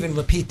 I even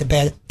repeat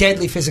the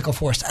deadly physical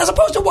force, as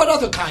opposed to what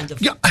other kinds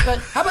of. Yeah. But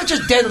how about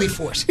just deadly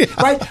force,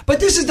 right? But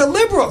this is the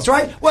liberals,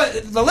 right? Well,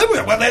 the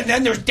liberals. Well,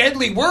 then there's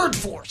deadly word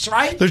force,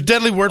 right? There's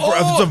deadly word force.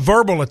 It's a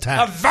verbal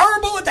attack. A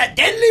verbal attack.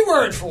 Deadly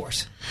word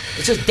force.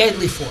 It's just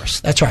deadly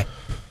force. That's right.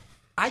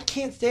 I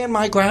can't stand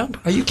my ground.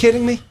 Are you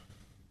kidding me?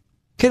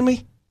 Kidding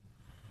me?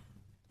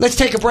 Let's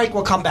take a break.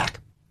 We'll come back.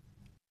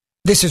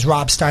 This is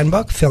Rob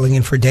Steinbuck filling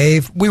in for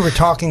Dave. We were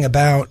talking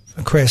about,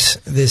 Chris,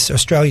 this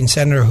Australian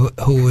senator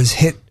who was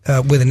hit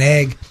with an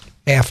egg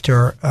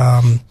after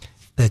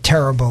the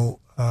terrible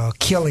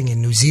killing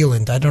in New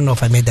Zealand. I don't know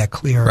if I made that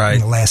clear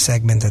in the last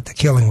segment that the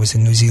killing was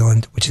in New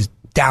Zealand, which is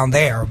down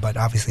there, but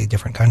obviously a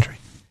different country.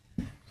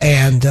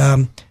 And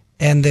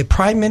the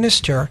Prime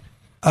Minister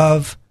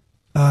of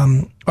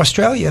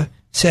Australia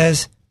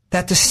says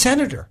that the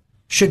senator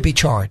should be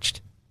charged.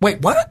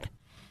 Wait, what?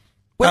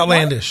 Wait,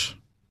 outlandish. What?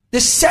 The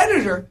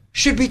senator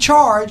should be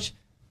charged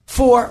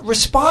for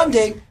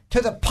responding to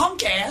the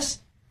punk ass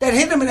that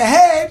hit him in the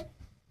head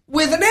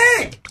with an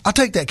egg. I'll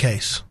take that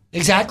case.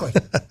 Exactly.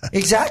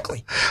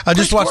 Exactly. I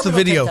just watched the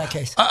video.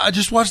 I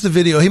just watched the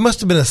video. He must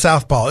have been a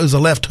southpaw. It was a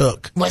left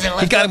hook. Was it a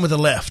left he got hook? him with a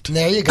left.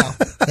 There you go.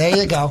 There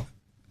you go.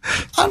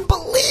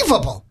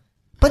 Unbelievable.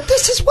 But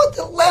this is what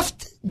the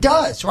left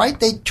does, right?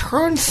 They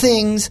turn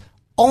things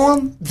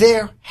on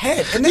their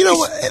head. And you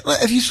know,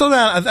 if you slow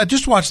down, I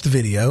just watched the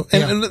video,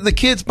 and the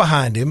kid's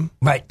behind him.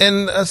 Right.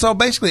 And so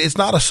basically, it's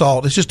not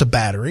assault, it's just a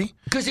battery.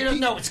 Because he doesn't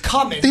know it's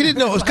coming. He didn't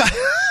know it was coming.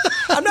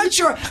 I'm not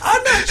sure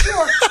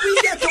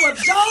we get to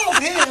absolve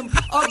him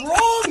of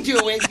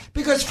wrongdoing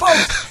because,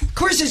 folks,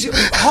 Chris is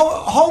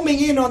homing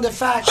in on the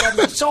fact that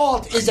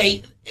assault is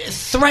a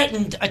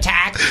threatened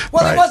attack.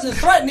 Well, It wasn't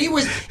threatened. He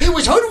was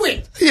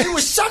hoodwinked. Yes. He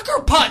was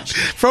sucker punched.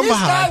 From this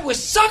behind. Guy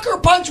was sucker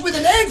punched with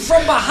an egg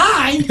from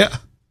behind. Yeah.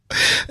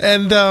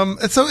 And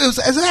so it was.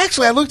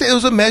 Actually, I looked at it. It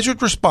was a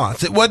measured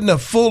response. It wasn't a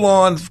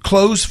full-on,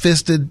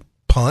 close-fisted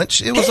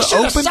punch. It was he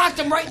should have open. socked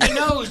him right in the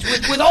nose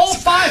with all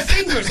 5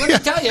 fingers. Let me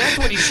tell you, that's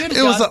what he should have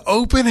done. It was an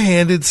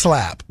open-handed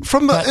slap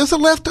from the. It was a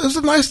left. It was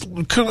a nice,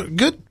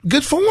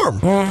 good form.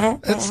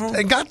 Mm-hmm,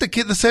 It got the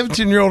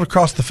 17-year-old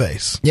across the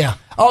face. Yeah.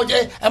 Oh,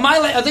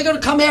 are they going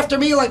to come after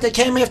me like they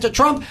came after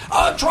Trump?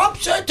 Trump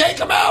said take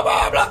him out.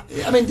 Blah blah.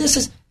 I mean, this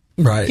is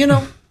right. You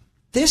know,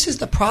 this is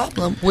the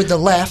problem with the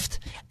left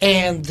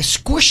and the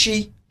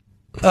squishy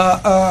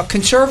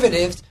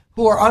conservatives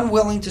who are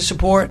unwilling to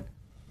support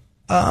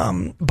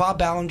Bob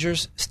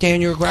Ballinger's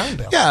Stand Your Ground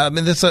bill. Yeah, I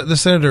mean, the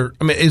senator,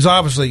 is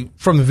obviously,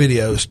 from the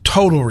videos,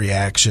 total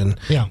reaction.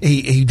 Yeah.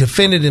 He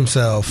defended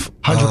himself.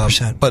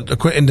 100%. But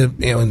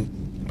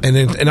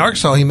in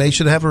Arkansas, he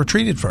should have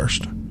retreated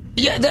first.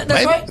 Yeah,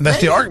 that's right.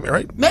 That's the argument,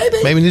 right? Maybe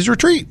he needs to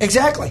retreat.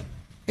 Exactly.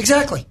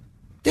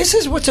 This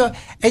is what's and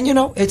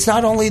it's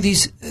not only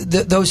those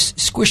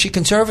squishy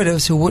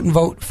conservatives who wouldn't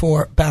vote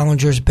for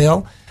Ballinger's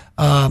bill.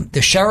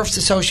 The Sheriff's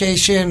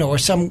Association or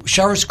some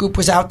sheriff's group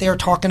was out there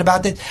talking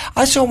about it.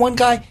 I saw one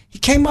guy, he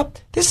came up.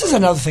 This is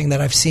another thing that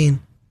I've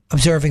seen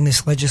observing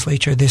this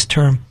legislature this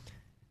term.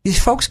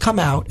 These folks come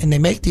out and they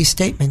make these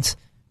statements,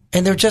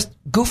 and they're just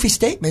goofy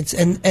statements,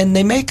 and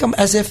they make them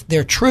as if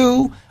they're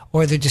true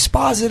or they're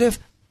dispositive.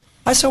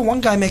 I saw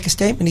one guy make a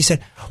statement. He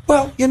said,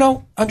 well,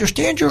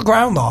 understand your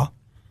ground law.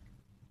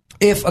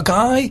 If a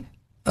guy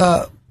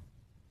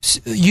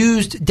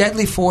used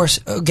deadly force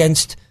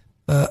against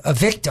a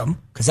victim,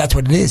 because that's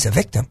what it is, a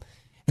victim,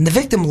 and the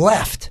victim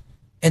left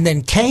and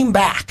then came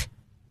back,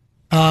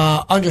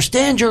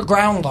 understand your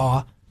ground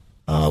law,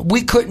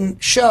 we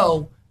couldn't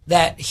show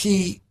that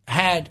he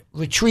had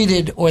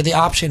retreated or the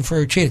option for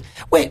retreating.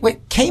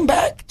 Wait, came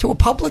back to a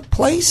public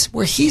place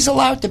where he's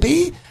allowed to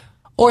be,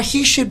 or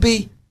he should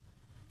be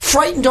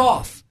frightened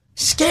off,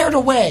 scared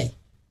away,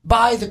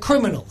 by the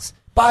criminals,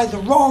 by the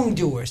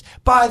wrongdoers,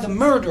 by the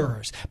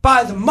murderers,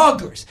 by the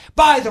muggers,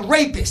 by the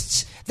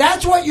rapists.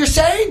 That's what you're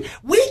saying?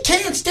 We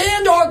can't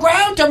stand our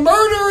ground to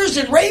murderers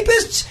and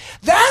rapists?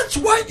 That's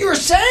what you're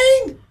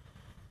saying?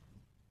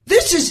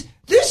 This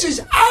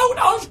is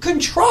out of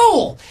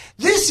control.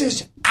 This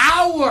is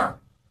our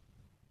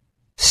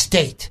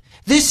state.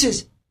 This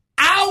is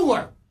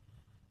our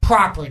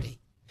property.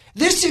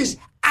 This is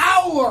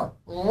our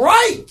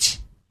right.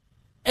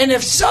 And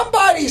if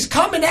somebody's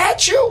coming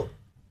at you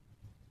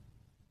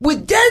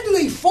with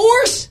deadly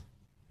force,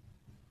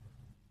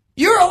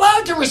 you're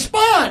allowed to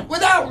respond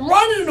without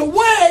running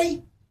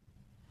away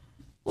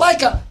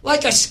like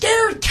a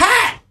scared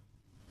cat.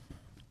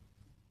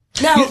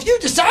 Now, if you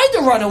decide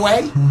to run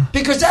away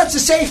because that's a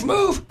safe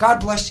move,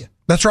 God bless you.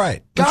 That's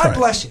right. God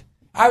bless you.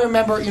 I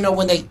remember,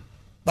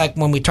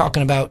 when we're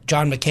talking about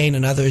John McCain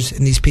and others,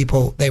 and these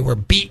people, they were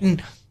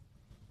beaten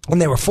when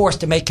they were forced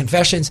to make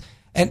confessions.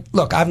 And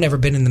look, I've never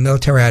been in the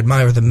military. I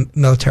admire the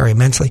military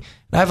immensely.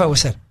 And I've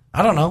always said,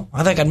 I don't know.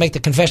 I think I'd make the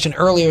confession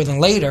earlier than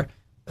later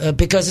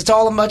because it's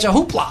all a bunch of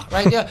hoopla,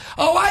 right? Yeah.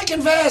 Oh, I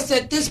confess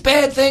that this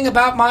bad thing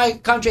about my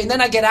country. And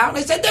then I get out and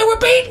I said, they were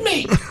beating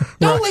me.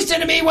 Don't listen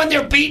to me when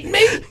they're beating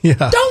me.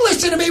 Yeah. Don't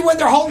listen to me when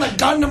they're holding a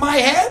gun to my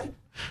head.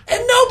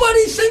 And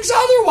nobody thinks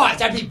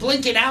otherwise. I'd be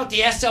blinking out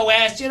the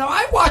SOS.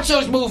 I watch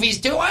those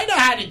movies too. I know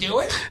how to do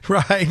it.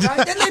 Right.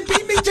 And they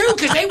beat me too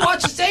because they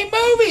watch the same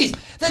movies.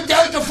 The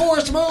Delta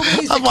Force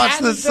movies. I watch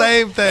the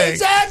same thing.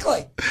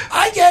 Exactly.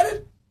 I get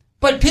it.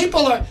 But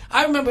people are,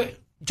 I remember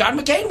John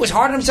McCain was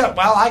hard on himself.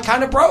 Well, I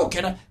kind of broke.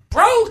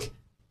 Broke?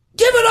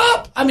 Give it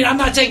up. I mean, I'm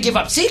not saying give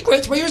up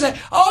secrets, but you're saying,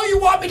 oh, you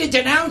want me to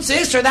denounce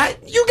this or that?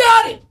 You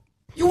got it.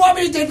 You want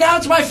me to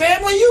denounce my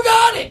family? You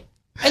got it.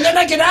 And then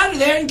I get out of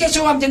there, and guess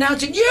who I'm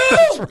denouncing? You!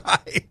 That's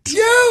right.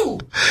 You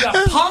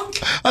punk!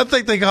 I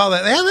think they call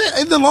that,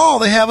 in the law,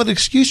 they have an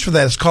excuse for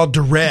that. It's called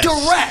duress.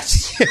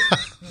 Duress.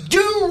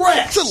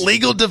 Duress. It's a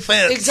legal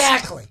defense.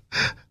 Exactly.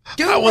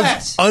 Duress. I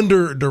was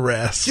under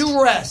duress.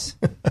 Duress.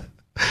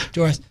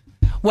 Duress.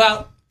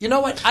 Well, you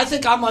know what? I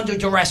think I'm under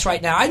duress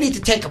right now. I need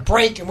to take a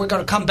break, and we're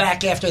going to come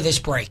back after this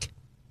break.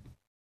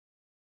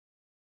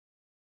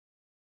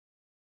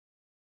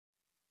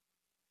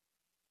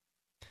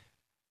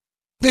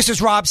 This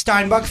is Rob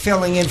Steinbuck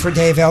filling in for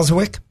Dave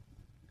Elswick.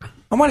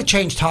 I want to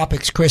change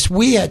topics, Chris.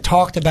 We had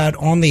talked about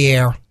on the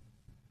air,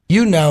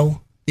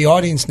 the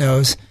audience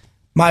knows,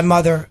 my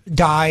mother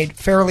died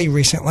fairly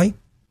recently.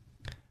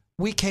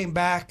 We came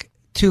back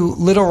to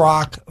Little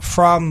Rock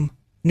from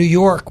New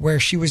York where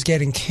she was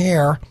getting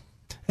care,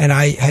 and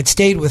I had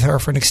stayed with her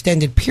for an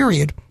extended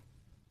period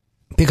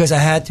because I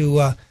had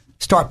to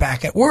start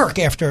back at work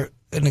after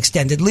an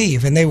extended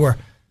leave, and they were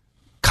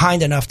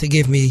kind enough to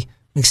give me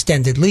an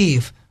extended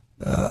leave.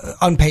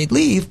 Unpaid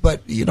leave,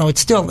 but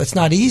it's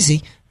not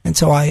easy, and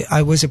so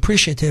I was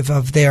appreciative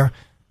of their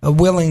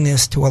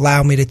willingness to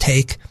allow me to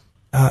take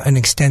an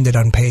extended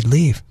unpaid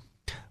leave.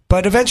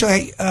 But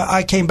eventually,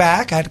 I came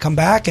back. I had to come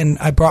back, and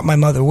I brought my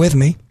mother with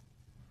me.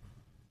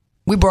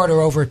 We brought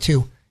her over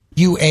to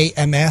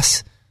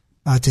UAMS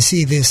to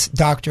see this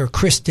Dr.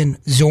 Kristen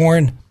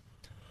Zorn,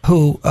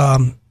 who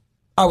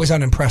I was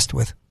unimpressed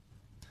with.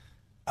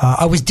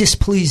 I was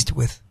displeased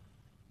with,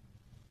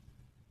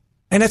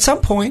 and at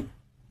some point,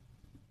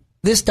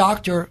 this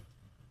doctor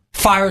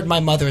fired my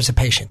mother as a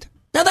patient.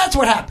 Now, that's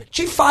what happened.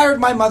 She fired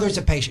my mother as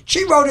a patient.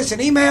 She wrote us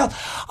an email.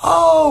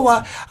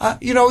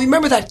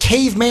 Remember that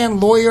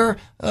caveman lawyer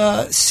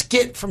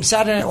skit from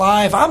Saturday Night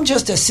Live? I'm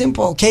just a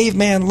simple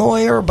caveman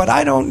lawyer, but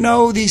I don't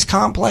know these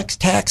complex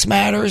tax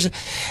matters.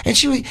 And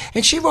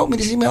she wrote me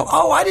this email.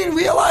 Oh, I didn't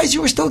realize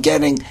you were still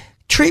getting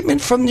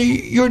treatment from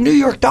your New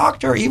York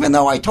doctor, even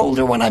though I told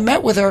her when I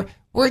met with her,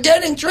 we're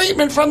getting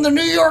treatment from the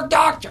New York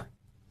doctor.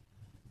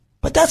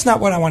 But that's not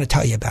what I want to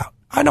tell you about.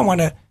 I don't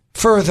want to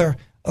further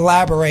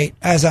elaborate,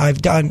 as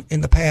I've done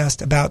in the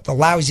past, about the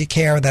lousy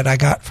care that I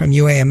got from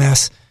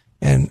UAMS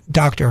and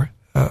Dr.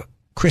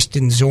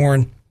 Kristen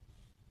Zorn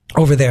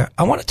over there.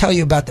 I want to tell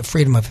you about the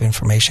Freedom of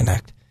Information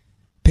Act,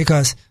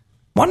 because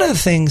one of the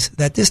things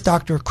that this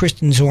Dr.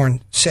 Kristen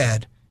Zorn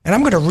said, and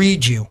I'm going to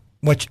read you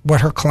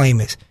what her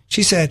claim is.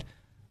 She said,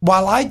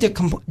 while I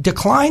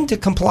declined to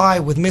comply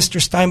with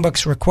Mr.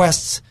 Steinbuck's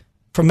requests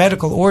for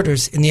medical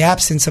orders in the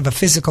absence of a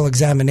physical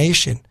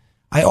examination,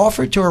 I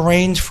offered to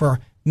arrange for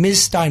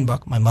Ms.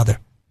 Steinbuck, my mother,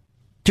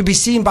 to be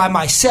seen by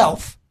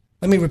myself.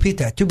 Let me repeat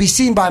that. To be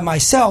seen by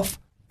myself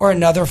or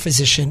another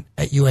physician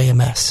at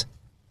UAMS.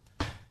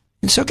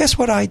 And so guess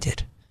what I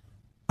did?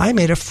 I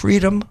made a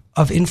Freedom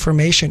of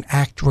Information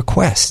Act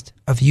request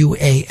of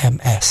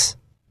UAMS.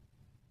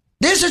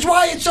 This is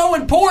why it's so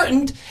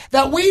important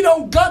that we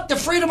don't gut the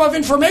Freedom of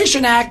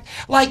Information Act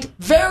like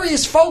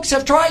various folks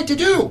have tried to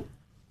do.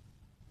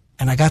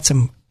 And I got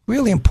some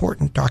really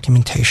important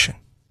documentation.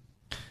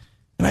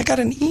 And I got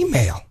an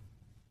email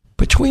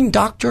between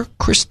Dr.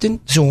 Kristen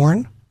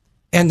Zorn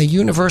and the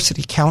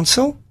University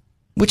Council,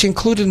 which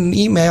included an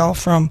email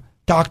from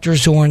Dr.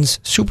 Zorn's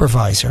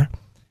supervisor.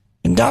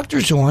 And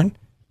Dr. Zorn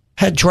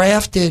had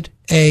drafted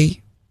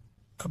a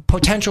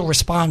potential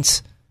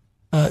response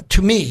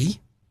to me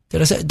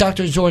Did I say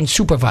Dr. Zorn's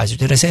supervisor?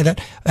 Did I say that?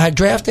 Had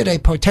drafted a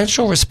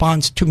potential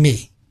response to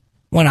me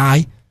when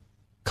I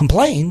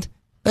complained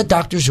that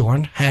Dr.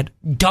 Zorn had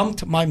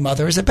dumped my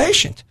mother as a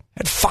patient,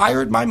 had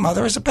fired my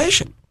mother as a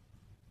patient.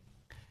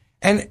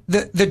 And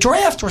the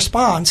draft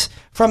response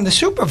from the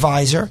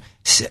supervisor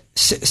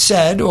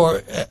said,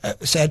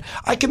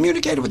 I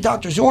communicated with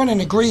Dr. Zorn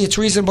and agree it's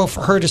reasonable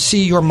for her to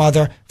see your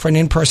mother for an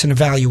in-person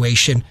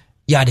evaluation,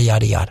 yada,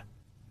 yada, yada.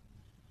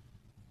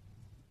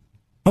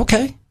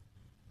 Okay.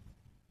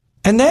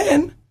 And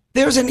then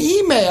there's an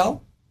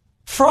email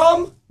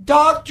from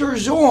Dr.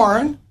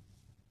 Zorn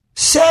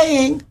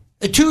saying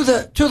to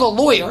the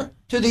lawyer,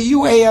 to the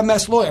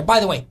UAMS lawyer, by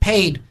the way,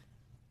 paid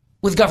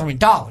with government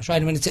dollars,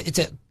 right? I mean, it's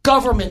a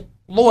government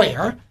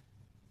lawyer.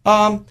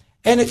 And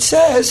it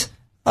says,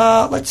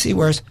 let's see,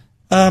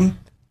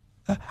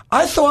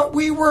 I thought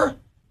we were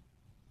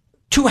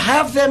to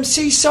have them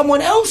see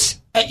someone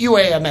else at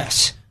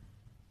UAMS.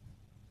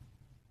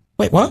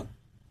 Wait, what?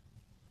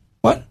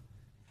 What?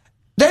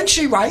 Then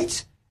she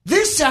writes,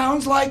 this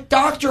sounds like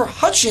Dr.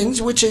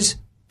 Hutchins, which is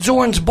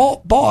Zorn's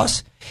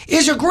boss,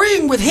 is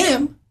agreeing with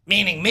him,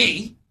 meaning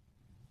me,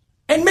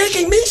 and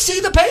making me see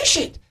the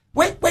patient.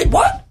 Wait,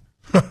 what?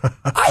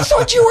 I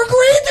thought you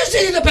agreed to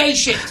see the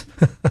patient.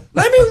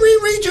 Let me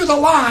reread you the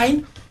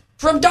line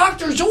from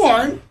Dr.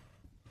 Zorn,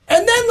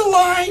 and then the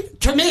line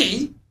to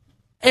me,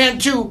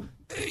 and to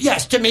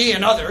me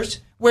and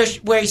others, where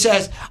he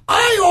says,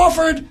 I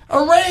offered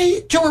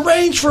to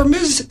arrange for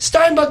Ms.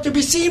 Steinbuck to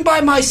be seen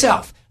by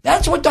myself.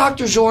 That's what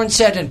Dr. Zorn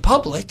said in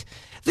public.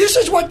 This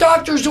is what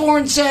Dr.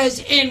 Zorn says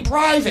in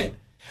private.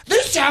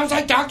 This sounds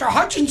like Dr.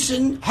 Hutchins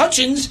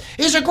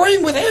is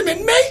agreeing with him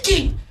and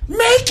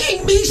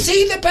making me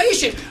see the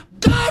patient.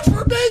 God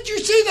forbid you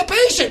see the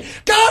patient.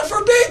 God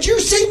forbid you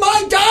see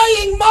my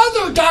dying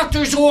mother,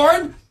 Dr.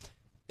 Zorn.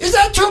 Is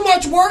that too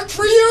much work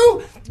for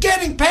you?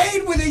 Getting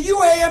paid with a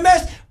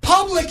UAMS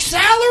public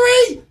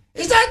salary?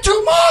 Is that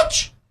too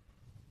much?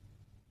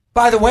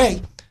 By the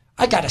way,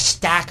 I got a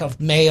stack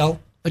of mail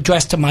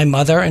addressed to my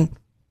mother, and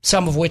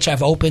some of which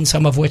I've opened,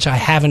 some of which I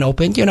haven't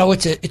opened. You know,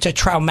 it's a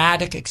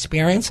traumatic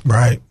experience.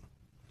 Right.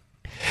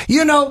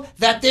 You know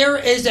that there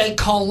is a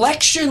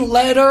collection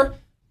letter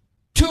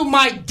to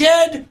my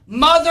dead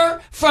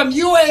mother from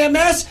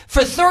UAMS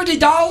for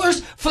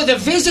 $30 for the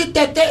visit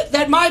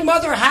that my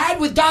mother had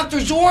with Dr.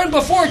 Zorn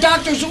before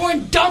Dr.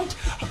 Zorn dumped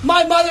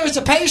my mother as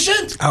a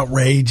patient?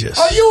 Outrageous.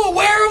 Are you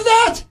aware of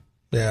that?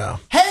 Yeah.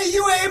 Hey,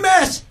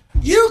 UAMS,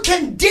 you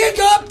can dig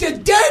up the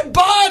dead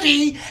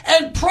body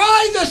and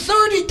pry the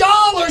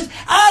 $30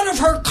 out of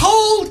her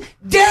cold,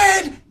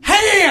 dead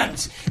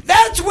hands.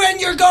 That's when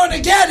you're going to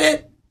get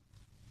it.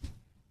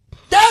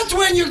 That's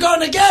when you're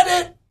going to get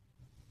it.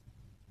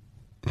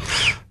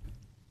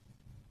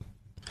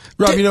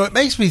 Rob, it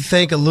makes me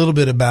think a little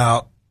bit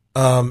about,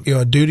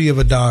 a duty of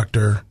a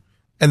doctor.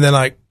 And then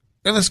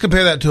let's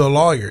compare that to a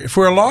lawyer. If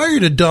we're a lawyer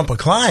to dump a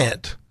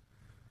client,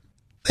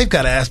 they've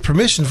got to ask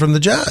permission from the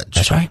judge.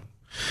 That's right.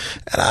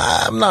 And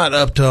I'm not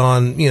up to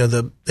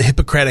the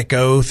Hippocratic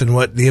Oath and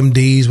what the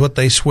MDs, what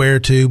they swear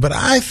to, but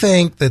I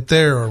think that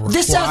they're required.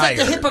 This sounds like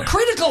the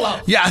hypocritical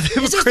oath. Yeah,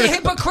 Is this the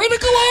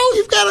hypocritical oath?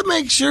 You've got to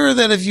make sure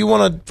that if you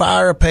want to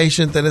fire a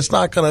patient, that it's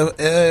not going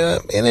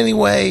to in any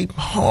way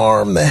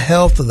harm the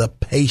health of the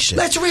patient.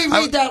 Let's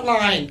reread that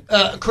line,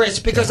 Chris,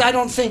 because I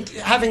don't think,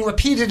 having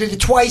repeated it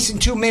twice in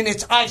 2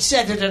 minutes, I've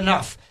said it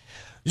enough.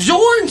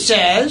 Zorn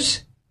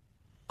says,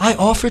 I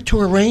offered to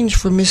arrange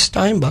for Miss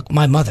Steinbuck,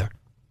 my mother,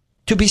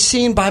 to be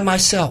seen by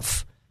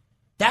myself.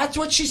 That's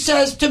what she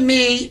says to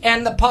me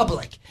and the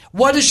public.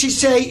 What does she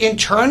say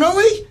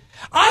internally?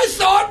 I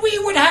thought we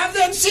would have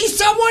them see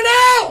someone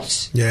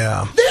else.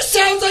 Yeah. This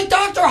sounds like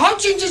Dr.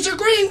 Hutchins is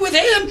agreeing with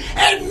him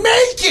and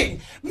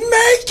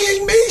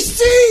making me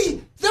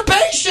see the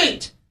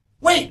patient.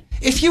 Wait,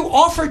 if you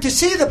offered to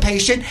see the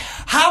patient,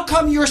 how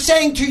come you're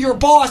saying to your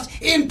boss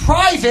in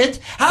private,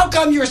 how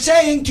come you're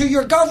saying to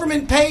your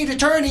government-paid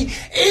attorney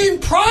in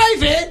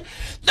private,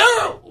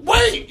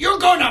 wait, you're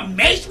going to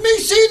make me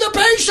see the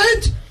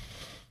patient?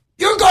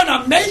 You're going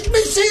to make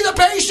me see the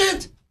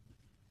patient?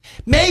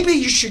 Maybe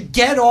you should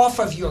get off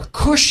of your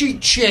cushy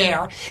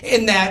chair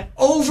in that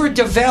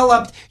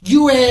overdeveloped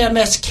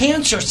UAMS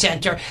Cancer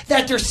Center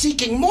that they're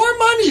seeking more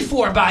money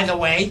for, by the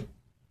way.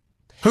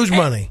 Whose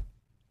money?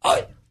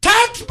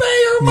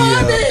 Taxpayer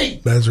money! Yeah,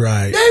 that's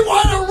right. They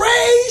want to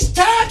raise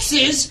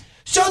taxes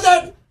so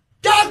that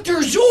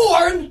Dr.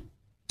 Zorn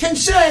can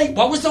say,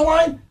 what was the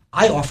line?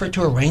 I offered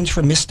to arrange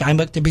for Miss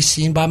Steinbuck to be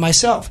seen by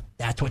myself.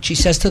 That's what she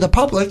says to the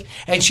public.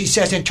 And she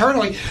says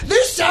internally,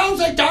 this sounds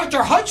like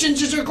Dr.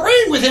 Hutchins is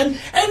agreeing with him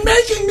and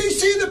making me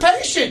see the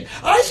patient.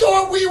 I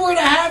thought we were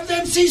to have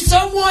them see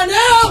someone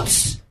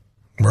else.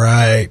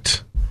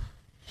 Right.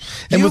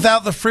 And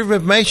without the Freedom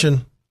of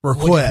Information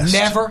request,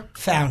 never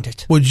found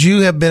it. Would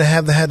you have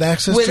had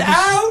access to this?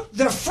 Without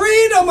the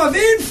Freedom of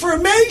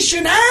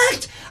Information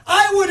Act,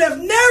 I would have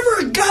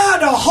never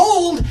got a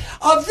hold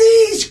of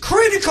these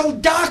critical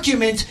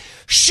documents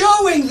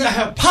showing the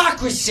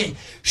hypocrisy,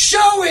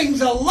 showing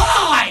the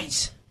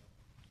lies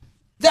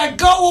that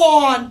go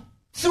on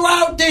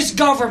throughout this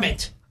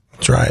government.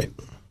 That's right.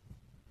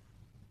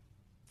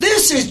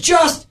 This is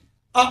just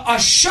a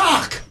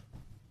shock.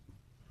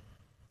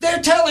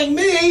 They're telling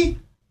me,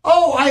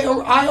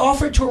 I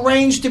offered to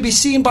arrange to be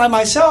seen by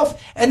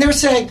myself, and they're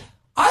saying,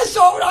 I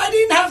thought I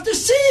didn't have to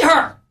see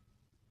her.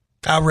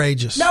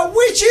 Outrageous. Now,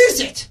 which is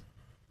it?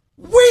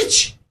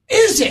 Which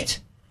is it?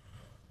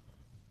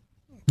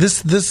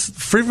 This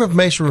Freedom of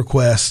Information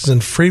requests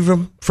and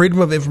Freedom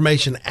of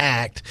Information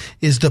Act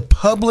is the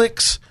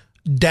public's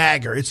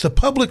dagger. It's the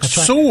public's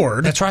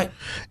sword. That's right.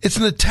 It's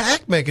an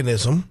attack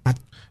mechanism.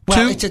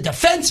 Well, it's a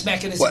defense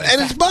mechanism. Well,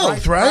 and it's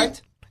both,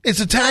 right? It's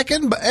attack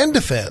and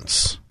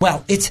defense.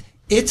 Well,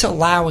 it's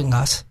allowing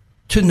us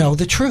to know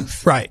the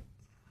truth. Right.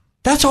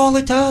 That's all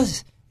it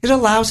does. It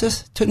allows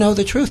us to know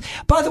the truth.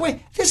 By the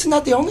way, this is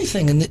not the only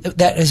thing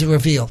that is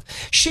revealed.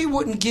 She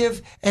wouldn't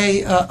give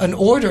an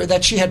order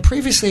that she had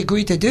previously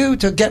agreed to do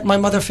to get my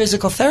mother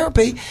physical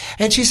therapy.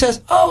 And she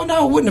says, oh,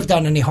 no, it wouldn't have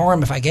done any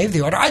harm if I gave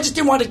the order. I just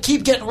didn't want to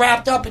keep getting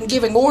wrapped up in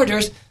giving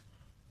orders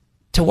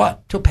to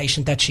what? To a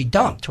patient that she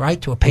dumped,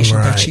 right? To a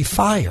patient that she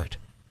fired.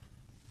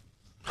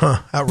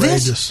 Huh,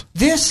 outrageous.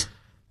 There's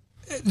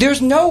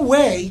no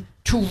way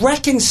to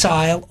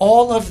reconcile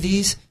all of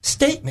these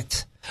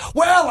statements.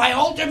 Well, I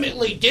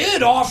ultimately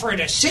did offer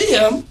to see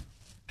him.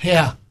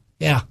 Yeah.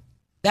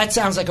 That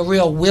sounds like a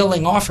real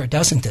willing offer,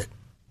 doesn't it?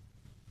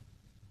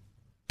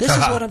 This is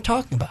what I'm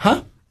talking about,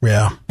 huh?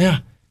 Yeah.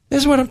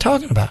 This is what I'm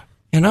talking about,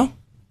 you know?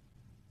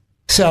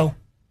 So,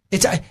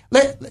 it's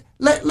let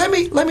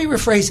me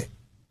rephrase it.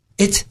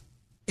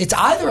 It's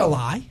either a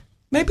lie,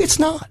 maybe it's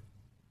not.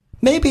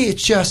 Maybe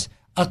it's just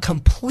a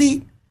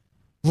complete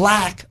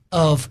lack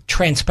of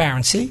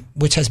transparency,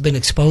 which has been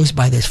exposed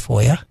by this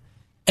FOIA,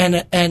 and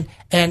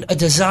a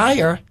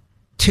desire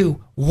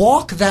to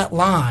walk that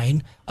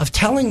line of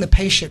telling the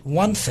patient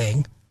one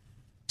thing,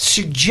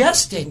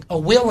 suggesting a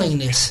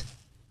willingness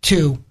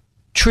to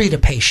treat a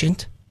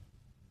patient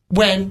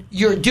when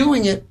you're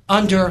doing it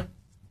under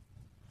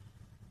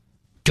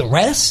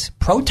duress,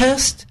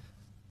 protest,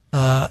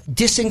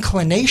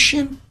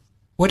 disinclination,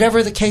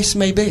 whatever the case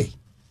may be.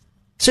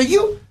 So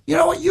you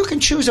know what? You can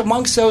choose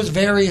amongst those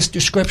various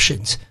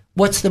descriptions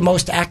what's the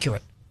most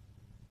accurate.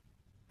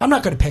 I'm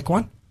not going to pick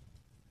one.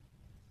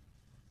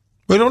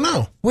 We don't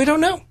know.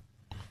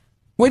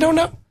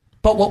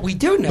 But what we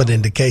do know. But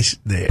in the case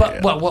there.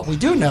 What we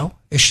do know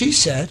is she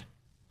said,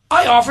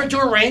 I offered to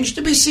arrange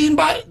to be seen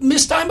by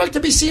Miss Steinbuck,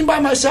 to be seen by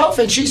myself.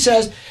 And she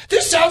says,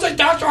 this sounds like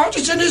Dr.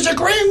 Hutchinson is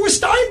agreeing with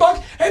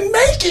Steinbuck and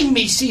making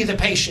me see the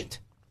patient.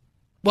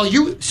 Well,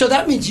 so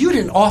that means you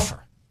didn't offer.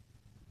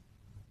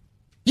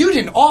 You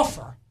didn't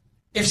offer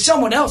if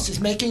someone else is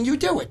making you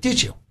do it,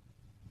 did you?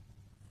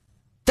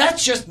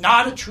 That's just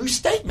not a true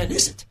statement,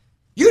 is it?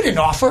 You didn't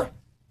offer.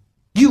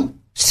 You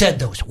said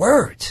those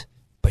words,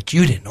 but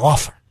you didn't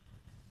offer.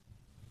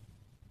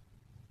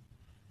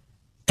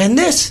 And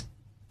this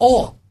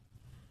all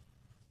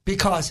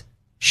because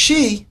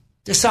she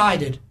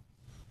decided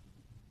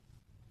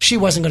she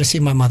wasn't going to see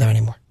my mother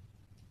anymore.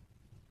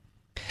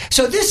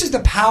 So this is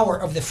the power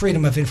of the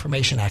Freedom of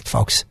Information Act,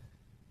 folks.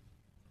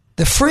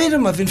 The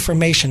Freedom of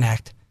Information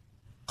Act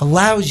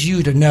allows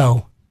you to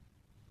know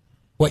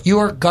what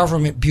your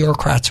government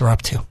bureaucrats are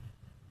up to.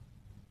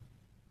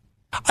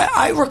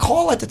 I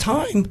recall at the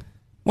time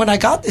when I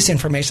got this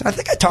information, I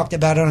think I talked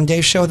about it on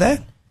Dave's show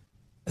then.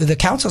 The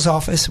counsel's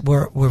office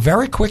were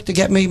very quick to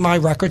get me my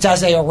records, as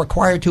they are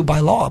required to by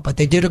law, but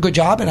they did a good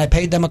job and I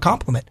paid them a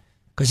compliment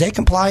because they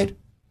complied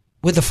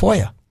with the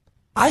FOIA.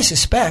 I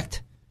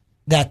suspect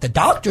that the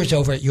doctors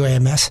over at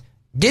UAMS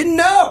didn't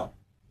know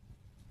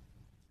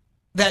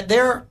that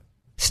their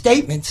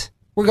statements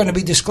were going to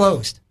be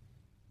disclosed.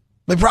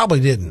 They probably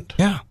didn't.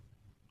 Yeah.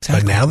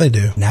 Exactly. But now they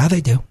do. Now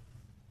they do.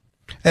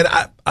 And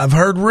I've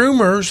heard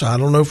rumors. I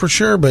don't know for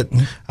sure, but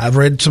I've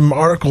read some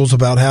articles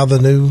about how the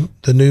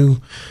new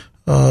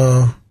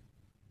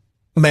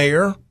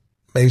mayor,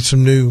 maybe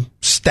some new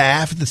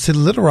staff at the city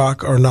of Little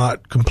Rock are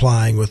not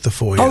complying with the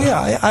FOIA. Oh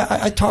yeah,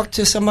 I talked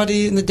to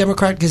somebody in the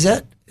Democrat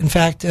Gazette. In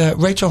fact,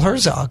 Rachel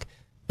Herzog,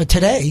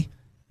 today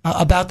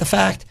about the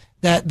fact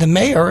that the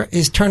mayor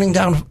is turning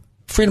down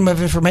Freedom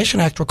of Information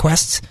Act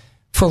requests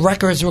for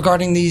records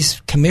regarding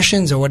these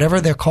commissions or whatever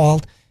they're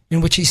called, in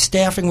which he's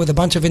staffing with a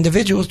bunch of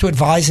individuals to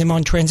advise him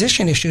on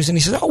transition issues. And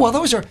he says, oh, well,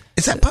 those are...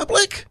 Is that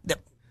public?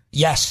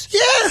 Yes.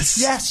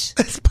 Yes.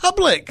 It's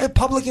public.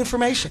 Public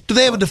information. Do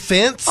they have a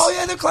defense? Oh,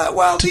 yeah, they're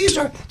well,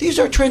 these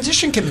are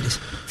transition committees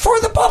for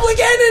the public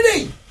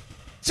entity.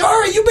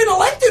 Sorry, you've been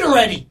elected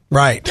already.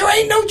 Right. There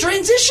ain't no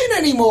transition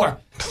anymore.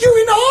 You're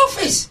in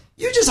office.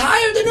 You just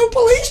hired the new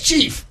police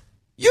chief.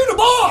 You're the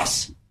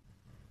boss.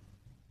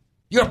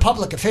 You're a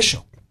public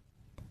official.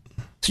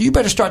 So you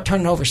better start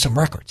turning over some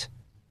records.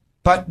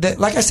 But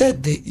like I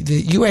said, the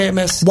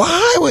UAMS...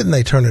 Why wouldn't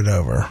they turn it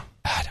over?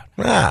 I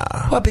don't know.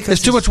 Well, because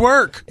it's too much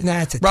work.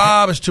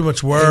 Rob, it's too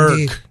much work.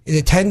 Indeed.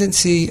 The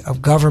tendency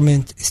of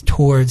government is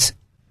towards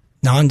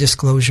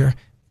non-disclosure.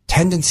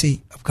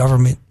 Tendency of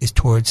government is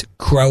towards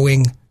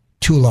growing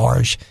too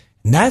large.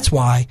 And that's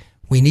why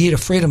we need a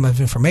Freedom of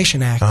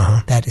Information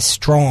Act that is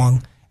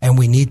strong and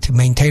we need to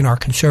maintain our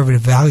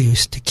conservative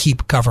values to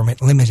keep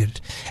government limited.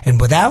 And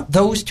without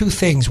those two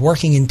things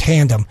working in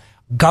tandem,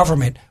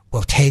 government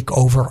will take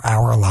over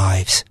our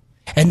lives.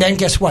 And then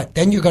guess what?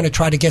 Then you're going to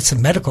try to get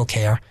some medical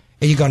care,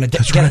 and you're going to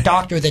get a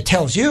doctor that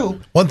tells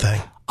you, one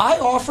thing, I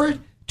offered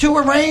to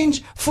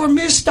arrange for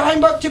Ms.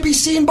 Steinbuck to be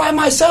seen by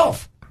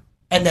myself.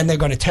 And then they're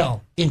going to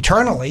tell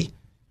internally,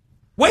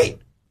 wait,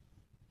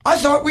 I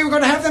thought we were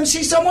going to have them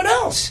see someone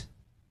else.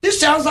 This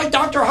sounds like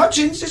Dr.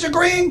 Hutchins is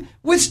agreeing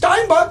with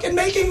Steinbuck and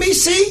making me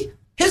see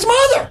his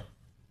mother.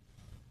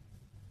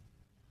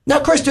 Now,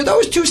 Chris, do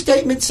those two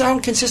statements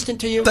sound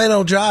consistent to you? They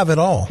don't jive at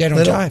all. They don't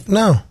jive.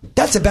 No.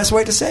 That's the best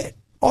way to say it.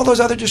 All those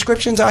other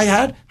descriptions I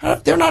had,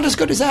 they're not as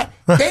good as that.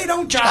 They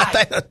don't jive.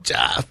 They don't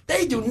jive.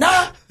 They do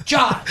not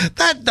jive.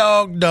 That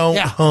dog don't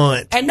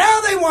hunt. And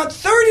now they want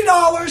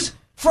 $30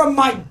 from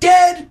my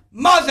dead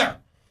mother.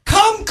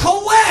 Come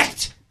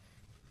collect.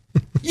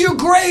 You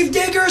grave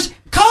diggers,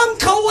 come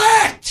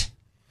collect.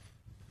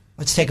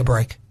 Let's take a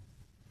break.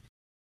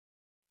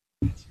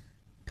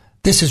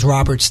 This is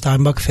Robert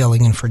Steinbuck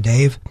filling in for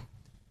Dave.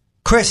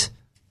 Chris,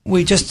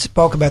 we just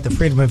spoke about the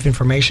Freedom of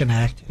Information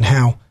Act and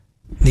how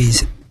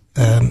these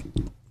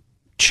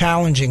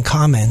challenging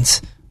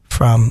comments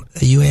from a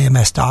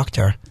UAMS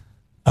doctor,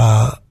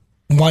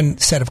 one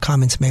set of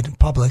comments made in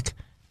public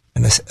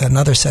and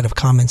another set of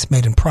comments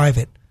made in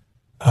private,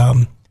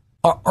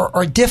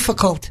 are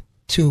difficult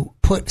to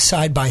put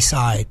side by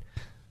side.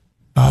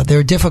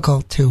 They're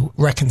difficult to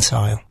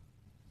reconcile.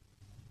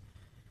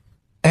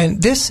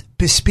 And this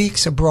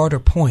bespeaks a broader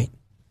point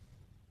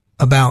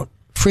about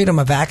freedom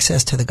of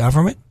access to the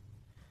government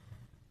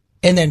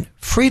and then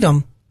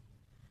freedom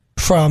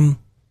from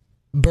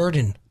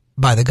burden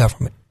by the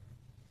government.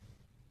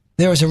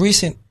 There was a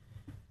recent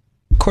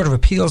Court of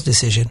Appeals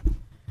decision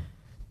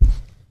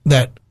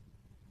that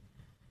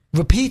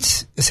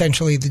repeats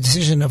essentially the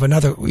decision of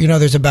another. You know,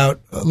 there's about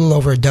a little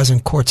over a dozen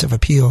courts of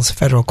appeals,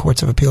 federal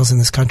courts of appeals in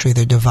this country.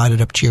 They're divided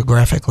up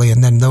geographically,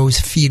 and then those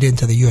feed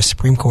into the U.S.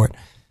 Supreme Court.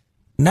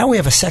 Now we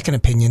have a second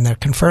opinion that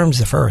confirms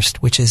the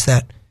first, which is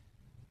that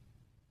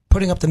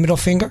putting up the middle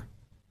finger,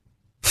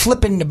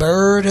 flipping the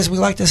bird, as we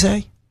like to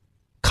say,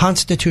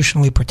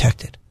 constitutionally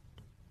protected.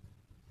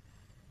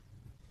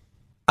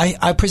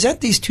 I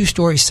present these two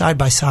stories side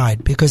by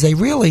side because they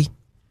really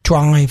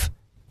drive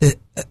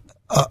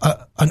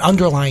an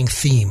underlying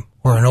theme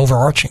or an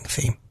overarching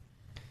theme.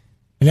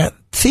 And that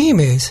theme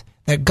is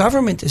that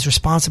government is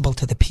responsible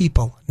to the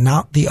people,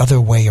 not the other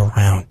way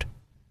around.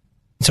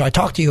 So I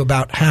talked to you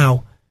about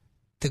how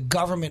the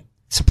government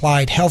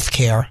supplied health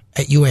care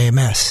at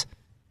UAMS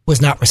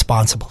was not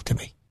responsible to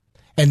me.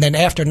 And then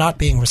after not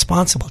being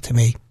responsible to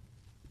me,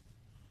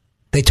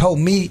 they told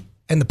me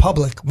and the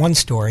public one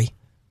story,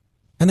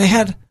 and they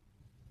had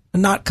a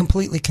not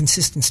completely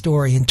consistent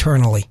story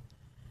internally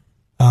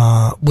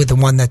with the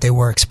one that they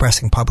were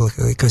expressing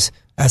publicly. Because,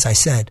 as I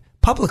said,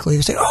 publicly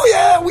they said, oh,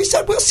 yeah, we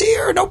said we'll see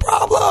her, no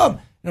problem.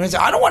 And I said,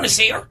 I don't want to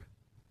see her.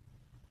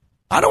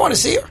 I don't want to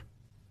see her.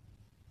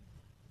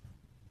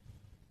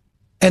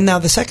 And now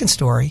the second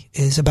story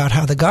is about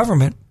how the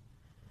government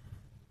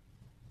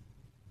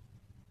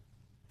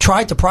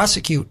tried to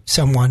prosecute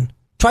someone,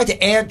 tried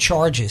to add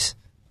charges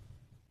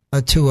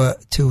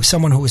to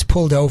someone who was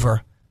pulled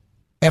over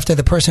after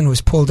the person who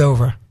was pulled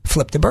over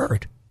flipped a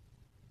bird.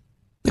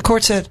 The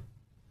court said,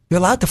 you're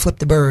allowed to flip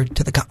the bird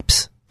to the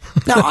cops.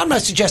 Now, I'm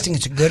not suggesting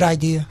it's a good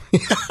idea,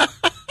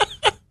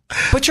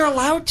 but you're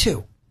allowed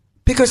to.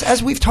 Because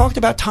as we've talked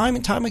about time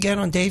and time again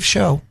on Dave's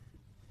show,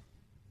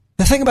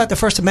 the thing about the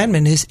First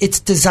Amendment is it's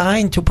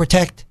designed to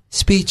protect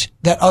speech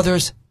that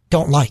others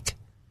don't like.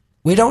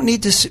 We don't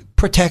need to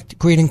protect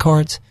greeting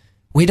cards.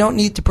 We don't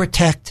need to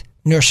protect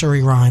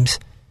nursery rhymes.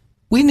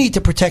 We need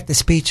to protect the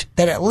speech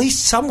that at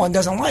least someone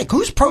doesn't like.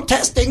 Who's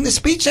protesting the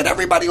speech that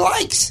everybody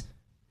likes?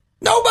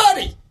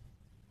 Nobody.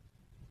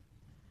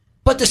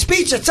 But the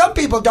speech that some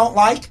people don't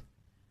like,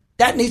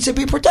 that needs to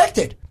be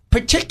protected,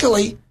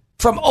 particularly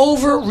from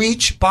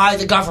overreach by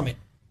the government.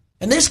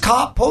 And this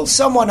cop pulls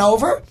someone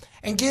over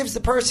and gives the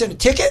person a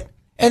ticket,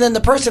 and then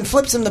the person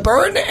flips him the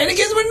bird, and he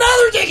gives him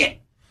another ticket.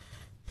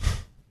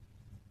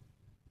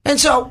 And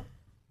so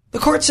the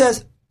court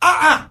says,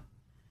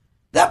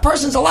 that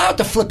person's allowed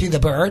to flip you the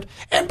bird.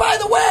 And by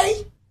the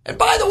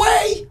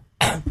way,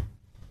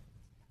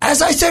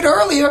 as I said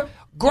earlier,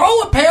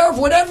 grow a pair of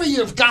whatever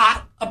you've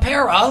got a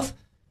pair of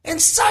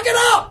and suck it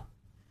up.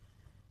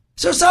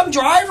 So some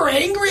driver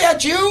angry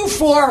at you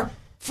for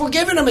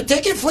giving him a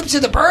ticket, flips you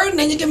the bird, and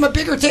then you give him a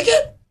bigger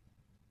ticket?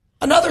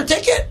 Another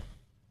ticket?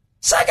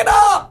 Suck it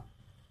up.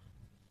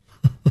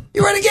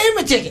 You already gave him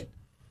a ticket.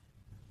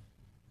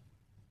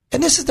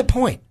 And this is the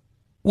point.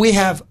 We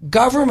have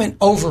government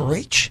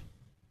overreach.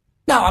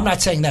 Now, I'm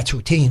not saying that's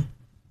routine.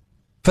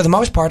 For the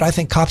most part, I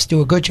think cops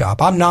do a good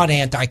job. I'm not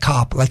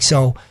anti-cop like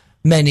so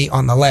many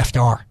on the left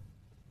are.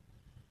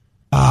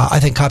 I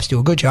think cops do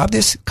a good job.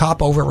 This cop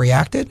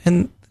overreacted,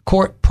 and the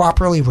court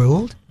properly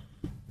ruled.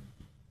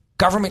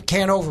 Government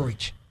can't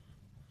overreach.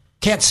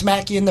 Can't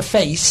smack you in the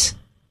face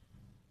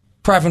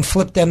for having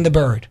flipped them the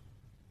bird.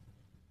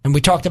 And we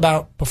talked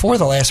about, before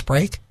the last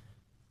break,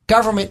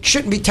 government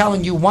shouldn't be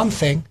telling you one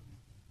thing.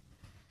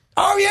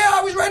 Oh, yeah,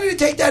 I was ready to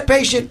take that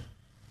patient.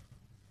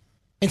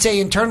 And say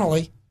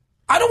internally,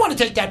 I don't want to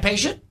take that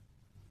patient.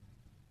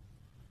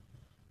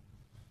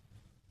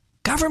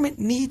 Government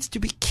needs to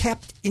be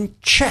kept in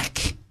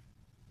check.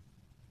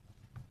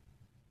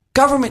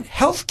 Government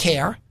health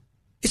care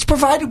is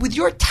provided with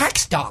your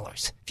tax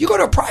dollars. If you go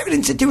to a private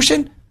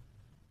institution,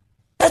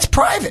 that's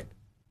private.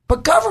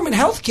 But government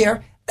health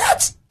care,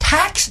 that's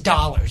tax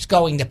dollars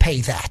going to pay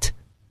that.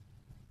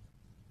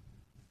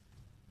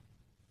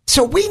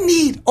 So we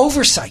need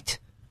oversight.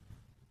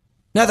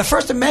 Now, the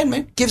First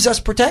Amendment gives us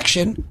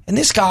protection, and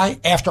this guy,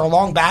 after a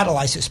long battle,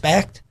 I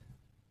suspect,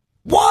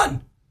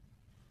 won.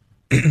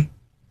 And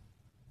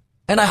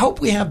I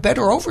hope we have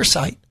better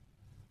oversight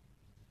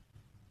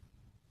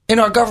in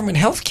our government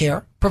health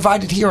care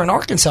provided here in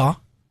Arkansas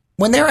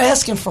when they're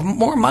asking for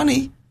more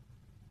money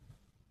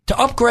to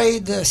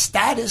upgrade the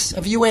status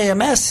of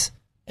UAMS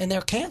and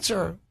their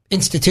cancer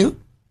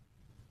institute.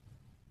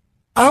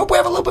 I hope we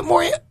have a little bit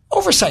more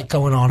oversight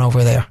going on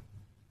over there.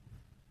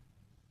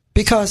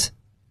 Because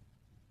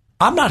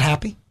I'm not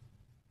happy.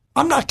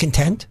 I'm not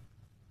content.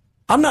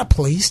 I'm not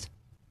pleased.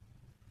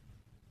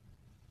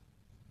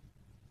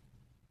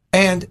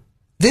 And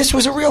this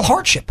was a real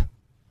hardship.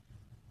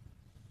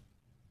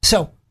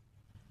 So,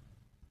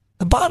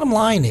 the bottom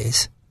line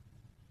is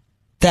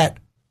that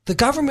the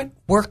government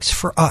works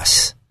for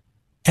us.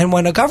 And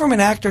when a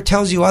government actor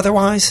tells you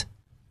otherwise,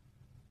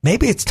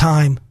 maybe it's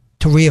time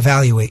to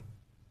reevaluate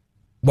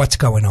what's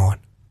going on.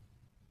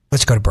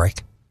 Let's go to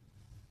break.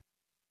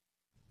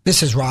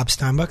 This is Rob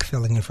Steinbuck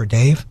filling in for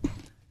Dave.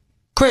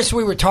 Chris,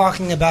 we were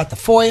talking about the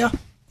FOIA,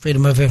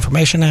 Freedom of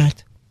Information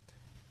Act.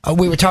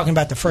 We were talking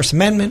about the First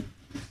Amendment.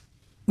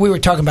 We were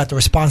talking about the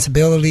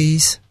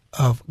responsibilities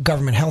of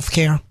government health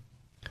care.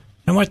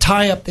 I want to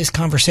tie up this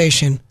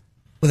conversation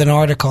with an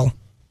article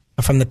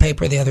from the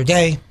paper the other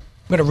day.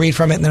 I'm going to read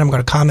from it, and then I'm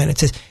going to comment. It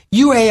says,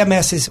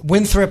 UAMS's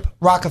Winthrop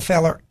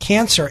Rockefeller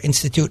Cancer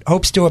Institute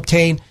hopes to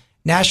obtain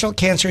National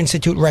Cancer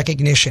Institute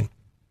recognition.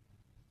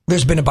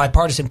 There's been a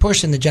bipartisan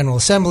push in the General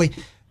Assembly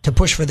to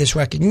push for this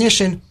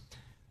recognition.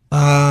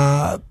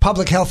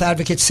 Public health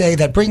advocates say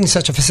that bringing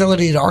such a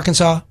facility to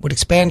Arkansas would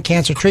expand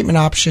cancer treatment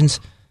options,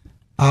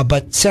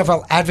 but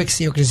several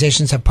advocacy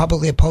organizations have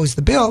publicly opposed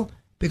the bill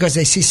because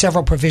they see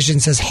several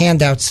provisions as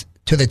handouts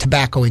to the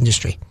tobacco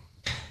industry.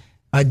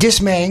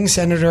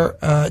 Senator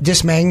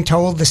Dismang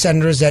told the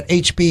senators that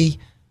HB,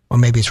 or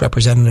maybe it's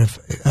Representative,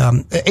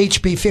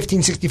 HB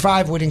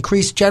 1565 would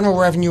increase general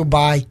revenue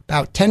by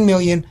about $10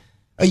 million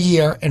a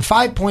year, and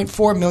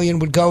 $5.4 million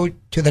would go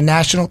to the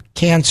National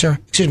Cancer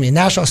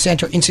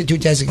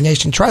Institute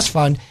Designation Trust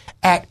Fund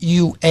at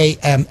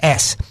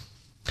UAMS.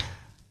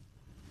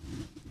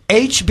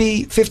 HB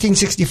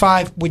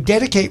 1565 would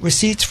dedicate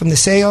receipts from the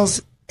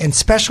sales and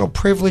special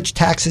privilege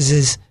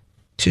taxes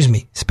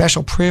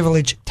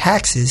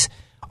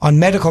on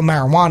medical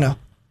marijuana,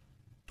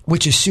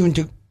 which is soon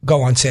to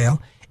go on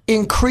sale,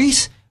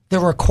 increase the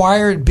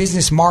required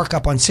business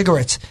markup on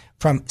cigarettes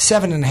from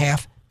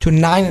 7.5% to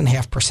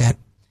 9.5%,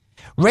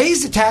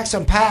 raise the tax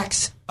on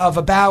packs of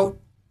about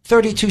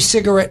 32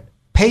 cigarette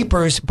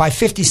papers by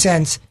 50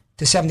 cents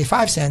to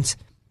 75 cents,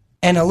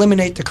 and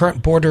eliminate the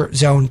current border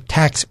zone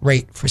tax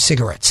rate for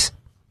cigarettes.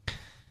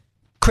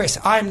 Chris,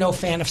 I'm no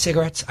fan of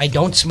cigarettes. I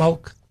don't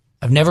smoke.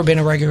 I've never been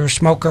a regular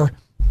smoker.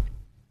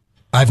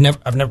 I've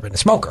never been a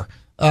smoker.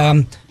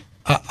 I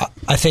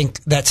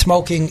think that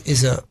smoking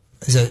is a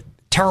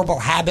terrible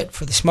habit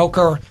for the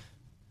smoker.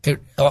 It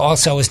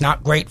also is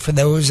not great for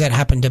those that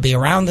happen to be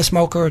around the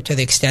smoker to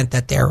the extent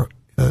that they're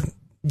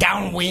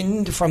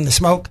downwind from the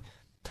smoke.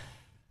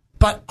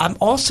 But I'm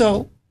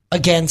also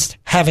against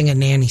having a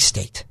nanny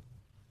state.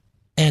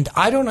 And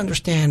I don't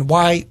understand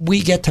why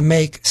we get to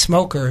make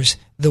smokers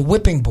the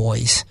whipping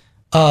boys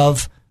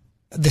of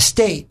the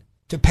state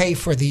to pay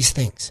for these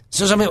things.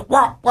 So somebody,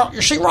 well,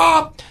 you see,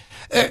 Rob,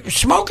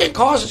 smoking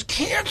causes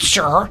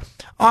cancer,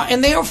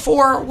 and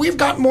therefore we've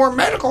got more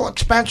medical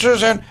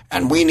expenses,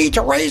 and we need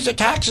to raise the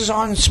taxes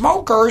on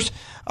smokers,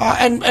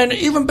 and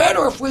even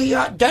better if we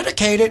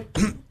dedicate it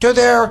to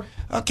their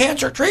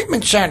cancer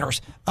treatment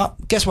centers.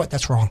 Guess what?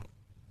 That's wrong.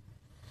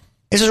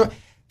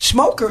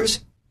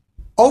 Smokers,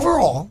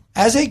 overall,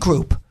 as a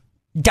group,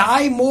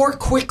 die more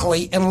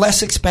quickly and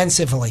less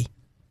expensively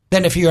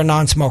than if you're a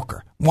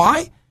non-smoker.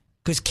 Why?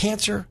 Because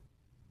cancer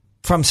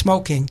from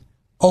smoking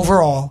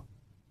overall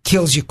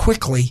kills you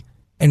quickly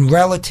and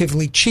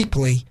relatively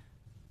cheaply,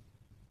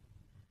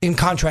 in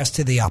contrast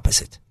to the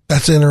opposite.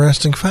 That's an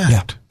interesting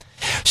fact.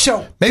 Yeah.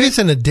 So maybe it's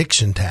an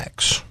addiction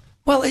tax.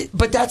 Well,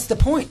 but that's the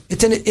point.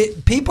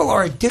 People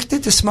are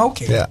addicted to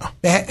smoking. Yeah.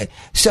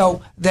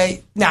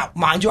 Now,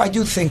 mind you, I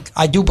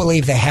do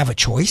believe they have a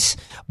choice,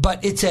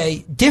 but it's a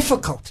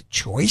difficult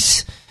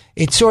choice.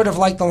 It's sort of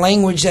like the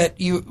language that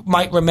you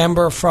might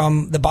remember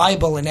from the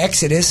Bible in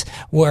Exodus,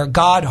 where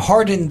God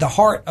hardened the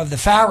heart of the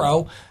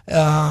Pharaoh,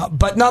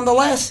 but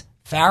nonetheless,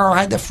 Pharaoh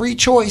had the free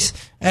choice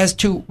as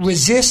to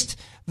resist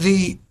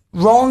the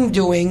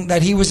wrongdoing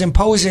that he was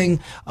imposing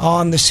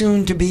on the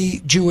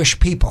soon-to-be Jewish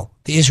people,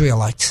 the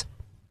Israelites.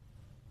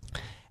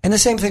 And the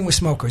same thing with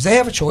smokers. They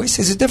have a choice.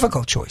 It's a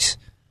difficult choice.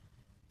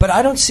 But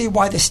I don't see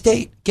why the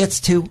state gets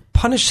to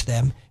punish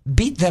them,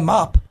 beat them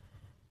up,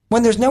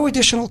 when there's no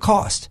additional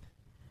cost.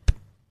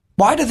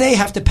 Why do they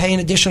have to pay an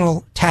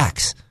additional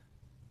tax?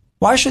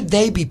 Why should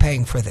they be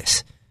paying for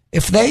this?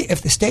 If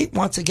the state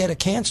wants to get a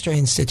cancer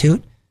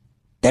institute,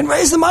 then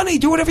raise the money,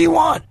 do whatever you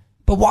want.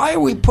 But why are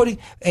we putting,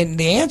 and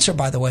the answer,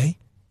 by the way,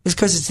 is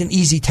because it's an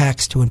easy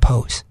tax to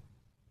impose.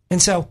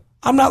 And so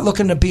I'm not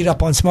looking to beat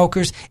up on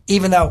smokers,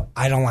 even though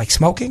I don't like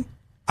smoking.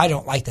 I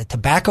don't like the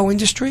tobacco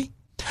industry.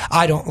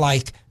 I don't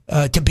like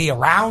to be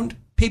around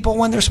people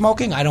when they're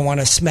smoking. I don't want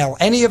to smell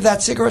any of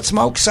that cigarette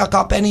smoke, suck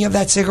up any of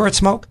that cigarette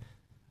smoke.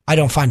 I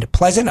don't find it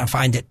pleasant. I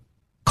find it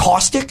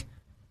caustic.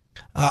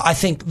 I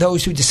think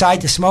those who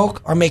decide to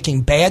smoke are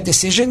making bad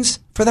decisions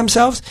for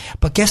themselves.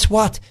 But guess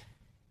what?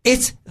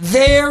 It's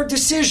their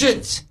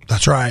decisions.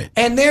 That's right.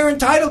 And they're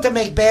entitled to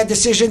make bad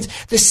decisions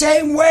the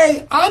same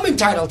way I'm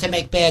entitled to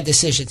make bad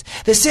decisions.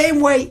 The same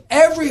way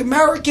every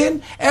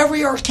American,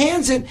 every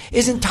Arkansan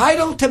is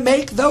entitled to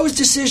make those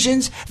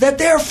decisions that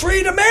they're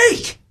free to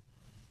make.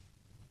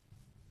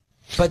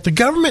 But the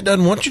government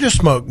doesn't want you to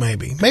smoke,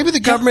 maybe. Maybe the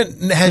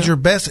government has your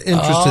best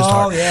interest at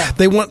heart. Yeah.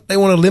 They want to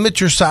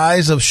limit your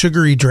size of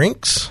sugary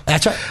drinks.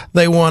 That's right.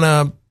 They want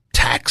to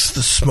tax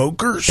the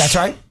smokers. That's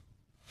right.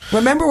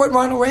 Remember what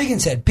Ronald Reagan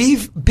said.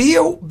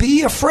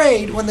 Be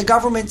afraid when the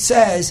government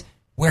says,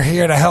 we're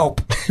here to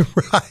help.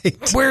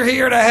 Right. We're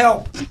here to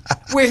help.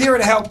 We're here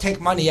to help take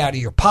money out of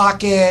your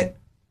pocket.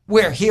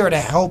 We're here to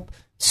help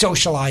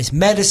socialize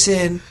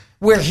medicine.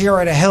 We're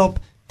here to help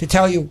to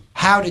tell you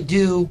how to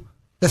do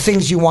the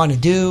things you want to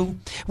do.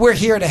 We're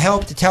here to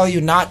help to tell you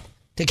not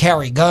to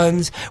carry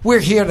guns. We're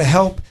here to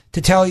help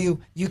to tell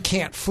you you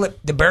can't flip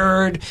the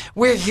bird.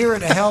 We're here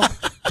to help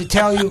to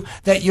tell you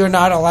that you're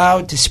not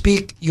allowed to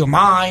speak your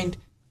mind.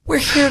 We're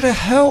here to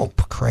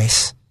help,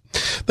 Chris.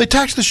 They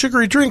tax the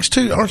sugary drinks,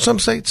 too. Aren't some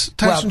states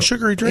taxing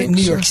sugary drinks? In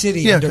New York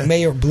City, under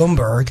Mayor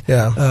Bloomberg,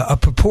 a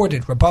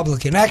purported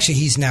Republican. Actually,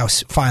 he's now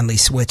finally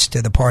switched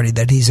to the party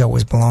that he's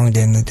always belonged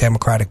in, the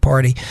Democratic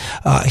Party.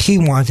 He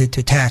wanted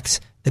to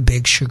tax the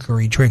big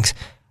sugary drinks.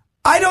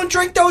 I don't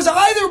drink those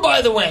either,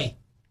 by the way.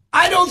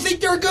 I don't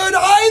think they're good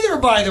either,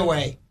 by the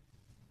way.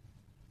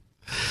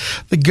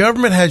 The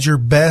government has your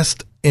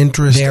best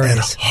interest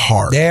at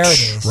heart. There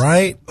it is.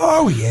 Right?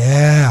 Oh,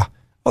 yeah.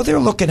 Oh, they're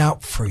looking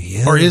out for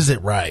you. Or is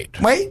it right?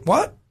 Wait,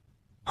 what?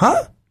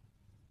 Huh?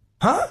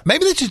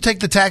 Maybe they should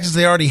take the taxes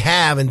they already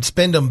have and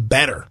spend them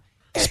better.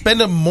 Spend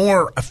them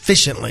more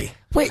efficiently.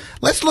 Wait.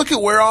 Let's look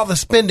at where all the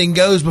spending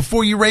goes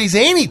before you raise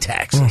any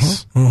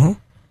taxes.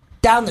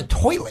 Down the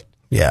toilet.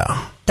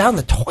 Yeah. Down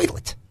the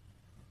toilet.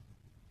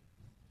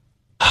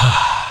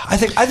 I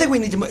think we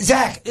need to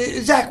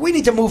Zach, we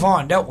need to move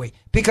on, don't we?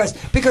 Because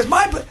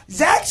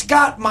Zach's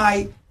got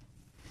my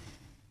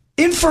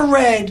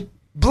infrared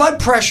blood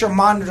pressure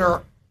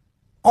monitor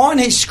on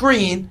his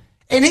screen,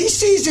 and he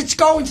sees it's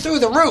going through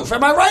the roof.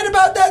 Am I right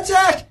about that,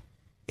 Zach?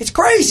 It's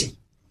crazy.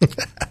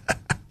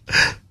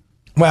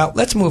 Well,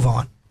 let's move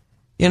on.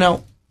 You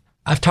know,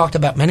 I've talked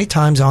about many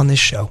times on this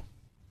show,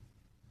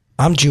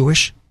 I'm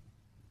Jewish.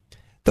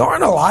 There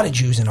aren't a lot of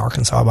Jews in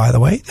Arkansas, by the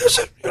way. There's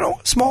a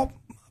small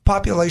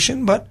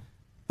population, but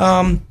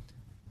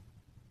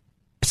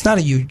it's not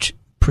a huge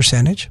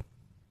percentage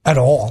at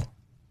all.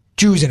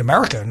 Jews in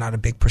America are not a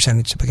big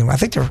percentage to begin with. I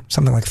think they're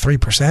something like 3%,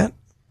 something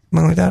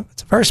like that.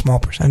 It's a very small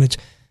percentage.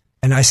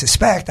 And I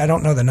suspect, I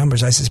don't know the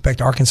numbers, I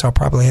suspect Arkansas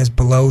probably has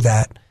below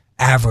that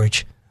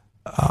average,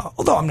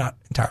 although I'm not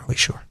entirely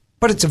sure.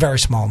 But it's a very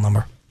small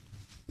number.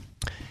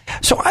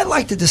 So I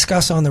like to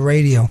discuss on the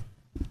radio,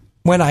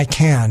 when I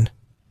can,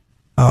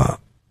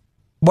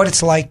 what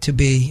it's like to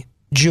be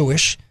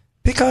Jewish,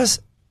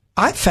 because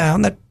I've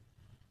found that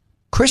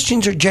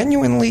Christians are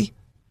genuinely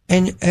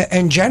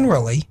and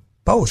generally,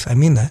 both, I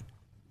mean that,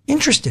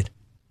 interested.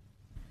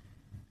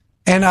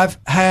 And I've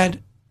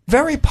had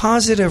very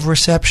positive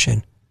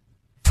reception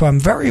from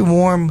very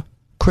warm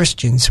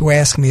Christians who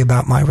ask me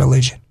about my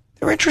religion.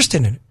 They're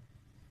interested in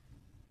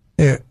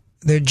it.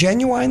 They're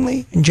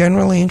genuinely and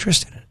generally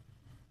interested in it.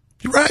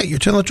 You're right. You're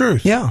telling the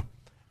truth. Yeah.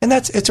 And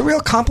it's a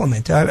real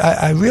compliment.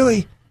 I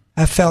really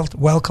have felt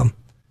welcome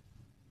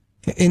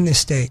in this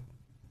state.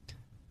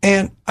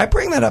 And I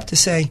bring that up to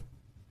say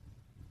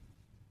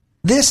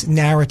this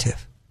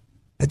narrative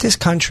that this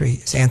country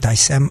is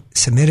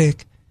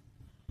anti-Semitic,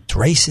 it's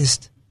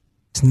racist,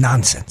 it's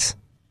nonsense.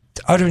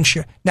 It's utter and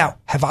sheer. Now,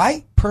 have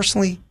I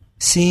personally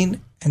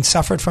seen and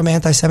suffered from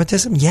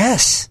anti-Semitism?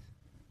 Yes.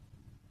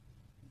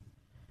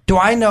 Do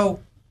I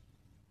know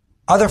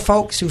other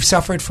folks who've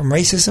suffered from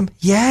racism?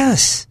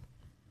 Yes.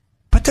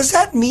 But does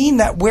that mean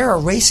that we're a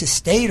racist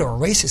state or a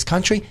racist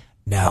country?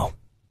 No.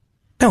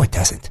 No, it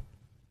doesn't.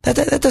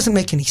 That doesn't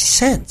make any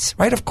sense,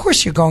 right? Of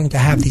course you're going to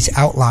have these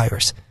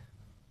outliers.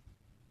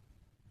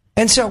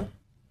 And so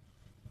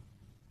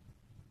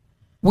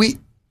we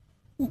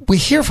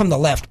hear from the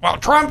left, well,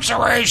 Trump's a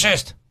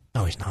racist.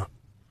 No, he's not.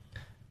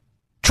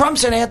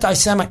 Trump's an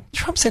anti-Semite.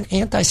 Trump's an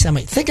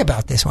anti-Semite. Think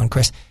about this one,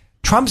 Chris.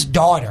 Trump's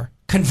daughter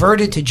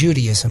converted to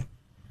Judaism.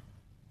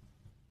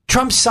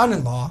 Trump's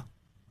son-in-law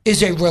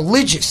is a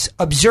religious,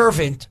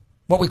 observant,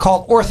 what we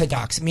call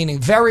Orthodox, meaning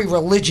very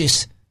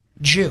religious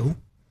Jew.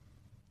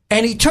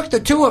 And he took the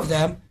two of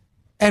them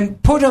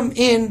and put them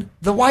in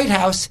the White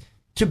House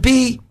to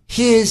be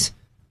his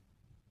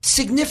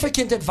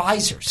significant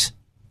advisors.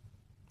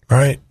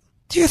 Right.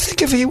 Do you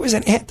think if he was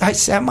an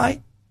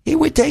anti-Semite, he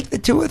would take the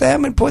two of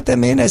them and put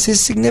them in as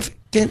his significant?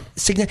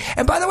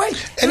 And by the way,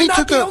 they're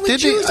not the only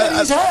Jews that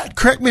he's had.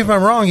 Correct me if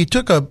I'm wrong. He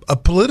took a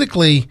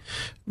politically,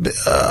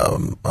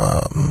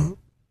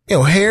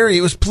 hairy.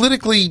 It was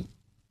politically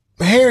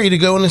hairy to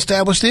go and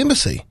establish the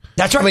embassy.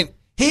 That's right. I mean,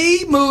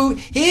 he moved.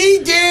 He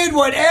did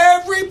what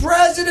every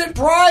president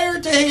prior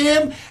to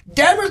him,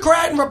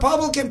 Democrat and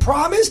Republican,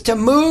 promised to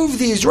move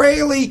the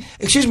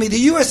the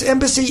U.S.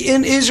 embassy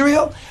in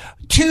Israel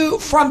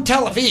from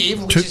Tel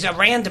Aviv, which is a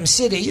random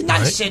city,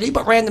 not a city,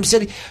 but random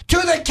city, to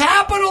the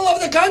capital of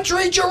the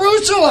country,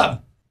 Jerusalem.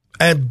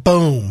 And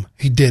boom,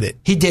 he did it.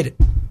 He did it.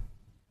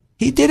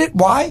 He did it.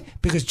 Why?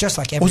 Because just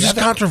like every other... Was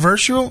this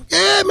controversial?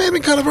 Yeah, it may have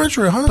been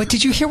controversial, huh? But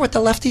did you hear what the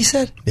lefty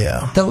said?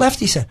 Yeah. The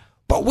lefty said,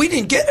 but we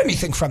didn't get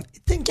anything from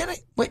it. Didn't get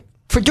it. Wait,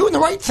 for doing the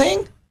right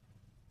thing?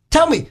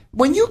 Tell me,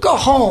 when you go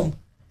home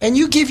and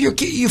you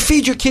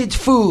feed your kids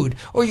food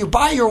or you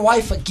buy your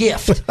wife a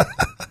gift,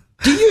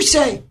 do you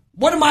say,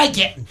 what am I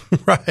getting?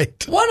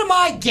 Right. What am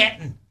I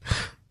getting?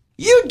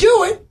 You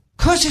do it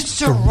because it's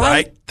the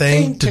right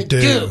thing to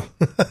do.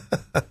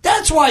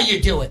 That's why you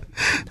do it.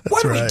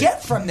 What do we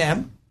get from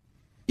them?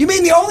 You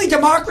mean the only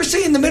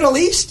democracy in the Middle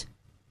East?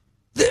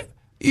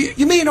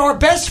 You mean our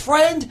best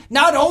friend,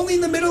 not only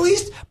in the Middle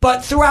East,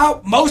 but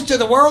throughout most of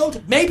the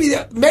world? Maybe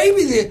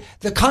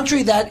the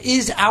country that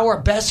is our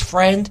best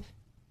friend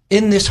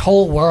in this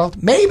whole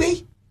world?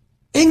 Maybe.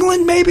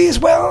 England maybe as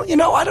well.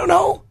 I don't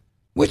know.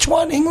 Which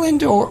one,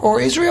 England or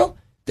Israel?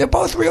 They're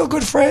both real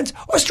good friends.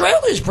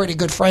 Australia's pretty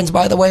good friends,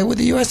 by the way, with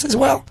the U.S. as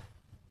well.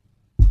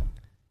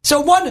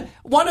 So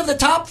one of the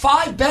top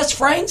 5 best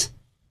friends,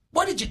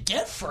 what did you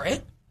get for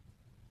it?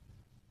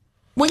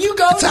 When you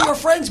go to your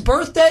friend's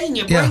birthday and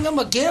you bring them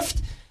a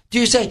gift, do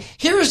you say,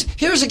 here's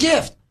a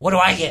gift? What do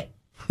I get?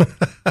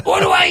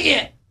 What do I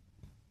get?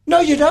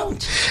 No, you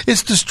don't.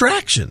 It's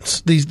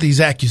distractions.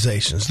 These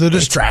accusations, the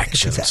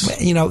distractions.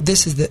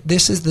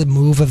 This is the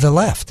move of the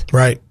left.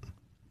 Right.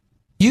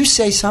 You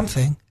say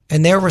something,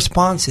 and their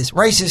response is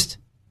racist,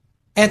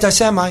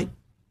 anti-Semite,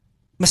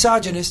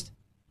 misogynist,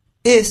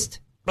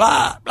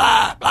 blah,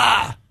 blah,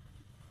 blah.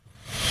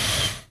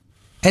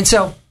 And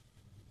so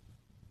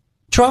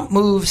Trump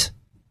moves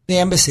the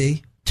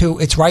embassy to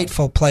its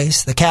rightful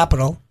place, the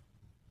capital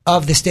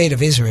of the state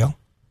of Israel.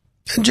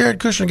 And Jared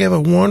Kushner gave a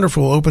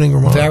wonderful opening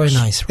remarks. Very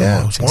nice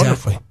remarks, yeah,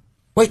 exactly.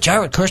 Wait,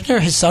 Jared Kushner,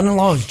 his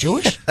son-in-law is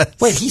Jewish?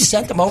 Wait, he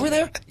sent them over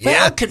there? Yeah.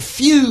 Wait, I'm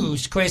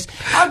confused, Chris.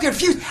 I'm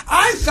confused.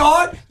 I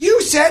thought you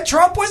said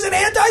Trump was an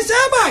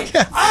anti-Semite.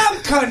 Yeah.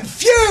 I'm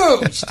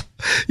confused.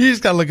 You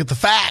just got to look at the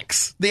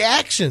facts, the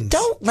actions.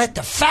 Don't let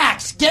the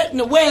facts get in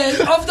the way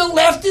of the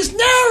leftist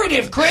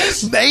narrative,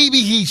 Chris.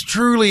 Maybe he's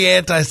truly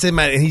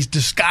anti-Semite and he's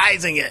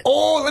disguising it.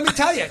 Oh, let me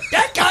tell you,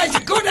 that guy's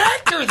a good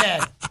actor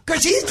then,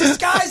 because he's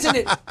disguising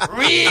it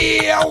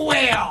real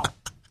well.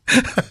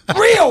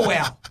 Real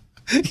well.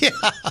 Yeah,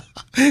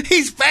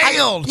 he's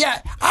failed.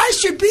 I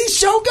should be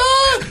so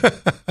good.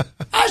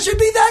 I should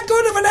be that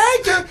good of an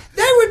actor.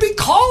 They would be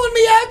calling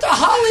me out to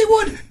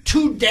Hollywood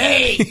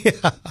today.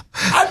 Yeah.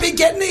 I'd be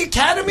getting the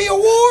Academy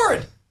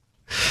Award.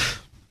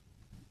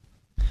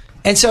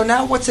 And so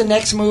now what's the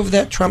next move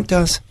that Trump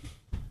does?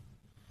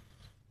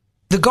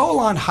 The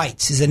Golan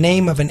Heights is the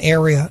name of an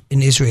area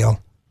in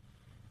Israel.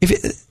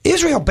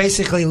 Israel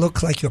basically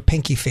looks like your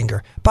pinky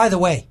finger. By the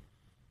way,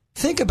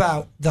 think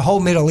about the whole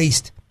Middle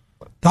East.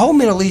 The whole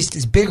Middle East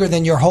is bigger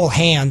than your whole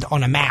hand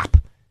on a map.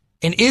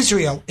 And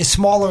Israel is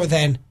smaller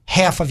than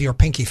half of your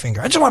pinky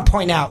finger. I just want to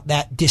point out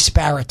that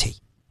disparity.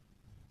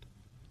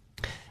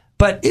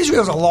 But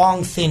Israel's a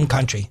long, thin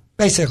country.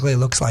 Basically, it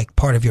looks like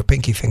part of your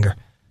pinky finger.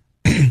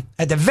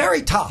 At the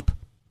very top,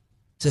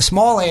 it's a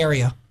small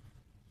area.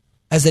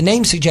 As the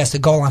name suggests, the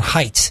Golan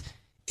Heights.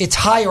 It's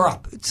higher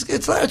up.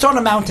 It's on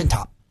a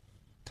mountaintop.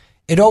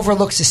 It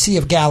overlooks the Sea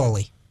of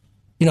Galilee.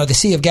 The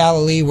Sea of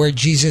Galilee where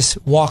Jesus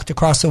walked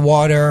across the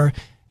water,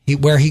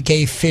 where he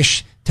gave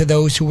fish to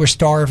those who were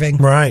starving.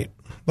 Right.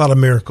 A lot of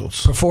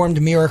miracles.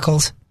 Performed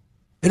miracles.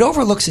 It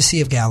overlooks the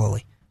Sea of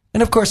Galilee.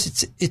 And, of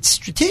course, it's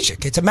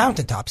strategic. It's a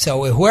mountaintop.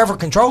 So whoever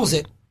controls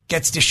it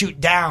gets to shoot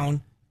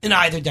down in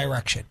either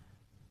direction.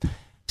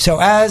 So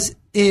as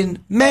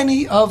in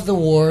many of the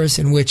wars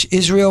in which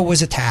Israel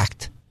was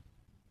attacked,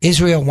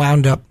 Israel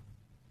wound up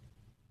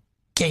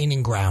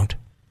gaining ground.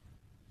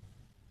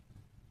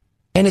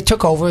 And it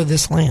took over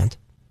this land.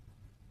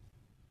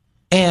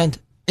 And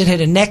it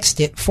had annexed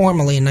it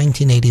formally in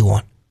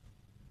 1981.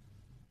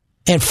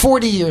 And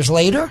 40 years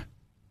later,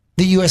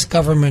 the U.S.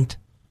 government,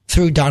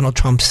 through Donald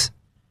Trump's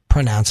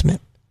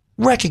pronouncement,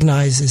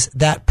 recognizes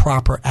that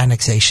proper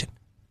annexation.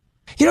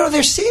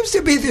 There seems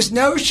to be this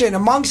notion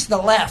amongst the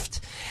left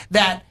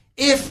that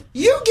if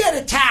you get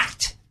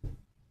attacked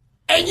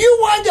and you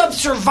wind up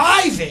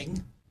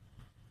surviving,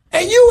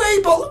 and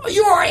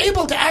you are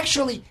able to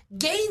actually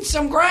gain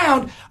some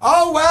ground.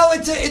 Oh, well,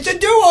 it's a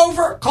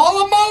do-over.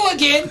 Call a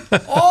mulligan.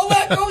 All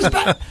that goes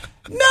back.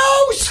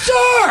 No,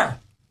 sir.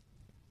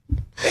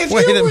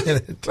 Wait a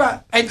minute.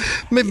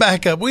 Let me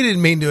back up. We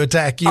didn't mean to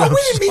attack you. Oh, we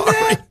didn't mean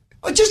that.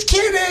 Oh, just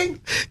kidding.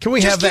 Can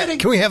we have that?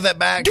 Can we have that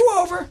back?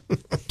 Do-over.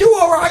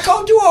 Do-over. I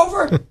call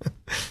do-over.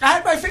 I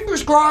had my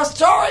fingers crossed.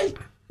 Sorry.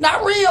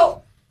 Not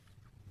real.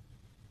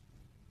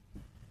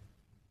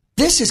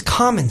 This is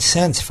common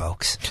sense,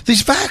 folks.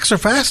 These facts are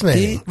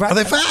fascinating. Are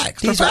they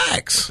facts? They're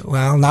facts.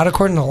 Well, not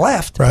according to the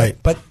left. Right.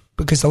 But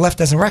because the left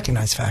doesn't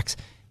recognize facts.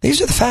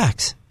 These are the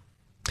facts.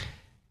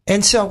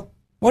 And so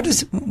what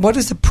does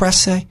the press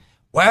say?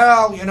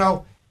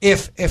 Well,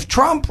 if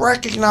Trump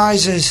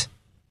recognizes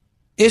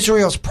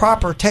Israel's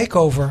proper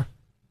takeover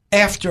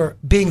after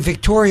being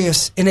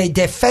victorious in a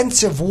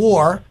defensive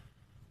war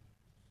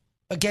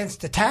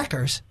against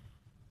attackers,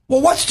 well,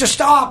 what's to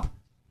stop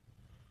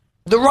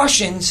the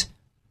Russians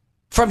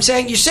from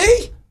saying, you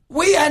see,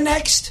 we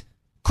annexed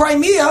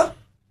Crimea,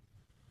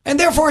 and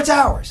therefore it's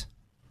ours?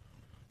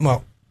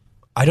 Well,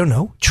 I don't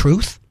know.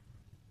 Truth?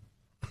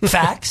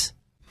 Facts?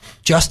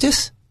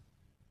 Justice?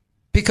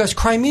 Because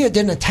Crimea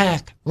didn't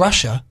attack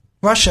Russia.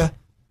 Russia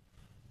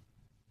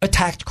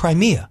attacked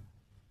Crimea.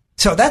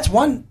 So that's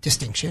one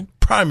distinction.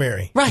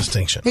 Primary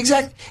distinction.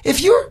 Exactly.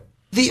 If you're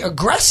the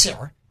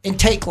aggressor and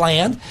take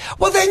land,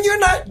 well, then you're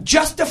not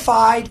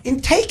justified in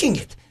taking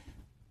it.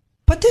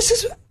 But this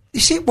is, you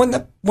see, when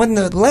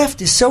the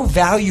left is so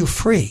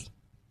value-free,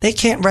 they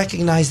can't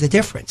recognize the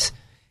difference.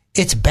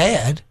 It's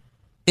bad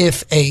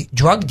if a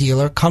drug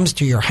dealer comes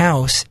to your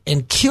house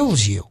and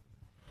kills you.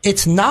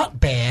 It's not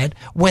bad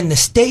when the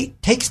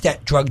state takes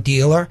that drug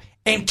dealer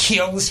and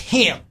kills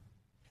him.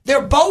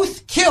 They're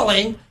both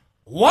killing,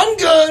 one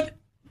good,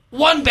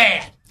 one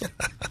bad.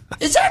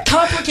 Is that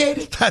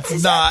complicated?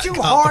 That's not too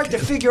hard to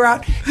figure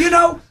out? You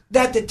know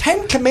that the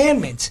 10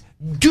 Commandments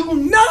do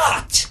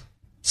not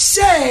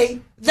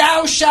say,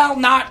 thou shalt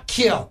not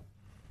kill.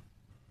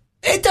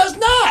 It does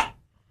not.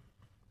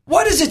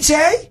 What does it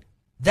say?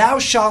 Thou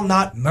shalt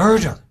not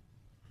murder.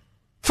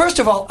 First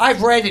of all,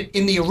 I've read it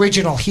in the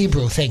original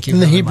Hebrew, thank you very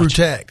much. In the Hebrew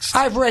text.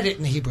 I've read it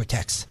in the Hebrew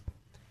text.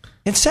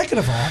 And second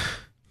of all,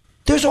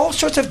 there's all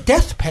sorts of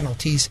death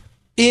penalties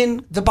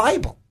in the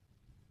Bible.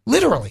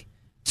 Literally.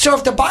 So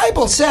if the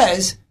Bible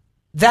says,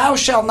 thou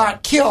shalt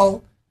not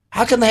kill,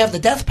 how can they have the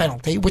death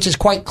penalty, which is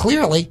quite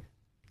clearly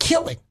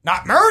killing?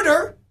 Not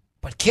murder,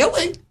 but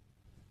killing.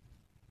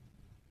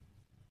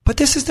 But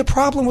this is the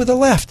problem with the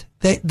left.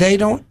 They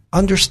don't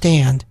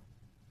understand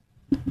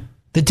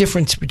the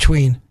difference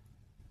between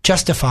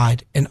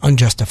justified and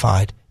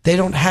unjustified. They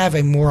don't have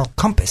a moral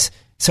compass.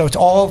 So it's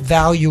all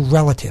value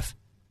relative.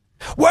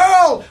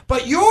 Well,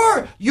 but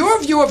your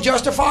view of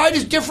justified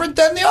is different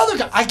than the other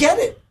guy. I get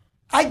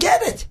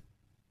it.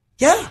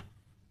 Yeah,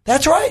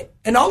 that's right.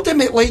 And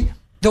ultimately,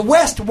 the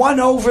West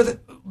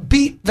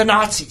beat the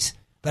Nazis.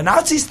 The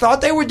Nazis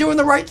thought they were doing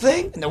the right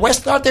thing, and the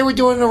West thought they were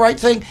doing the right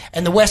thing,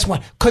 and the West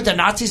won. Could the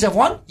Nazis have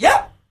won?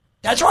 Yeah,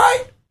 that's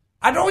right.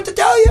 I don't know what to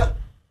tell you.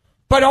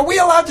 But are we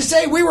allowed to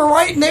say we were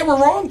right and they were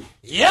wrong?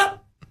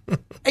 Yep.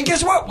 And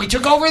guess what? We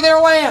took over their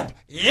land.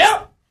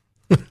 Yep.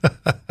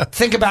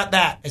 Think about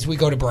that as we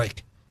go to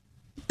break.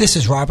 This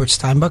is Robert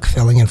Steinbuck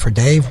filling in for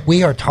Dave.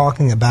 We are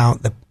talking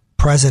about the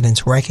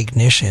president's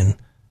recognition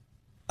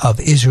of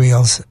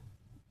Israel's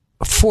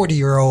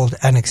 40-year-old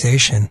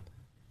annexation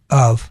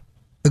of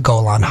the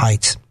Golan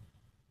Heights,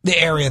 the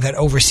area that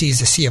oversees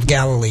the Sea of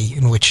Galilee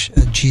in which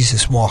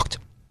Jesus walked.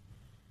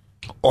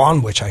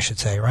 On which, I should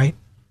say, right?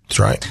 That's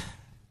right.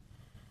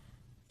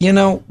 You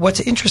know, what's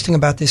interesting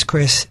about this,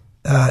 Chris,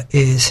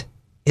 is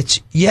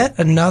it's yet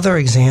another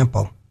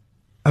example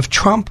of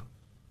Trump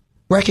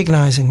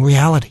recognizing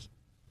reality.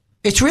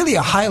 It's really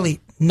a highly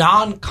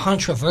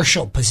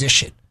non-controversial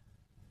position.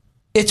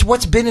 It's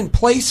what's been in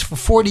place for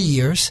 40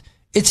 years.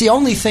 It's the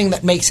only thing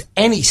that makes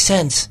any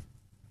sense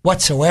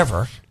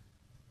whatsoever.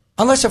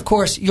 Unless, of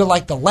course, you're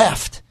like the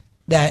left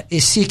that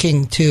is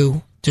seeking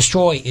to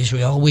destroy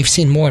Israel. We've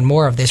seen more and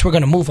more of this. We're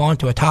going to move on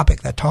to a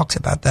topic that talks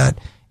about that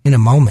in a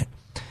moment.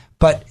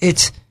 But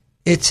it's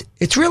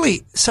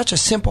really such a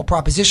simple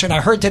proposition.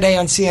 I heard today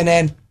on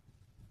CNN,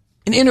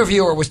 an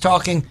interviewer was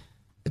talking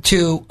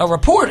to a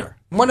reporter,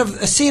 a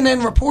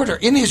CNN reporter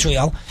in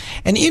Israel,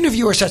 and the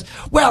interviewer says,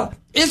 well,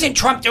 isn't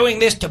Trump doing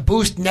this to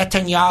boost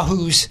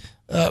Netanyahu's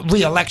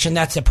re-election?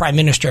 That's the prime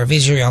minister of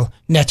Israel,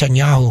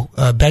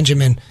 Netanyahu.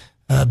 Benjamin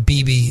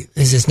Bibi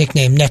is his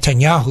nickname,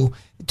 Netanyahu,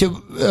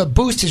 to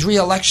boost his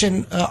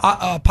re-election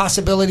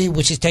possibility,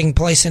 which is taking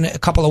place in a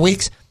couple of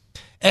weeks.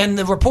 And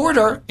the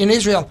reporter in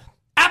Israel,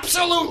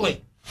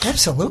 absolutely.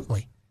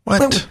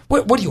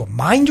 What are you, a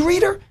mind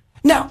reader?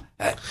 Now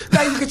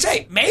you could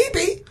say,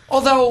 maybe,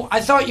 although I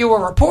thought you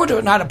were a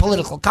reporter, not a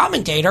political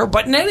commentator,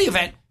 but in any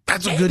event.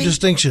 That's a good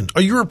distinction.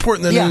 Are you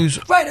reporting the news?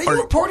 Right, are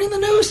you reporting the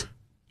news?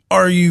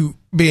 Are you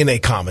being a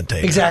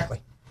commentator? Exactly.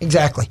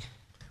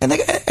 And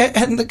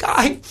the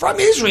guy from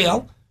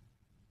Israel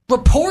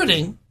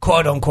reporting,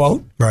 quote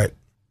unquote. Right.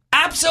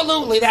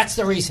 Absolutely, that's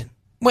the reason.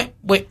 Wait,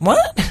 what?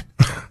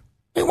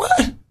 Wait,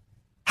 what?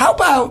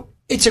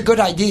 it's a good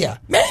idea.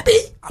 Maybe.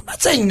 I'm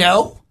not saying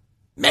no.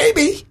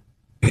 Maybe.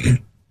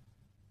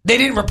 They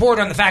didn't report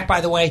on the fact,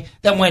 by the way,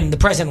 that when the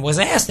president was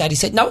asked that, he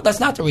said, no, that's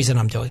not the reason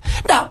I'm doing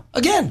it. Now,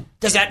 again,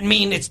 does that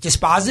mean it's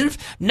dispositive?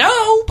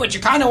 No, but you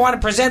kind of want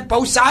to present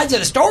both sides of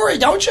the story,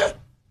 don't you?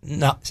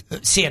 No.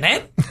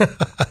 CNN?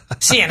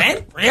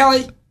 CNN?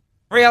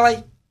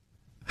 Really?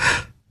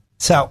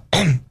 So,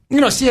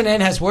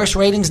 CNN has worse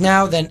ratings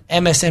now than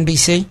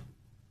MSNBC.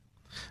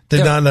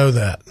 Did not know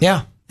that.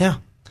 Yeah.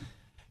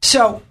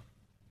 So,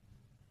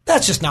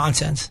 that's just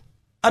nonsense.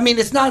 I mean,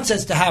 it's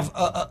nonsense to have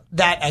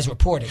that as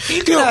reporting.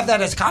 You can have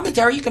that as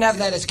commentary. You can have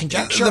that as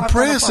conjecture. The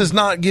press has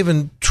not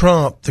given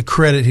Trump the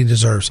credit he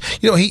deserves.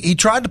 He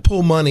tried to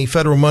pull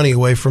federal money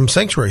away from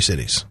sanctuary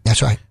cities.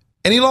 That's right.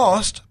 And he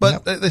lost,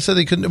 but they said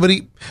he couldn't.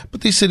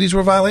 But these cities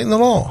were violating the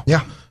law.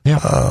 Yeah.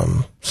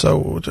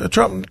 So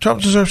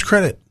Trump deserves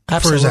credit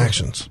for his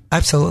actions.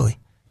 Absolutely.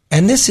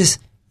 And this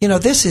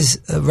is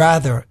a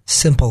rather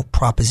simple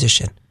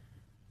proposition.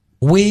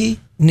 We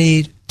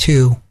need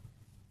to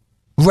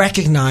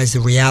recognize the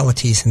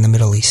realities in the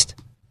Middle East.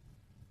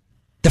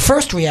 The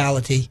first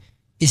reality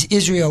is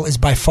Israel is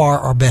by far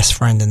our best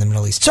friend in the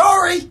Middle East.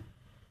 Sorry,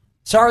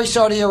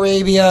 Saudi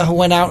Arabia, who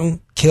went out and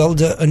killed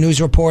a news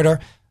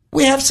reporter.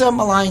 We have some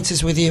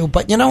alliances with you,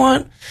 but you know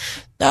what?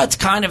 That's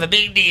kind of a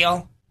big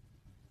deal.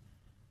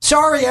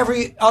 Sorry,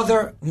 every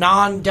other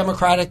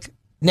non-democratic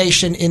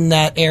nation in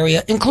that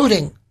area,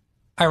 including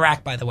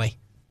Iraq, by the way.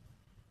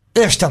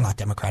 They're still not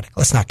democratic.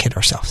 Let's not kid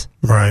ourselves.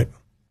 Right.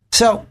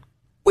 So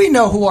we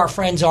know who our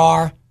friends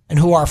are and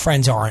who our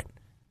friends aren't,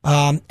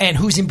 and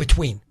who's in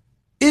between.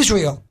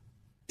 Israel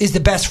is the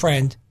best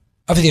friend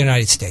of the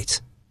United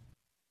States.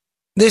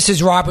 This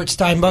is Robert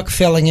Steinbuck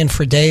filling in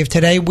for Dave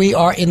today. We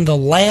are in the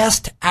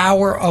last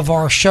hour of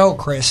our show,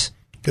 Chris.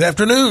 Good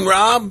afternoon,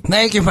 Rob.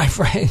 Thank you, my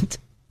friend.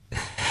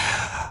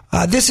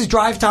 This is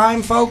Drive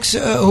Time, folks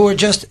who are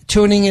just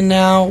tuning in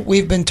now.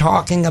 We've been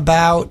talking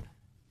about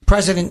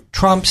President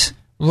Trump's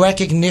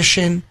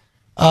recognition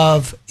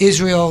of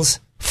Israel's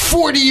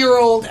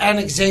 40-year-old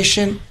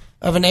annexation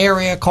of an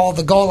area called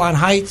the Golan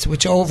Heights,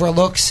 which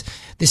overlooks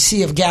the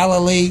Sea of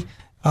Galilee,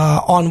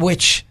 on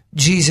which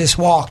Jesus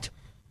walked.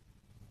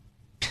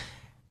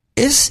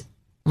 This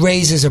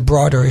raises a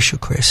broader issue,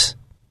 Chris,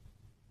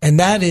 and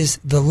that is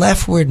the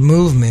leftward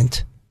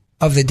movement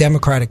of the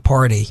Democratic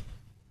Party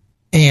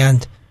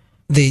and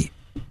the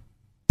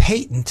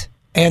patent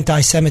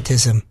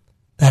anti-Semitism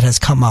that has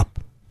come up.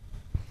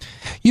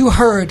 You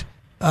heard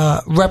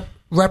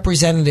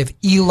Representative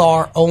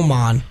Ilar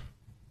Oman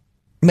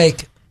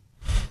make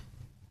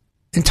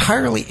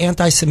entirely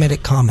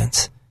anti-Semitic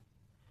comments.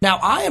 Now,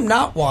 I am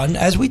not one,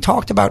 as we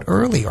talked about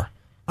earlier,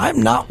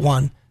 I'm not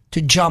one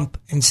to jump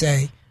and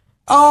say,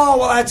 oh,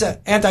 well, that's an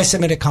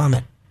anti-Semitic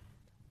comment.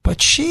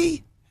 But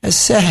she has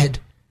said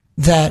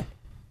that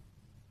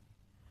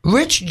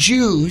rich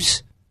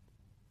Jews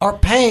are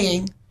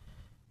paying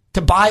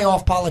to buy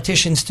off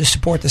politicians to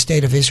support the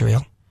state of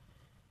Israel,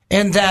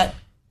 and that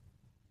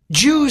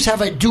Jews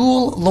have a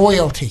dual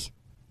loyalty.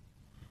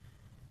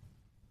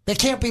 They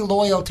can't be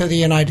loyal to the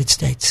United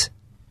States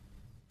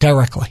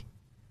directly.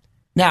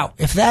 Now,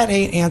 if that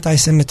ain't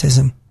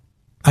anti-Semitism,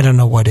 I don't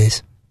know what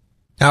is.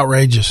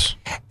 Outrageous.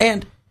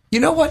 And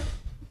you know what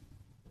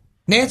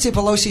Nancy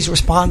Pelosi's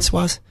response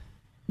was?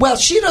 Well,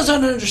 she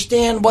doesn't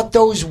understand what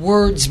those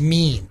words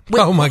mean.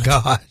 Wait, oh, my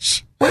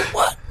gosh. Wait,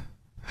 what?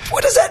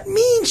 What does that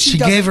mean? She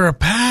gave her a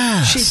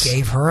pass. She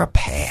gave her a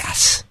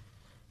pass.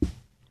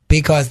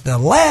 Because the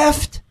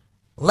left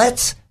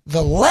lets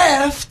the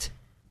left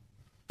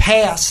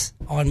pass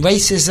on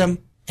racism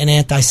and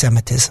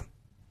anti-Semitism.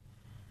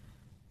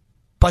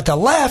 But the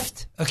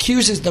left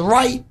accuses the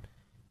right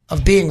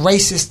of being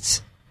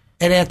racists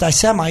and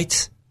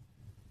anti-Semites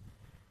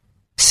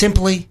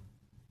simply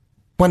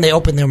when they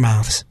open their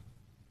mouths.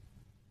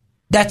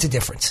 That's a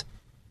difference.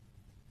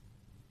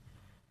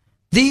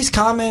 These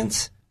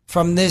comments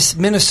from this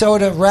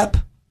Minnesota rep,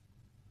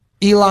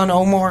 Ilhan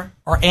Omar,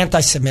 are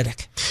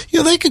anti-Semitic.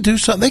 They could do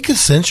something. They could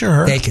censure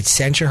her. They could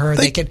censure her.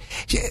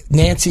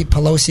 Nancy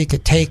Pelosi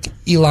could take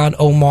Ilhan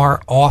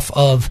Omar off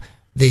of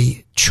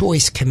the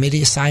choice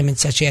committee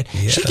assignments that she had.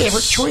 Yes. She gave her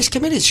choice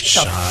committees.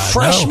 She's a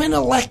freshman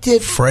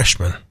elected.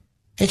 Freshman.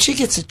 And she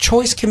gets a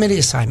choice committee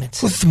assignment.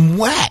 With some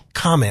whack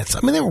comments.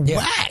 I mean, they were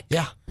whack.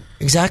 Yeah,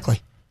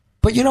 exactly.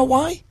 But you know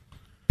why?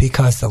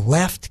 Because the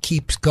left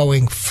keeps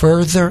going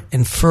further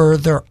and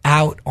further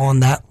out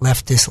on that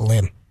leftist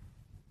limb.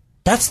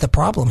 That's the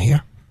problem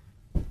here.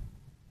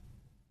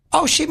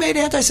 Oh, she made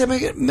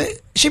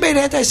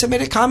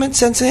anti-Semitic comments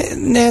since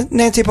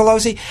Nancy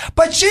Pelosi,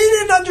 but she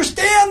didn't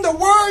understand the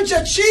words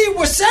that she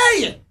was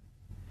saying.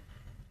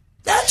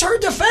 That's her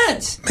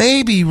defense.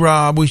 Maybe,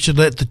 Rob, we should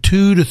let the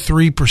 2 to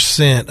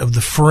 3% of the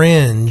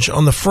fringe,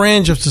 on the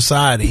fringe of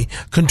society,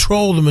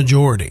 control the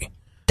majority.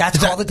 That's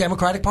called the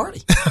Democratic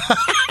Party.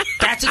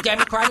 That's a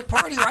Democratic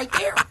Party right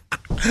there.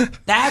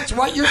 That's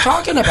what you're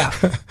talking about.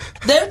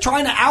 They're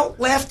trying to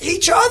out-left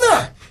each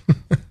other.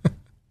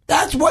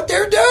 That's what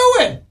they're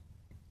doing.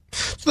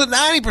 So the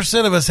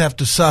 90% of us have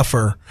to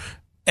suffer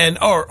and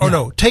or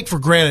no, take for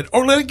granted,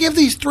 or let it give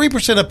these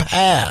 3% a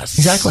pass.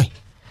 Exactly.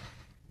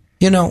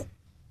 You know,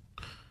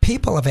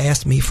 people have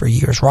asked me for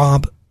years,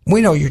 Rob,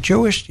 we know you're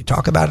Jewish. You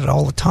talk about it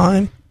all the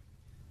time.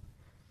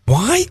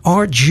 Why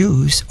are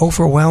Jews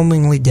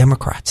overwhelmingly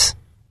Democrats?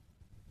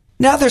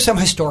 Now, there's some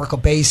historical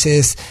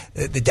basis.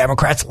 The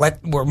Democrats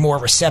were more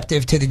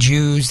receptive to the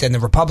Jews than the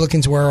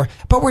Republicans were.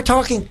 But we're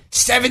talking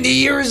 70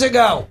 years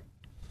ago.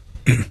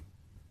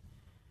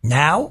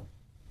 Now,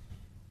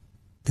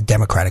 the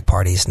Democratic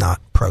Party is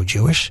not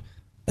pro-Jewish,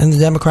 and the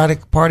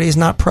Democratic Party is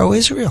not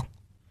pro-Israel.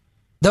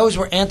 Those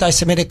were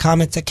anti-Semitic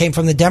comments that came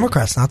from the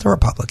Democrats, not the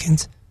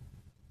Republicans.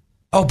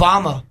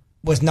 Obama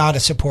was not a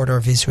supporter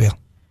of Israel.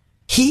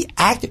 He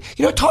acted,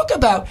 talk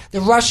about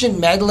the Russian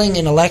meddling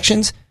in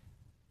elections.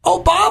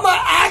 Obama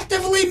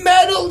actively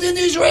meddled in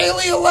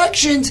Israeli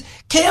elections,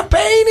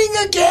 campaigning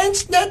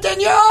against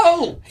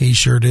Netanyahu. He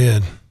sure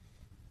did.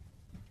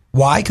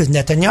 Why? Because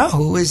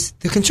Netanyahu is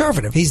the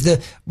conservative. He's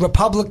the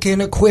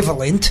Republican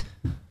equivalent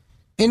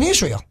in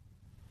Israel.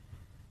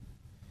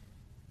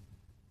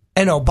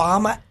 And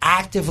Obama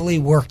actively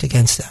worked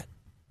against that.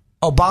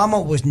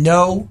 Obama was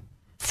no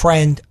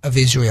friend of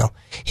Israel.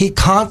 He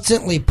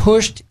constantly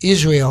pushed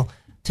Israel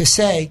to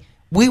say,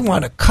 we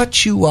want to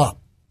cut you up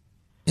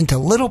into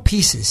little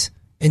pieces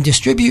and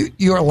distribute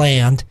your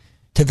land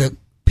to the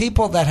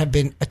people that have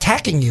been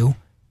attacking you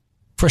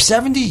for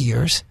 70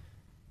 years.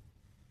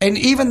 And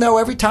even though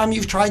every time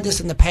you've tried this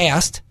in the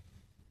past,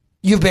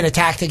 you've been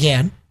attacked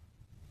again,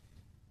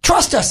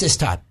 trust us this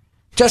time,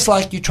 just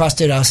like you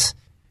trusted us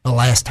the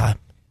last time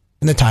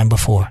and the time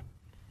before.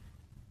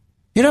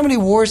 You know how many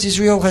wars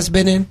Israel has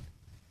been in?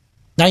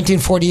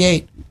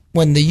 1948,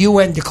 when the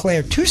UN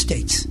declared two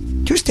states,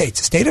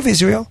 a state of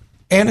Israel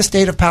and a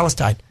state of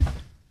Palestine.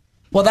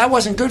 Well, that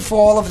wasn't good for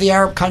all of the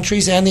Arab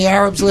countries and the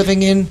Arabs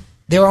living in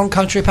their own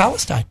country,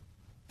 Palestine.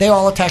 They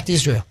all attacked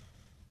Israel.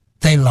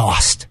 They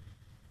lost.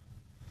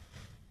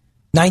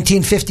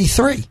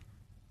 1953,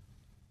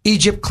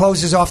 Egypt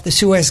closes off the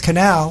Suez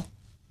Canal,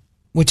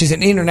 which is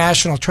an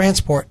international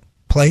transport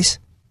place,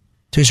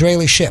 to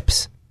Israeli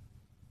ships.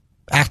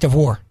 Act of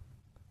war.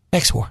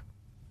 Next war.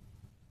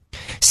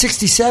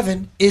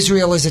 67,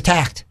 Israel is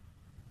attacked.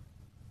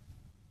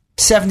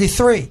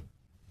 73,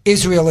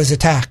 Israel is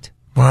attacked.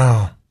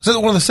 Wow. Is that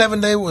one of the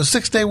 6-day war?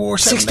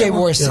 6-day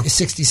war is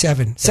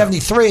 67. Yeah.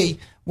 73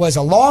 was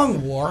a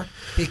long war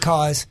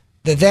because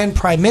the then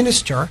Prime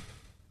Minister,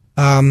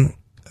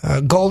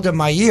 Golda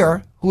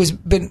Meir, who has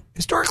been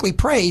historically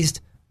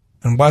praised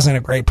and wasn't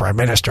a great prime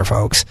minister,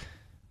 folks,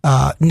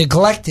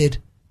 neglected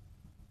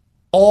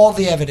all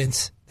the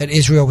evidence that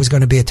Israel was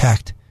going to be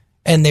attacked.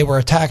 And they were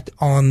attacked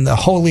on the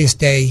holiest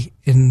day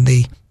in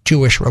the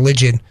Jewish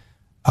religion.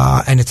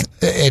 And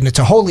it's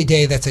a holy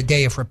day that's a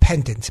day of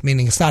repentance,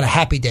 meaning it's not a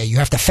happy day. You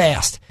have to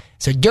fast.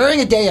 So during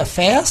a day of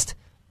fast,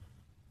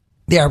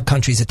 the Arab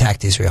countries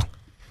attacked Israel.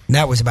 And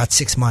that was about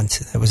 6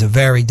 months. It was a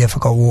very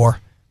difficult war.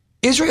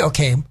 The U.S.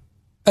 came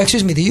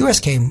the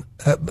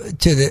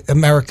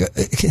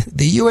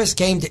U.S.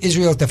 came to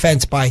Israel's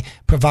defense by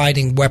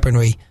providing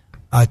weaponry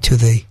to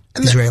the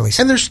Israelis.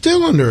 And they're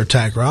still under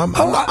attack, Rob.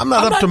 I'm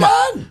not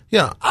done.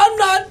 Yeah. I'm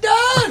not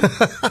done.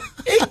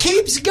 It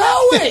keeps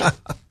going.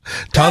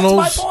 Tunnels.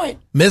 That's my point.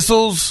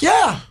 Missiles.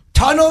 Yeah.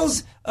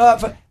 Tunnels.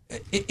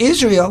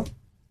 Israel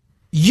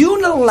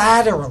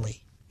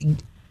unilaterally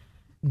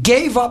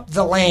gave up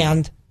the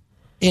land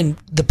in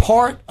the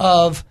part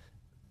of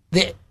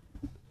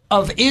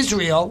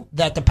Israel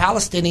that the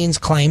Palestinians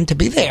claim to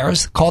be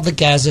theirs, called the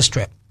Gaza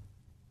Strip.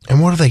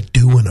 And what are they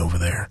doing over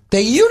there?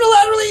 They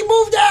unilaterally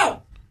moved out.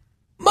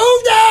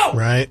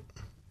 Right.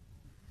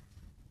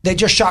 They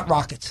just shot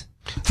rockets.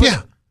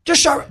 Yeah.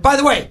 Just shot. By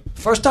the way,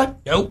 first time?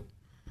 Nope.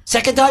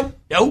 Second time?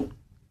 Nope.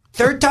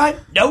 Third time?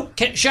 Nope.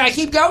 Should I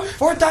keep going?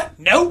 Fourth time?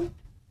 Nope.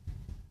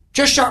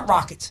 Just shot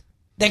rockets.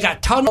 They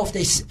got tunnels.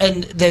 This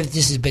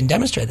has been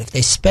demonstrated. If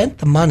they spent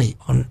the money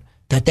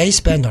that they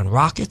spend on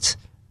rockets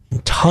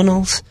and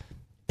tunnels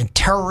and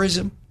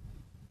terrorism,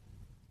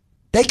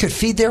 they could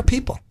feed their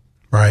people.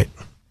 Right.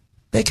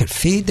 They could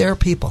feed their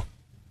people.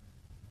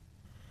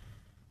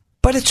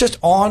 But it's just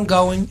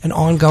ongoing and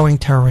ongoing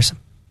terrorism.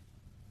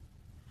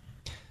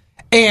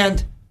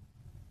 And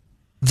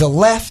the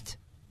left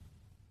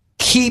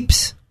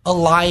keeps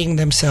allying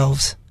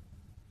themselves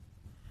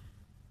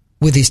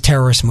with these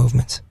terrorist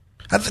movements.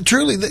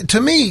 Truly, to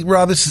me,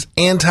 Rob, this is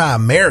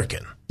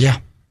anti-American. Yeah.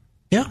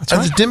 Yeah, that's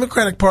right. The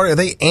Democratic Party, are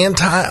they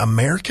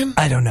anti-American?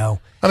 I don't know.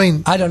 I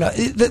don't know.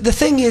 The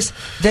thing is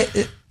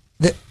that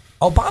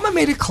Obama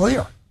made it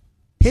clear.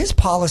 His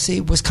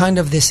policy was kind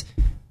of this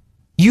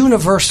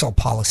universal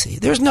policy.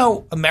 There's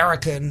no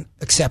American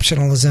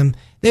exceptionalism.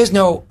 There's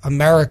no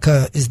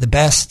America is the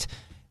best.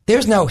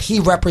 There's no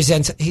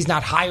he's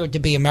not hired to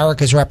be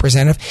America's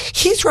representative.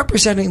 He's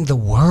representing the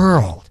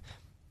world.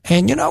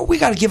 And, we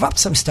got to give up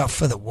some stuff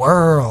for the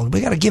world.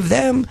 We got to give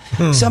them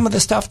some of the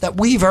stuff that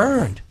we've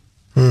earned.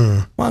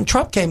 Well, and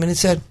Trump came in and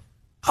said,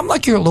 I'm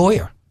like your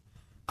lawyer.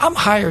 I'm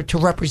hired to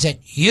represent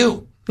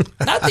you,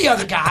 not the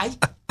other guy,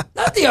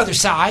 not the other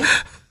side.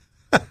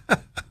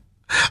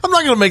 I'm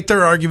not going to make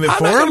their argument for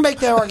I'm not them. going to make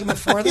their argument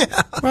for them.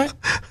 Right?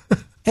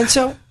 And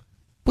so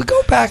we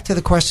go back to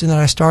the question that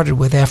I started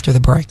with after the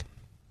break.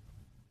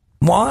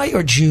 Why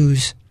are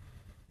Jews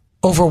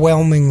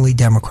overwhelmingly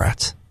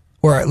Democrats,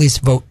 or at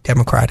least vote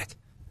Democratic?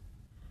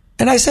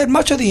 And I said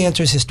much of the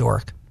answer is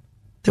historic.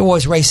 There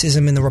was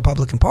racism in the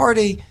Republican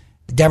Party.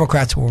 The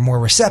Democrats were more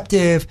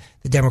receptive.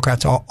 The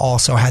Democrats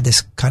also had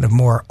this kind of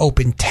more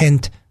open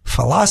tent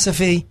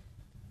philosophy.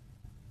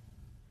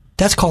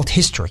 That's called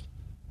history.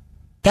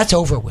 That's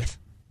over with.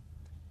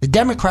 The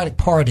Democratic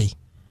Party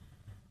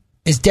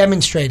is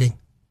demonstrating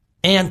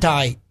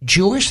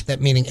anti-Jewish,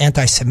 that meaning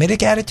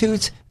anti-Semitic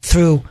attitudes,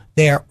 through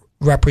their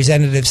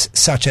representatives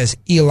such as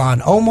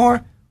Ilhan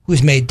Omar,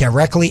 who's made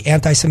directly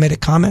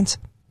anti-Semitic comments.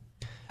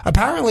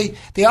 Apparently,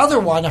 the other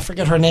one, I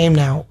forget her name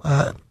now,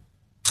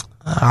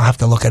 I'll have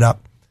to look it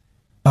up.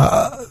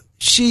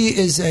 She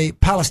is a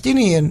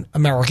Palestinian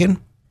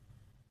American,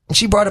 and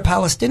she brought a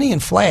Palestinian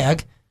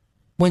flag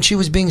when she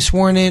was being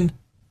sworn in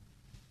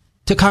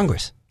to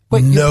Congress.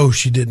 Wait, no,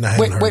 she didn't. I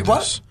haven't heard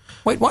this.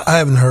 Wait, what? I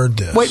haven't heard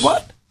this. Wait,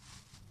 what?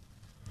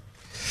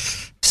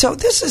 So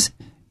this is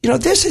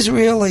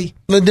really...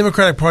 The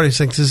Democratic Party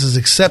thinks this is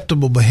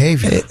acceptable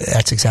behavior.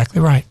 That's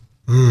exactly right.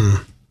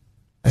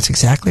 That's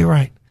exactly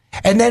right.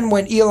 And then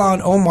when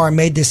Ilhan Omar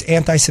made these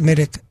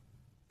anti-Semitic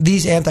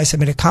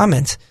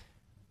comments,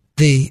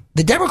 the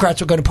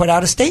Democrats were going to put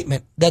out a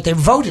statement that they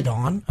voted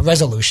on, a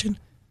resolution,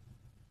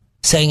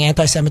 saying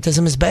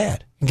anti-Semitism is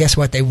bad. And guess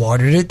what? They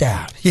watered it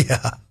down.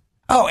 Yeah.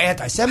 Oh,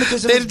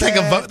 anti-Semitism They is didn't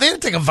take a vote. They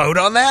didn't take a vote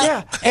on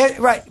that. Yeah,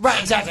 right,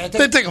 exactly. They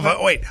didn't take a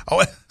vote. Wait.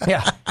 Oh.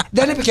 Yeah.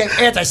 Then it became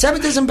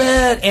anti-Semitism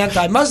bad,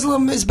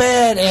 anti-Muslim is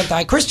bad,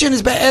 anti-Christian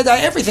is bad,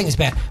 everything is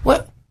bad.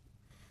 What?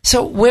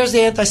 So where's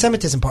the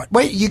anti-Semitism part?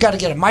 Wait, you got to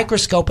get a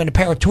microscope and a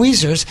pair of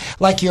tweezers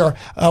like you're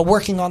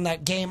working on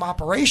that game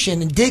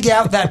Operation and dig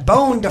out that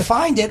bone to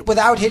find it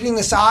without hitting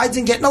the sides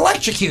and getting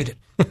electrocuted.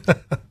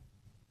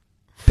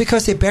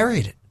 Because they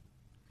buried it.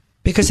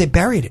 Because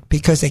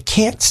they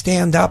can't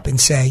stand up and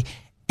say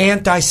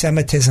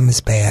anti-Semitism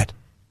is bad.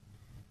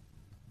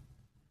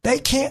 They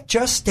can't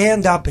just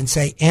stand up and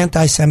say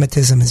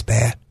anti-Semitism is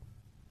bad.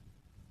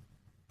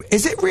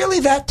 Is it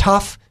really that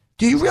tough?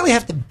 Do you really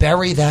have to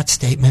bury that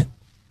statement?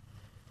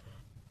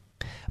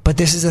 But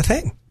this is the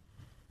thing.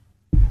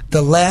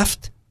 The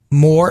left,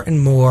 more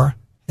and more,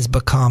 has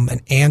become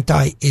an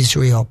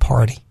anti-Israel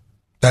party.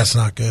 That's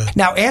not good.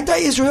 Now,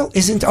 anti-Israel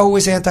isn't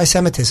always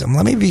anti-Semitism.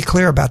 Let me be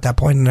clear about that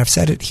point, and I've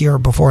said it here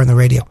before in the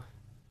radio.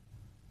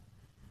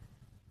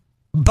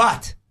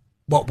 But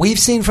what we've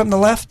seen from the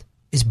left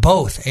is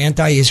both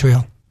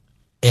anti-Israel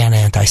and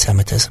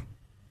anti-Semitism.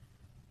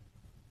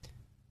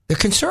 The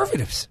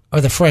conservatives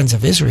are the friends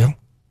of Israel,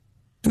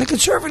 and the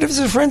conservatives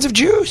are the friends of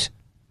Jews.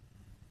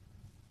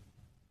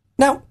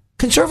 Now,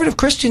 conservative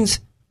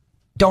Christians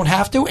don't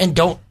have to and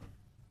don't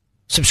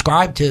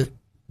subscribe to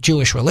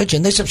Jewish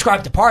religion. They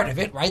subscribe to part of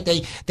it, right?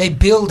 They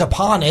build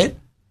upon it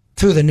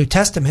through the New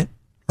Testament.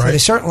 Right. So they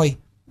certainly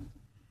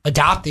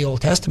adopt the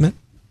Old Testament,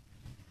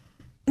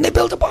 and they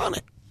build upon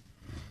it.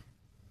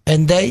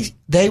 And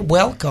they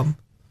welcome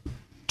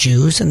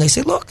Jews, and they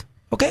say, look,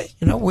 okay,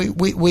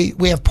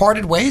 we have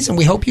parted ways, and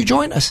we hope you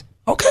join us.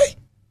 Okay,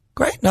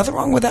 great, nothing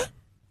wrong with that.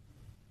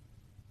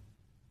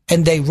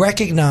 And they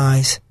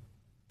recognize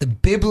the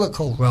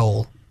biblical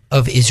role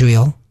of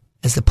Israel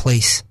as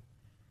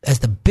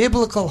the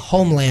biblical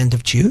homeland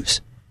of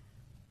Jews.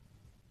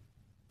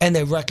 And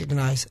they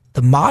recognize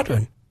the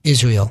modern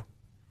Israel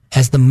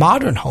as the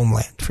modern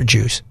homeland for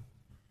Jews.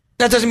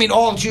 That doesn't mean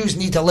all Jews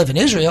need to live in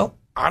Israel.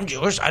 I'm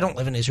Jewish. I don't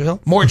live in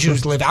Israel. More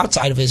Jews live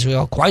outside of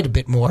Israel, quite a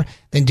bit more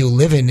than do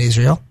live in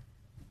Israel.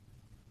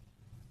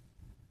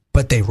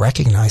 But they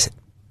recognize it.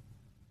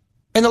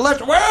 And the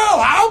left,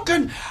 well, how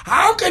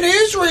can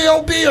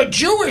Israel be a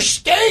Jewish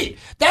state?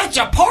 That's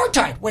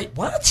apartheid. Wait,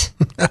 what?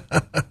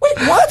 Wait,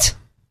 what?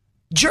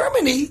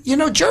 Germany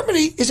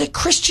is a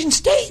Christian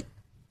state.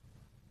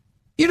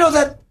 You know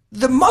that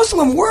the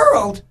Muslim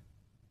world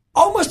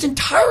almost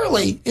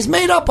entirely is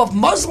made up of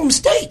Muslim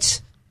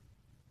states.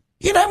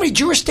 You know how many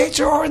Jewish states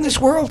there are in this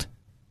world?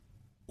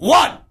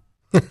 One.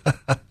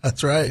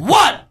 That's right.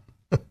 One.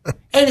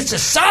 And it's the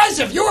size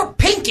of your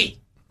pinky.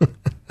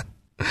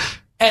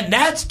 And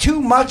that's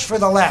too much for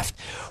the left.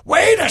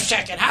 Wait a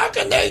second. How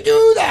can they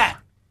do that?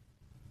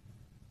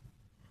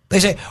 They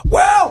say,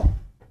 well,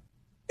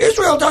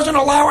 Israel doesn't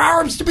allow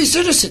Arabs to be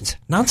citizens.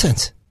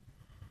 Nonsense.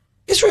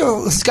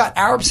 Israel has got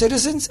Arab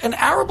citizens and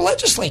Arab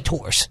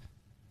legislators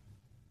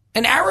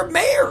and Arab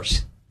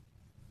mayors.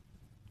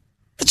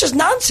 It's just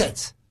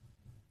nonsense.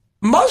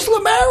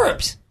 Muslim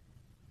Arabs.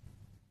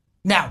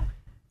 Now,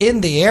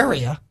 in the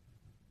area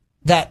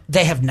that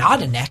they have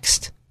not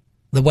annexed,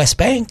 the West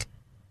Bank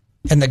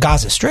and the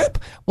Gaza Strip,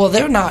 well,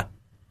 they're not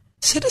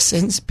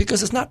citizens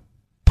because it's not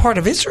part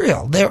of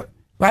Israel. They're,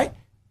 right?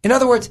 In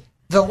other words,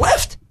 the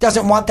left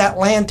doesn't want that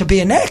land to be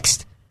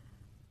annexed.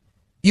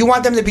 You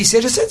want them to be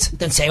citizens?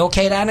 Then say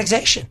okay to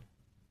annexation.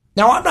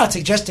 Now, I'm not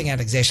suggesting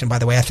annexation, by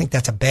the way. I think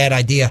that's a bad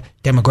idea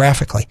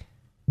demographically.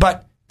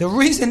 But the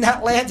reason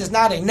that land is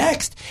not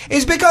annexed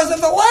is because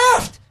of the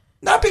left.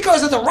 not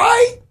because of the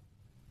right.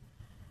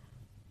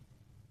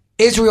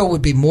 Israel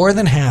would be more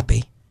than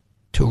happy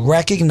to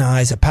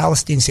recognize a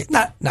Palestinian state.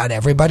 Not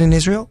everybody in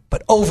Israel,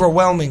 but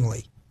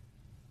overwhelmingly.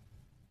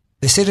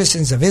 The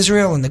citizens of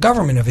Israel and the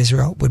government of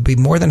Israel would be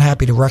more than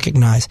happy to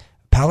recognize a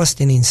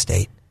Palestinian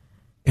state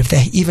if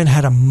they even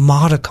had a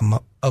modicum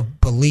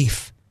of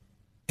belief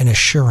and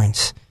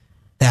assurance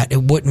that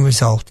it wouldn't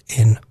result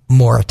in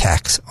more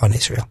attacks on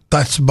Israel.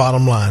 That's the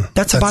bottom line.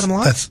 That's the bottom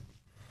line.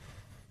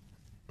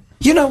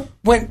 You know,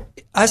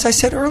 as I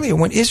said earlier,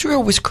 when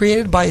Israel was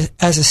created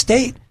as a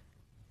state,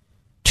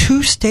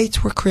 2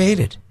 states were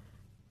created.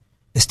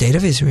 The state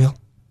of Israel,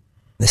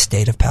 the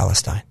state of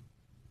Palestine,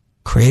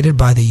 created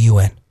by the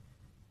UN.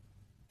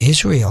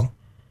 Israel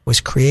was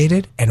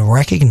created and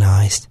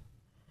recognized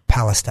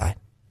Palestine.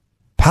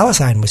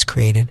 Palestine was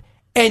created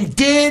and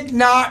did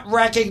not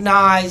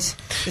recognize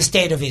the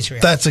state of Israel.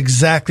 That's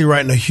exactly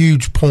right, and a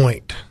huge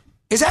point.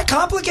 Is that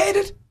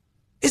complicated?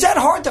 Is that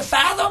hard to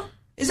fathom?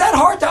 Is that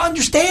hard to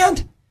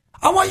understand?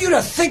 I want you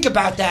to think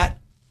about that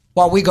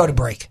while we go to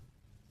break.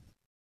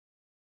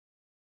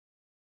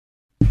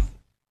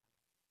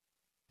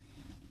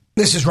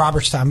 This is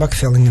Robert Steinbuck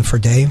filling in for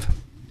Dave.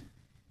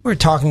 We're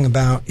talking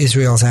about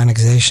Israel's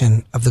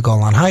annexation of the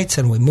Golan Heights,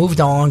 and we moved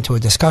on to a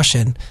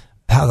discussion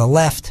of how the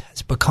left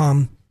has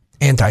become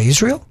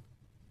anti-Israel,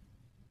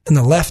 and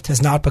the left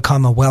has not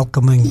become a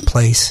welcoming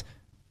place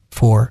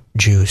for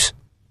Jews.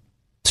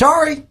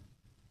 Sorry.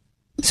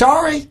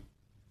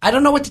 I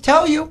don't know what to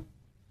tell you.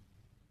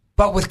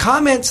 But with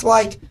comments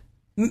like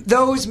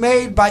those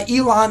made by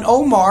Ilhan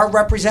Omar,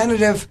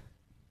 representative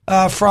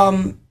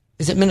from,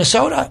 is it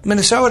Minnesota?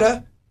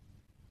 Minnesota.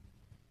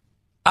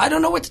 I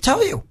don't know what to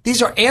tell you.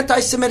 These are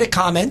anti-Semitic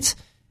comments.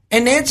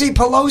 And Nancy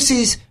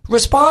Pelosi's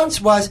response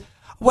was,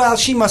 well,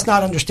 she must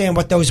not understand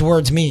what those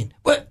words mean.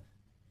 What?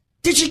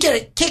 Did she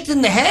get kicked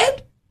in the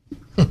head?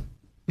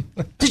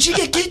 Did she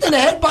get kicked in the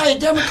head by a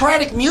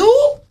Democratic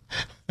mule?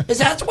 Is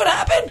that what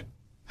happened?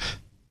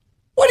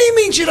 What do you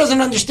mean she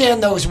doesn't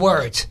understand those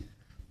words?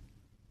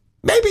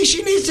 Maybe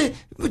she needs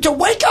to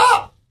wake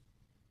up.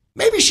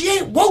 Maybe she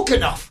ain't woke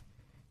enough.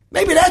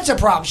 Maybe that's a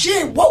problem. She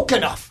ain't woke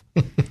enough.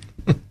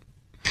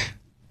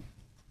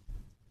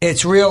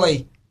 It's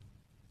really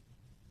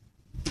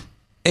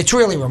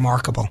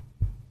remarkable.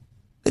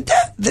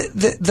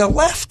 The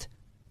left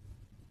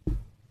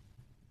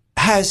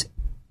has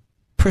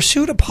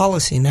pursued a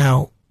policy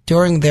now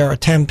during their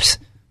attempts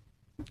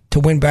to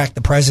win back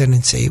the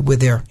presidency with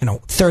their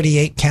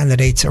 38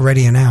 candidates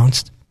already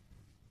announced,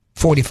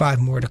 45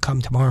 more to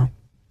come tomorrow,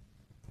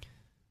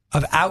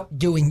 of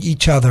outdoing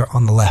each other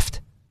on the left.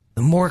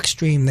 The more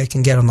extreme they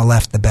can get on the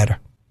left, the better.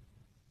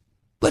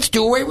 Let's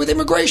do away with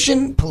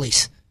immigration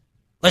police.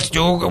 Let's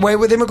do away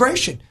with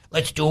immigration.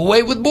 Let's do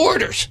away with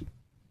borders.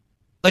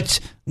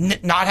 Let's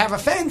not have a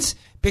fence,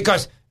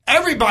 because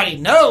everybody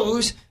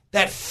knows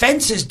that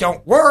fences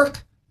don't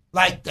work,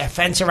 like the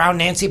fence around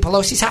Nancy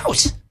Pelosi's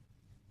house.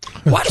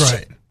 Why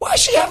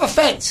does she have a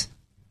fence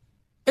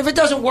if it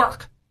doesn't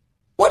work?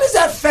 What is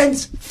that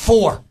fence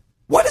for?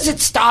 What is it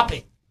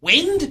stopping?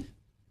 Wind?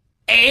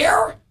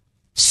 Air?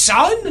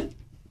 Sun?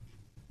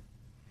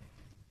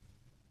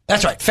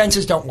 That's right.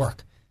 Fences don't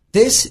work.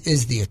 This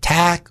is the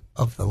attack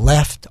of the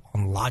left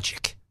on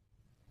logic.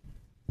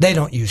 They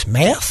don't use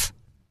math.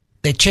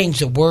 They change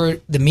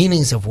the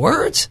meanings of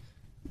words,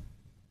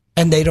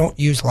 and they don't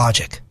use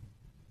logic.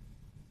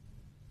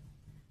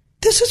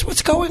 This is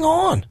what's going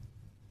on.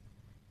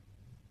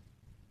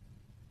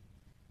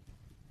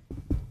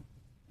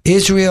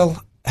 Israel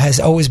has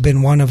always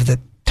been one of the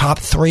top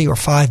 3 or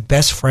 5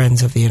 best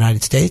friends of the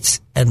United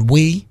States, and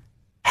we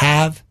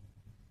have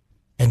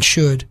and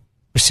should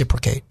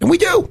reciprocate. And we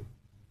do.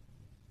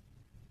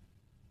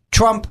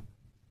 Trump,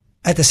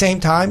 at the same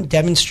time,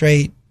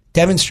 demonstrated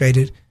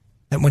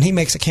that when he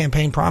makes a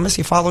campaign promise,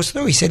 he follows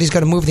through. He said he's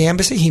going to move the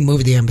embassy. He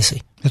moved the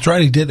embassy. That's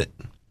right. He did it.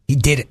 He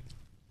did it.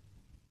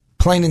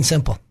 Plain and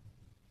simple.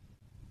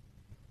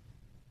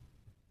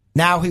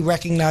 Now he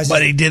recognizes...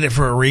 But he did it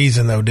for a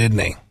reason, though, didn't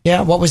he?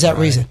 Yeah, what was that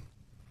reason?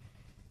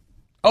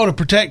 Oh, to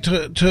protect,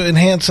 to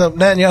enhance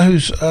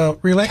Netanyahu's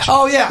re-election.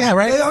 Oh, yeah. Yeah,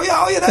 right?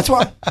 Oh, yeah, that's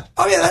why.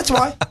 That's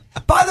why.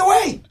 By the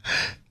way,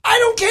 I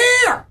don't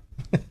care.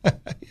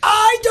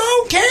 I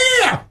don't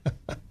care.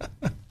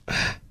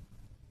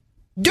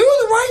 Do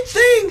the right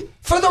thing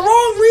for the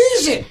wrong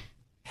reason.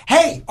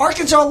 Hey,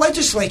 Arkansas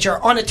legislature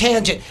on a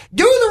tangent.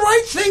 Do the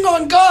right thing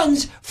on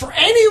guns for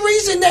any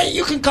reason that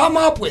you can come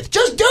up with.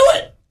 Just do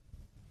it.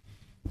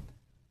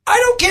 I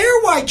don't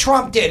care why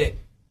Trump did it.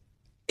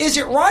 Is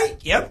it right?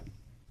 Yep.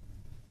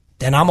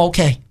 Then I'm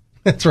okay.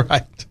 That's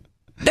right.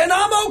 Then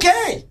I'm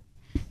okay.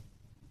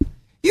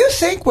 You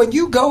think when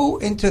you go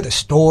into the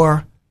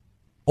store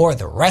or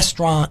the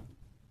restaurant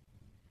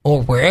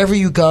or wherever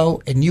you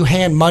go and you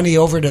hand money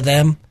over to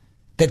them,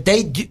 that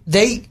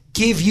they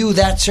give you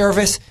that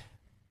service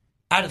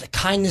out of the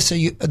kindness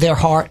of their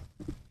heart?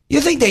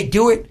 You think they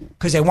do it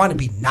because they want to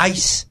be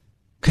nice,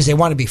 because they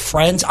want to be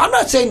friends? I'm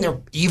not saying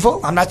they're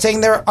evil. I'm not saying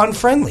they're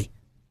unfriendly.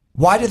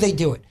 Why do they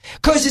do it?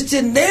 Because it's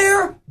in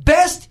their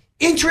best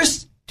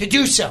interest to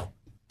do so.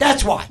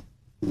 That's why.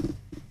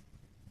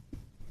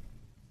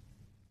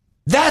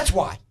 That's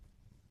why.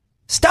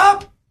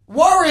 Stop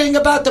worrying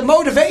about the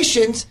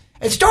motivations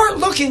and start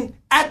looking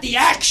at the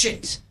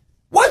actions.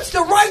 What's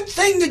the right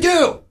thing to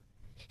do?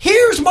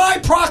 Here's my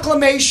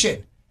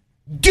proclamation.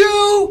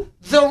 Do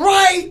the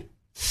right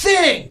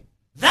thing.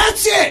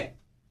 That's it.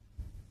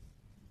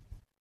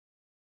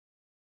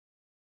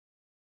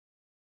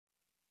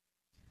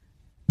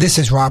 This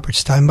is Robert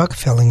Steinbuck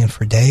filling in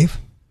for Dave.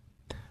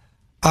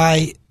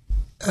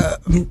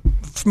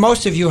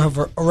 Most of you have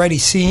already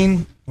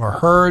seen or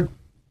heard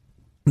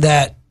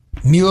that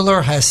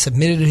Mueller has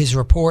submitted his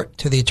report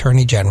to the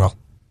Attorney General.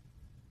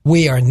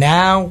 We are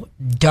now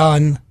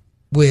done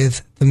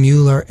with the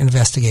Mueller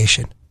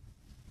investigation.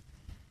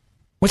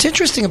 What's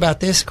interesting about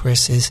this,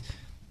 Chris, is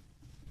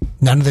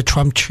none of the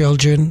Trump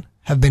children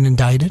have been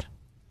indicted.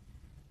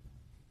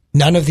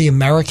 None of the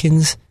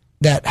Americans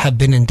that have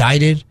been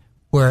indicted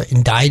were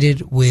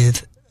indicted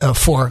with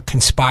for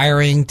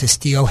conspiring to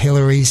steal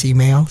Hillary's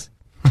emails.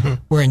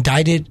 Were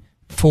indicted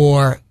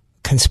for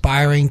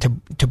conspiring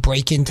to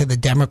break into the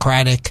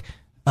Democratic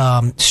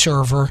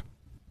server.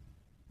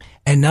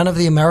 And none of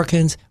the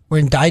Americans were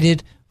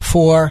indicted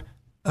for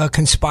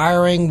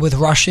conspiring with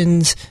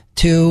Russians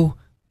to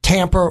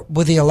tamper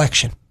with the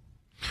election.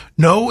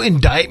 No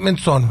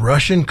indictments on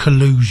Russian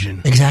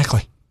collusion.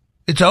 Exactly.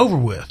 It's over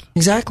with.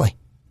 Exactly.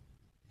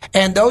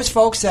 And those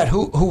folks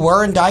who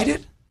were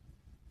indicted,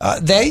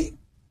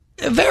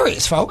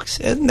 various folks,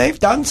 and they've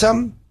done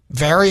some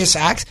various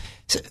acts.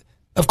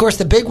 Of course,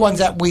 the big ones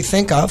that we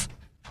think of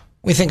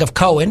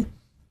Cohen,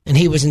 and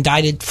he was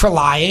indicted for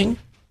lying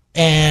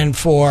and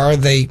for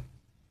the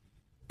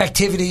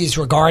activities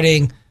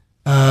regarding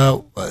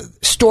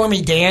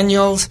Stormy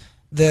Daniels,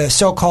 the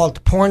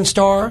so-called porn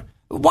star.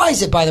 Why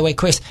is it, by the way,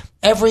 Chris,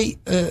 every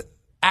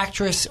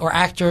actress or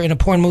actor in a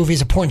porn movie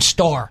is a porn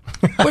star?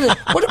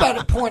 What about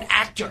a porn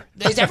actor?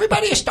 Is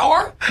everybody a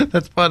star?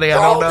 That's funny.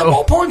 I don't know. They're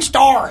all porn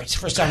stars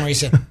for some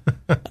reason.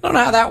 I don't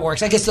know how that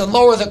works. I guess the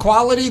lower the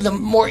quality, the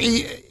more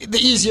the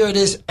easier it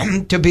is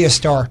to be a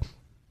star.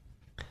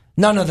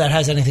 None of that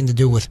has anything to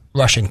do with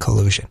Russian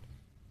collusion.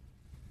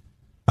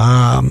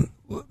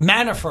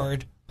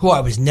 Manafort, who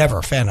I was never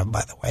a fan of,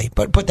 by the way,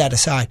 but put that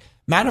aside,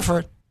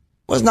 Manafort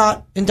was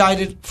not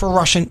indicted for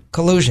Russian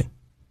collusion.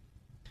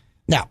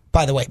 Now,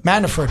 by the way,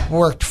 Manafort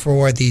worked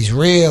for these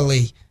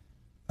really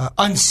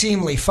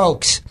unseemly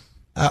folks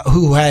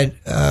who had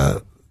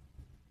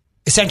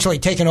essentially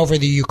taken over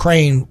the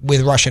Ukraine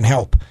with Russian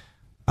help.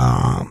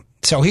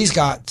 So he's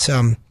got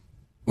some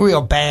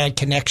real bad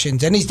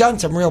connections, and he's done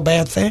some real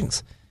bad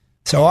things.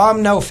 So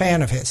I'm no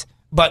fan of his.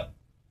 But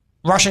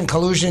Russian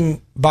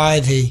collusion by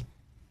the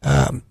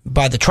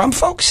Trump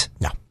folks?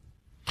 No.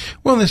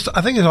 Well,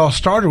 I think it all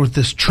started with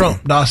this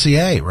Trump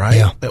dossier, right?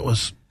 Yeah. That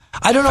was.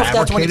 I don't know if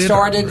that's when it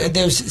started.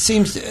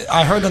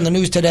 I heard on the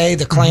news today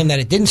the claim that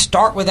it didn't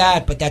start with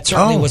that, but that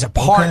certainly was a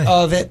part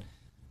of it.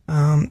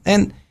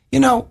 And you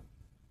know,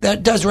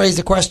 that does raise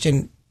the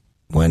question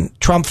when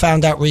Trump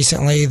found out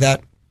recently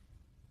that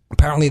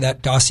apparently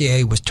that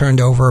dossier was turned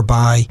over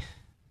by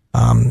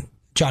John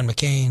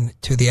McCain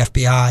to the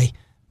FBI.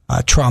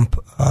 Trump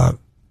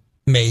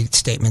made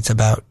statements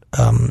about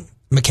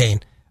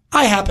McCain.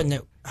 I happen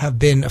to have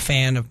been a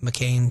fan of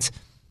McCain's,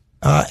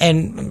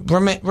 and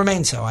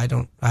remain so. I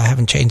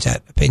haven't changed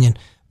that opinion.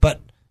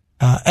 But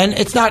and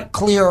it's not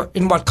clear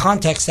in what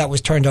context that was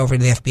turned over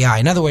to the FBI.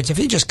 In other words, if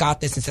he just got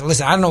this and said,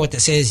 "Listen, I don't know what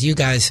this is. You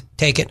guys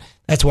take it,"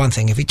 that's one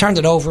thing. If he turned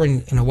it over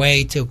in a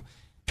way to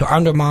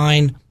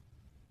undermine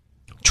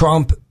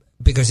Trump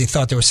because he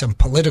thought there was some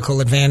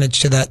political advantage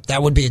to that,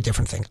 that would be a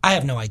different thing. I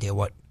have no idea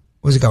what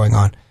was going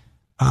on.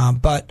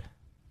 But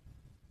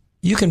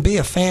you can be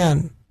a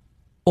fan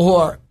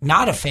or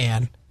not a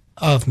fan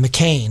of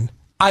McCain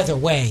either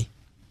way,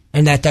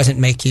 and that doesn't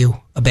make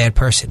you a bad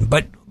person.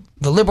 But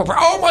the liberal,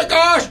 oh my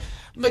gosh,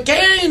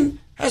 McCain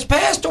has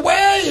passed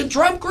away and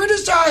Trump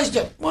criticized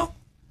him. Well,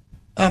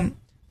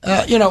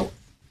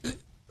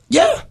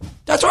 yeah,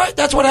 that's right.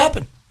 That's what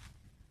happened.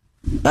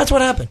 That's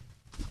what happened.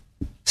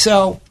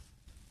 So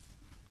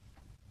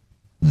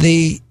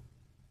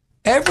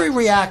every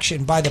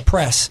reaction by the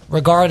press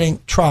regarding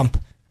Trump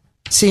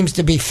seems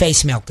to be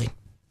face melting.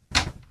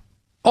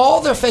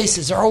 All their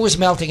faces are always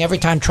melting every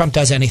time Trump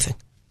does anything.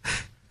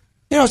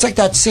 You know, it's like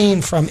that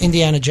scene from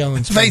Indiana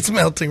Jones. Face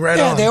melting, right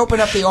on. Yeah, they open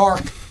up the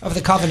Ark of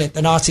the Covenant,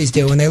 the Nazis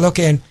do, and they look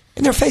in,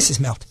 and their faces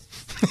melt.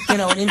 You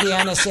know, and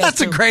Indiana says...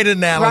 That's a great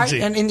analogy.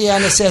 Right? And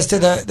Indiana says to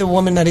the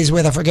woman that he's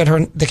with, I forget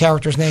the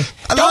character's name,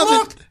 don't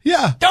look!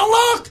 Yeah. Don't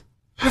look!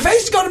 Your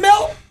face is going to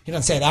melt! He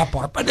doesn't say that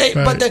part, but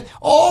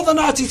all the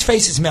Nazis'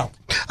 faces melt.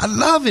 I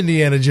love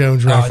Indiana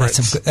Jones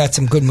reference. That's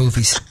some good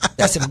movies.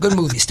 That's some good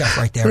movie stuff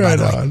right there, right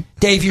by the way. on.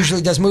 Dave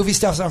usually does movie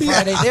stuff on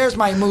Friday. Yeah. There's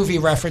my movie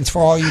reference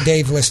for all you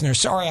Dave listeners.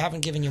 Sorry I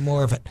haven't given you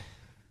more of it.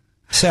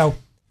 So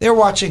they're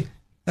watching.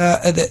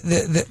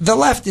 The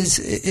left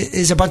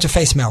is a bunch of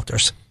face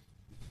melters.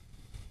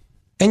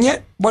 And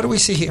yet, what do we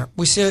see here?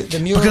 We see the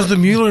Mueller. Because the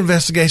Mueller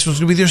investigation was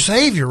going to be their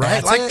savior, right?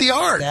 That's like it. the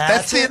ark.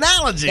 That's the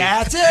analogy.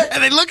 That's it.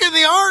 And they look at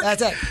the ark.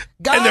 That's it.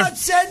 God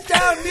sent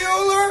down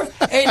Mueller,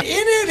 and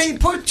in it he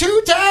put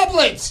 2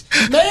 tablets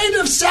made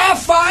of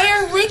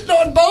sapphire written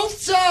on both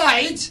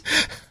sides.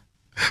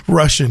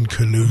 Russian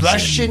collusion.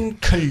 Russian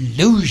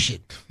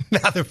collusion.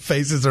 Now their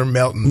faces are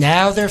melting.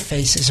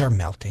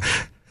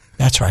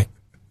 That's right.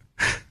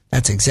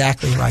 That's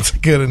exactly right. That's a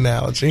good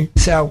analogy.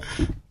 So,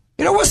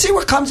 we'll see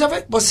what comes of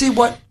it. We'll see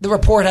what the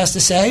report has to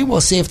say.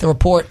 We'll see if the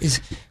report is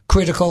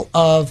critical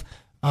of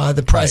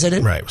the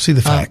president. Right. We'll see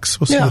the facts.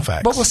 We'll see the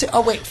facts. But we'll see.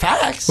 Oh, wait,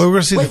 facts? Well,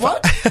 we're going to see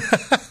what?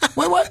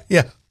 Wait, what?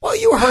 Yeah. Well,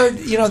 you heard,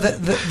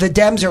 the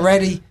Dems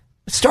already,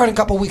 starting a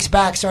couple of weeks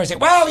back, started saying,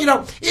 well,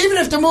 even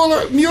if the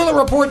Mueller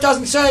report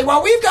doesn't say,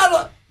 well, we've got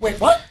to... Wait,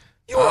 what?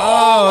 You were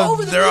all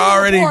over the they're Mueller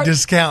already report.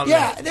 discounting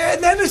Yeah, and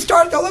then it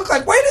started to look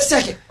like, wait a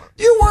second.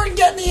 You weren't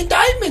getting the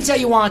indictments that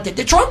you wanted.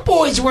 The Trump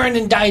boys weren't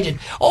indicted.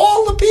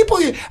 All the people,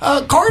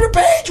 Carter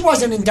Page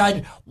wasn't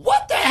indicted.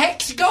 What the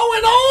heck's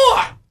going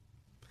on?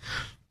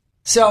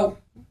 So,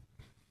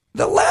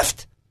 the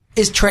left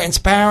is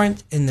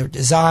transparent in their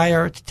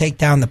desire to take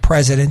down the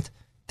president.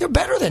 They're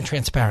better than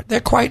transparent.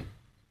 They're quite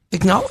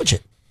acknowledge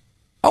it.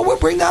 Oh, we'll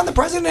bring down the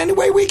president any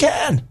way we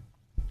can.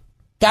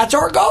 That's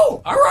our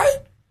goal. All right.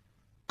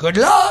 Good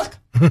luck.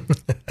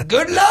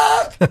 Good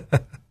luck.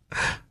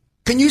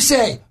 Can you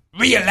say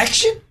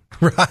re-election?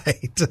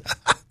 Right.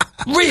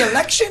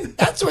 Re-election?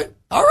 That's what.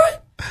 All right.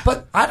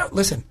 But I don't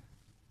listen.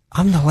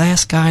 I'm the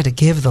last guy to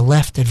give the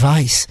left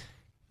advice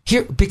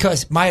here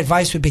because my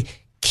advice would be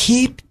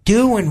keep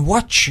doing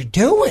what you're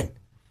doing.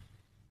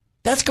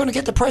 That's going to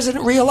get the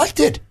president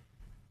reelected,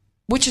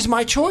 which is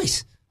my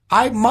choice.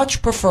 I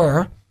much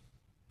prefer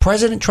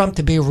President Trump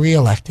to be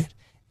reelected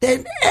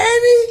than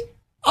any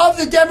of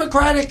the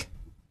Democratic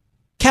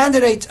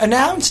candidates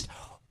announced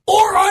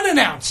or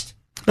unannounced.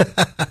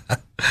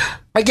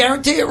 I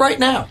guarantee it right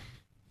now.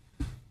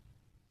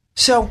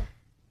 So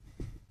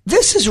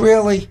this is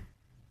really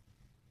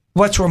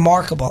what's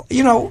remarkable.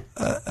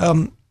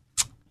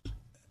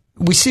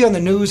 We see on the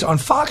news, on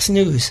Fox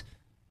News,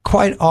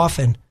 quite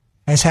often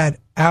has had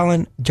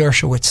Alan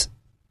Dershowitz.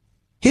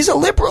 He's a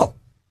liberal.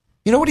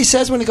 You know what he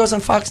says when he goes on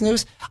Fox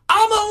News?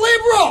 I'm a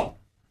liberal.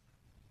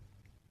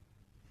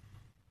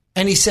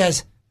 And he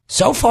says,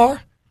 so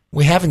far,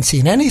 we haven't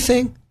seen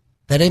anything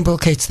that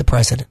implicates the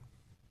president.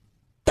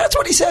 That's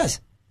what he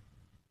says.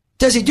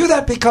 Does he do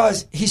that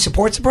because he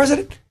supports the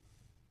president?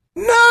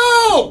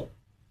 No!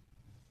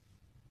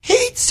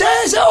 He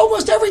says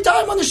almost every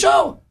time on the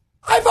show,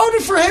 I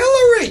voted for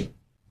Hillary.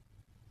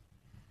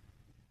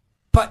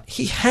 But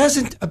he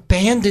hasn't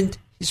abandoned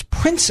his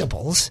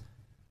principles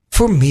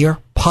for mere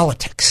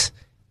politics.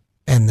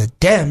 And the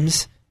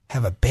Dems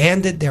have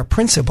abandoned their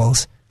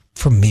principles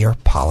for mere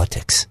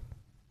politics.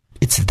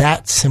 It's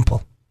that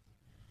simple.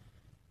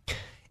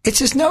 It's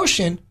this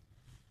notion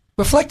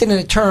reflected in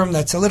a term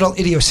that's a little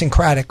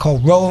idiosyncratic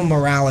called role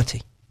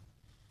morality.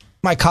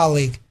 My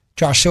colleague,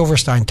 Josh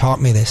Silverstein, taught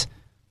me this.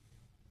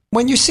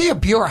 When you see a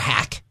bureau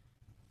hack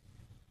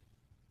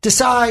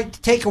decide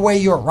to take away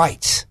your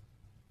rights,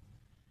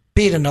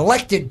 be it an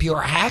elected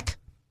bureau hack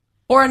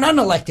or an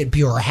unelected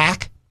bureau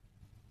hack,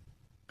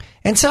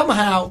 and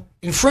somehow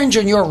infringe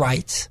on your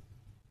rights,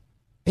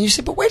 and you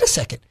say, but wait a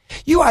second,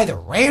 you either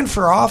ran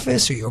for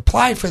office or you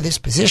applied for this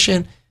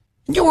position,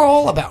 and you were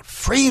all about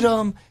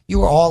freedom, you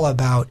were all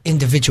about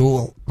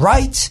individual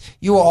rights,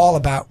 you were all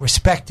about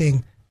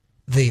respecting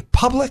the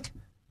public,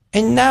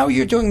 and now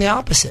you're doing the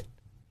opposite.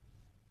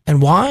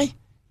 And why?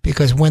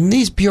 Because when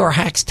these bureau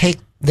hacks take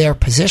their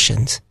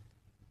positions,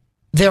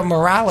 their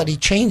morality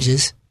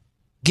changes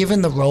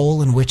given the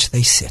role in which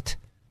they sit.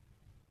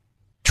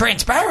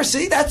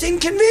 Transparency, that's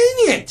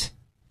inconvenient.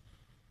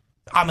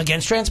 I'm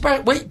against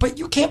transparency. Wait, but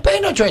you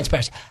campaigned on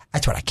transparency.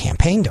 That's what I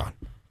campaigned on.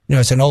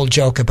 It's an old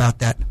joke about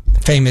that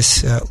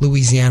famous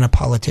Louisiana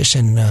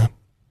politician,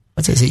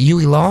 what's it,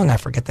 Huey Long? I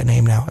forget the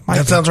name now.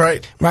 That sounds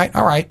right. Right,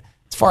 all right,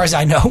 as far as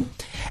I know.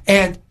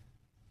 And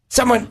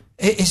someone,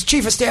 his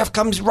chief of staff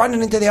comes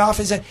running into the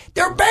office and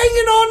they're banging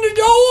on the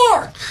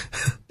door.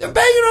 They're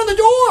banging on the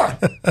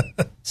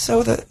door.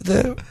 So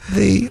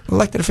the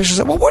elected official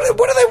said, well, what do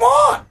they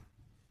want?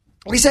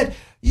 He said,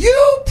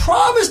 you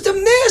promised them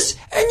this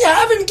and you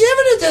haven't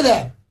given it to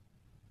them.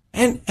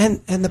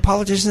 And the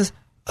politician says,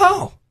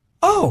 oh,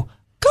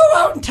 go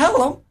out and tell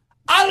them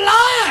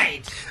I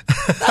lied.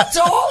 That's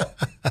all.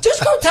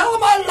 Just go tell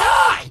them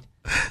I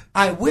lied.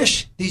 I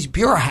wish these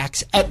bureau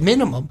hacks, at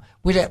minimum,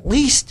 would at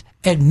least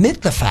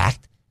admit the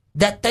fact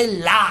that they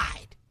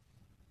lied.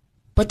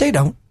 But they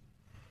don't.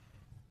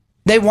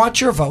 They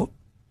want your vote.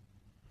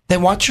 They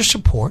want your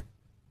support.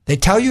 They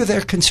tell you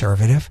they're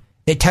conservative.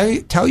 They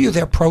tell you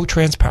they're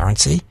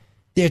pro-transparency.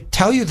 They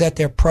tell you that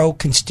they're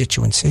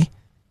pro-constituency.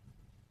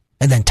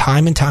 And then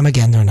time and time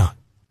again, they're not.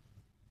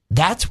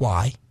 That's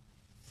why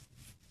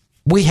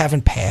we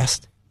haven't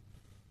passed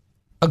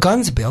a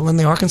guns bill in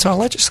the Arkansas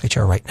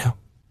legislature right now.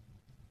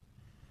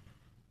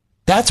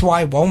 That's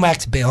why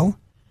Womack's bill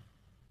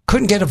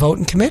couldn't get a vote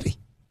in committee.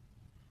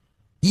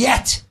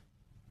 Yet.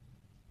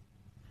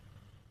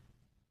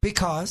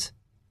 Because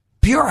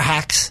bureau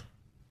hacks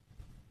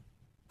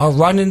are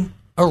running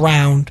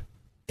around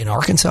in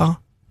Arkansas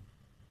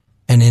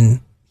and in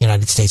the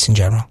United States in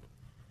general.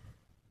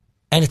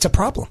 And it's a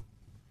problem.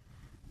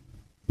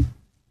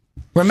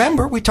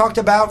 Remember, we talked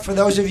about, for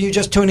those of you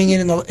just tuning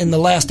in the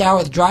last hour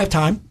of the drive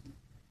time,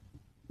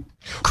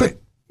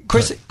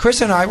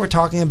 Chris and I were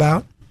talking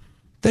about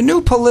the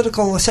new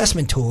political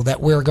assessment tool that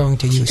we're going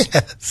to use.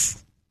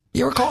 Yes.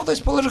 You recall this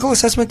political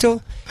assessment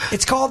tool?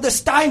 It's called the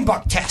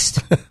Steinbuck test.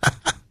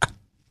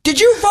 Did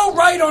you vote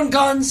right on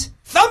guns?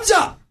 Thumbs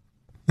up.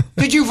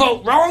 Did you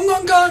vote wrong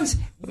on guns?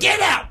 Get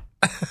out.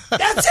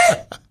 That's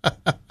it.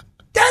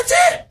 That's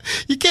it.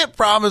 You can't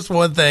promise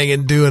one thing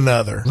and do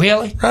another.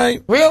 Really?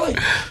 Right? Really?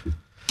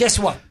 Guess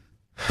what?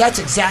 That's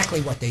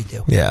exactly what they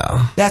do.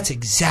 Yeah. That's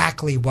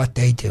exactly what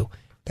they do.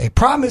 They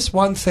promise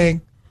one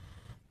thing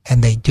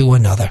and they do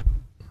another.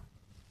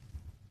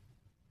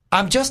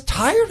 I'm just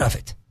tired of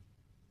it.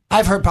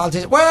 I've heard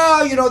politicians,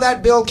 well, you know,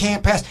 that bill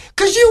can't pass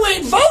because you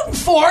ain't voting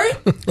for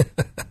it.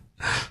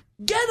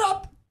 Get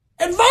up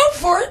and vote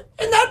for it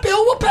and that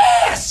bill will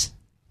pass.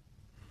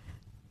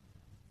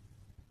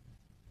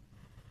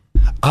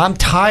 I'm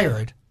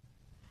tired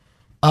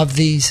of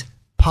these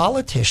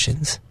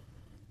politicians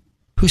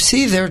who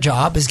see their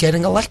job as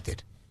getting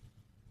elected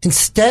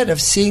instead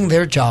of seeing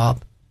their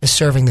job as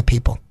serving the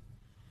people.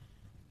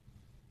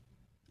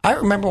 I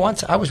remember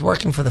once I was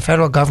working for the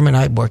federal government.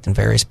 I worked in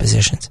various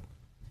positions.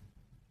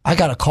 I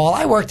got a call.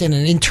 I worked in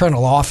an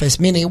internal office,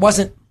 meaning it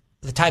wasn't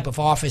the type of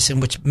office in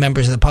which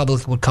members of the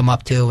public would come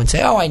up to and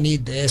say, oh, I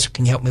need this.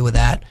 Can you help me with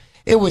that?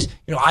 It was,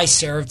 you know, I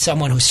served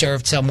someone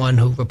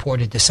who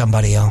reported to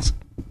somebody else.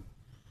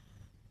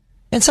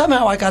 And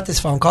somehow I got this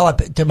phone call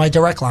to my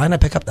direct line. I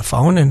pick up the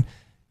phone and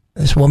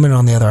this woman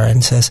on the other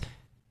end says,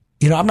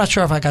 you know, I'm not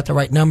sure if I got the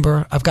right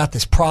number. I've got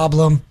this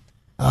problem.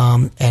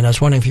 And I was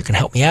wondering if you can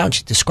help me out. And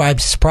she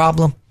describes this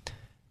problem.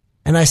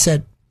 And I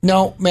said,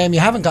 no, ma'am, you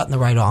haven't gotten the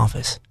right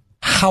office.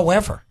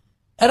 However,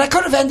 and I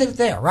could have ended it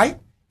there, right?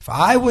 If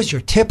I was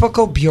your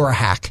typical bureau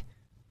hack,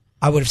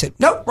 I would have said,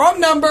 no, wrong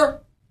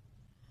number.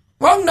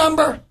 Wrong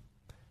number.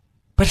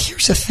 But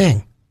here's the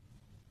thing.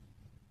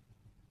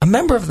 A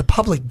member of the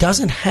public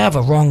doesn't have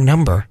a wrong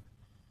number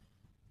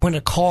when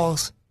it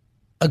calls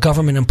a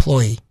government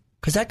employee,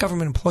 because that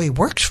government employee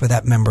works for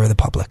that member of the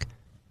public.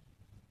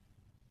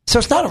 So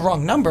it's not a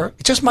wrong number.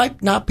 It just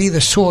might not be the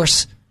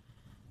source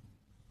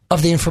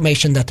of the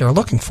information that they're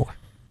looking for.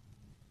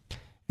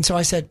 And so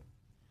I said,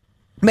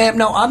 ma'am,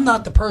 no, I'm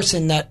not the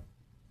person that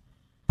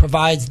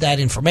provides that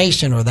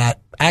information or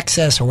that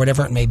access or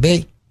whatever it may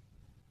be.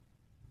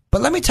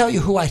 But let me tell you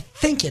who I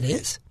think it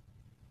is.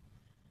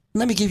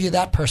 Let me give you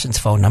that person's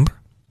phone number.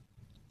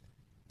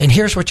 And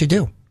here's what you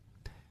do.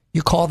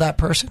 You call that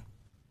person.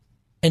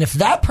 And if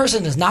that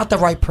person is not the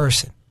right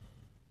person,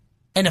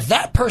 and if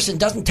that person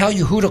doesn't tell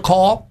you who to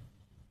call,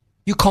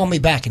 you call me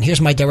back. And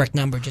here's my direct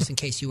number just in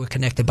case you were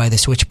connected by the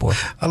switchboard.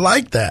 I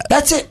like that.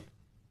 That's it.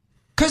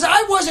 Because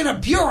I wasn't a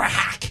bureau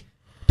hack.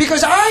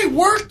 Because I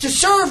worked to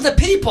serve the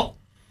people.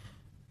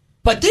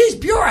 But these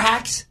bureau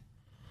hacks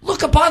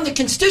look upon the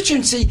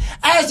constituency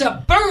as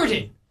a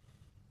burden.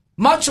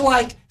 Much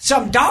like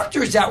some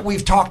doctors that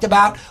we've talked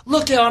about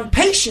look on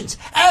patients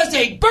as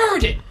a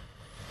burden.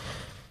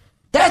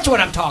 That's what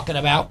I'm talking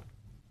about.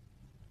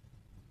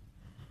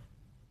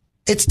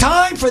 It's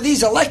time for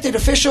these elected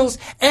officials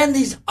and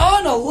these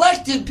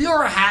unelected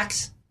bureau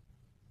hacks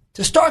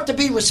to start to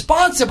be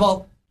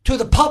responsible to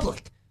the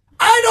public.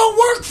 I don't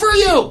work for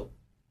you.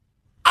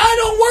 I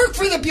don't work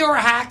for the bureau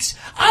hacks.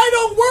 I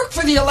don't work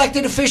for the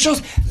elected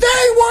officials.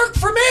 They work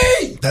for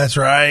me. That's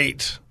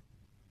right.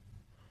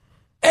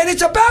 And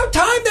it's about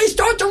time they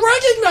start to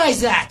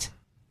recognize that.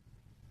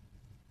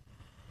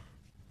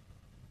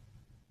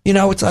 You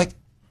know, it's like,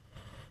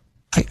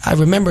 I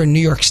remember in New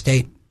York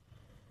State,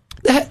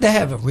 they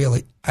have a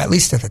really, at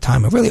least at the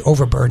time, a really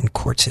overburdened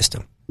court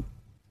system.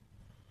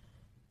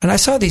 And I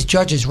saw these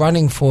judges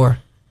running for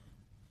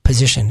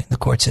position in the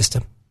court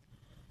system.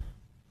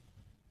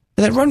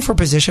 And they'd run for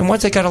position.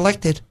 Once they got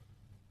elected,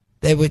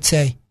 they would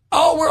say,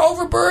 oh, we're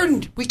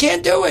overburdened. We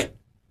can't do it.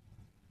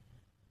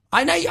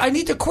 I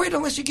need to quit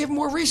unless you give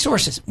more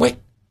resources. Wait,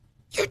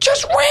 you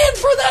just ran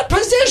for that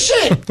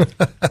position.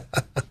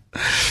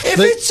 If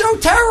it's so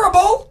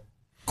terrible,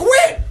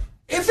 quit.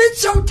 If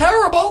it's so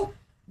terrible,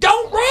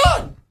 don't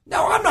run.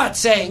 Now, I'm not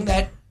saying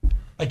that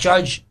a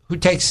judge who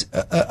takes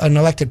an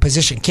elected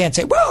position can't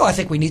say, well, I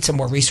think we need some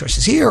more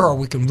resources here or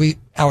we can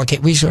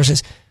reallocate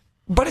resources.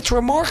 But it's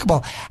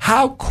remarkable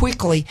how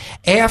quickly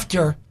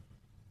after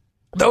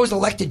those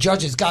elected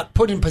judges got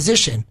put in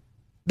position,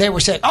 they were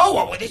saying, oh,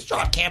 well, this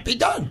job can't be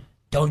done.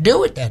 Don't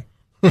do it then.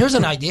 Here's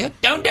an idea.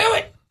 Don't do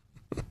it.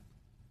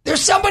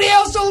 There's somebody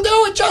else who'll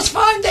do it just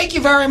fine. Thank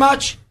you very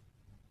much.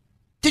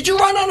 Did you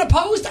run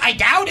unopposed? I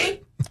doubt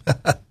it.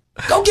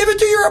 Go give it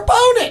to your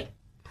opponent.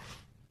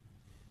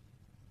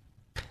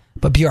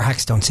 But bureau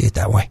hacks don't see it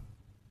that way.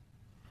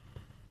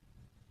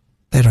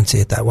 They don't see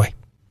it that way.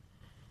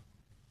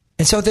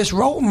 And so this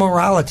role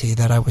morality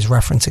that I was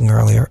referencing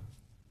earlier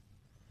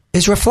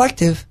is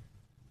reflective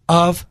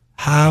of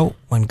how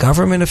when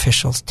government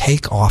officials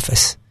take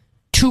office,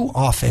 too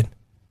often,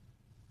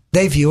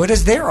 they view it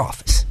as their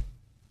office.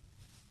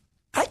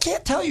 I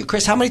can't tell you,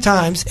 Chris, how many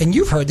times, and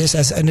you've heard this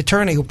as an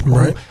attorney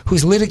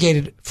who's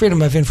litigated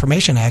Freedom of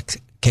Information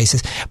Act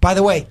cases. By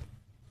the way,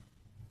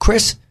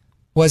 Chris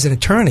was an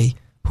attorney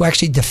who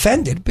actually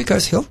defended,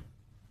 because he'll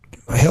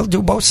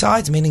do both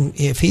sides, meaning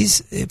if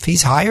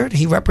he's hired,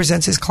 he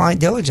represents his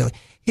client diligently.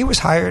 He was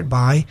hired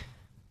by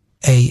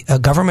a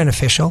government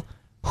official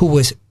who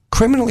was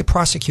criminally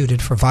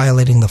prosecuted for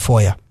violating the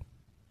FOIA.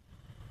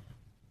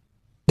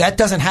 That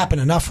doesn't happen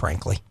enough,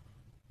 frankly.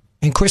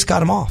 And Chris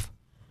got him off.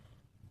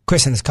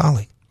 Chris and his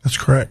colleague. That's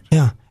correct.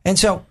 Yeah. And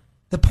so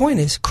the point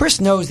is, Chris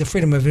knows the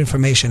Freedom of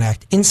Information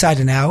Act inside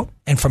and out,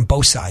 and from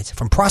both sides,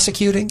 from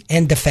prosecuting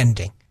and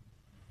defending.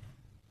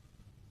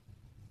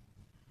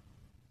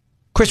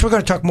 Chris, we're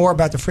going to talk more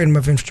about the Freedom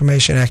of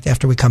Information Act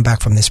after we come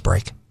back from this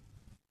break.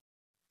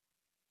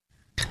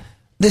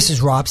 This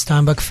is Rob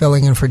Steinbuck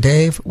filling in for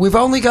Dave. We've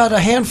only got a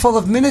handful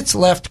of minutes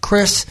left,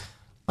 Chris,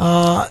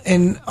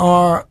 in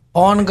our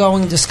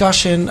ongoing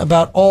discussion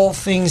about all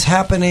things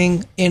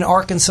happening in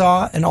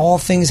Arkansas and all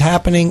things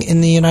happening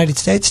in the United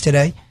States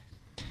today.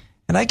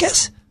 And I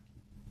guess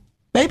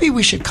maybe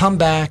we should come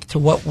back to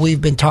what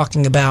we've been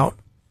talking about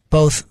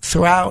both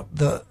throughout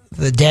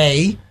the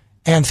day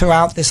and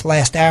throughout this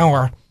last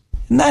hour.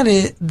 And that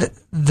is,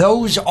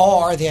 those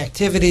are the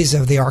activities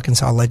of the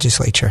Arkansas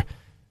legislature.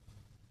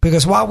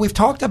 Because while we've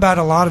talked about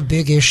a lot of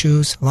big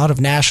issues, a lot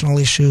of national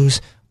issues,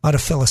 a lot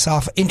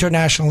of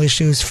international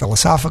issues,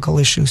 philosophical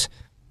issues,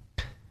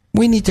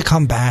 we need to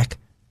come back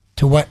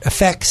to what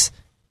affects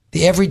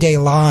the everyday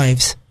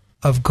lives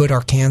of good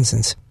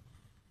Arkansans.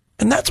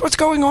 And that's what's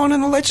going on in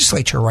the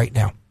legislature right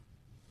now.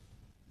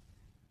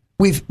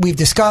 We've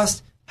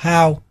discussed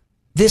how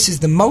this is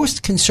the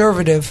most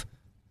conservative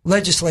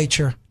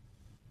legislature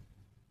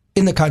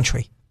in the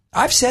country.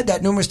 I've said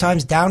that numerous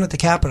times down at the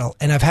Capitol,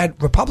 and I've had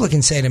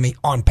Republicans say to me,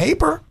 on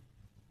paper,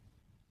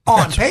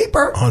 and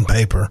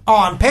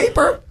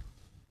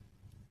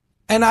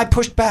I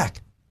pushed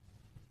back.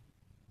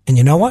 And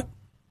you know what?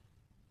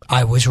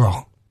 I was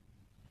wrong.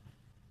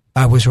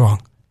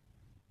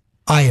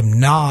 I am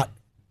not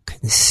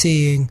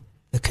seeing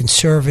the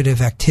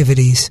conservative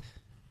activities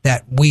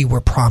that we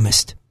were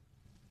promised.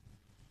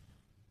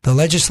 The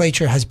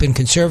legislature has been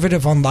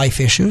conservative on life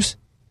issues.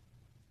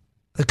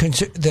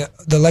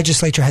 The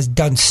legislature has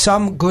done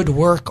some good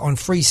work on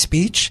free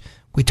speech.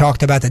 We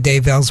talked about the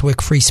Dave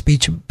Elswick free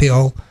speech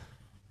bill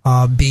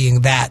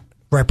being that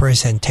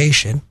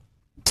representation.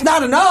 It's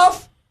not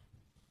enough.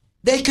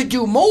 They could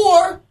do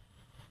more.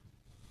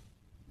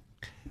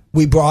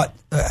 We brought,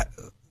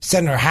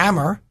 Senator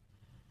Hammer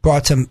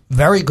brought some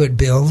very good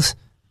bills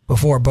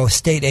before both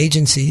state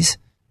agencies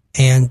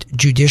and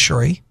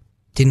judiciary.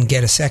 Didn't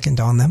get a second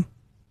on them.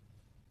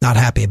 Not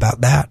happy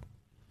about that.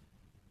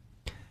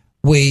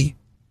 We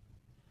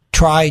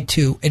tried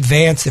to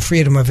advance the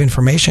Freedom of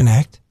Information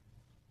Act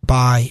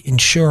by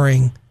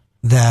ensuring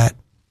that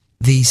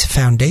these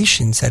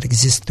foundations that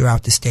exist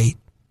throughout the state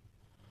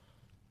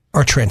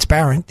are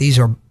transparent. These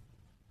are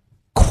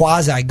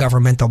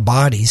quasi-governmental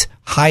bodies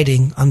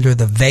hiding under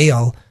the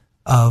veil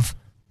of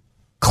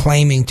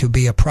claiming to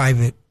be a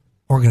private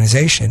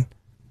organization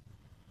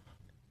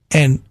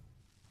and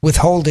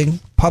withholding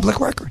public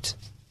records.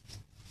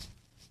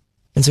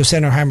 And so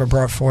Senator Hammer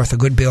brought forth a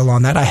good bill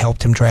on that. I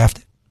helped him draft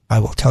it. I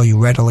will tell you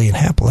readily and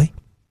happily.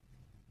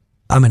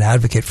 I'm an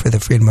advocate for the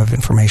Freedom of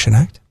Information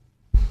Act.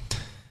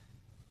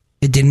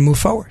 It didn't move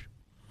forward.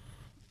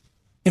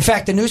 In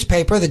fact, the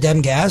newspaper, the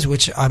Demgaz,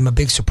 which I'm a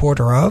big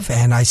supporter of,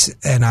 and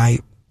I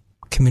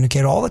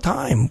communicate all the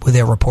time with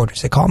their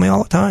reporters. They call me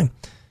all the time.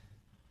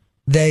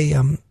 They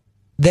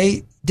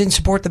didn't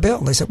support the bill.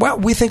 They said, well,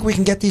 we think we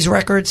can get these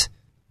records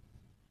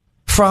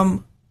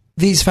from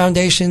these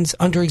foundations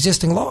under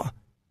existing law.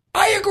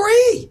 I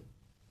agree.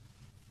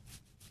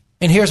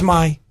 And here's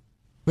my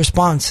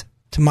response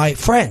to my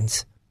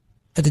friends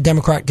at the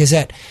Democrat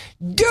Gazette.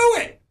 Do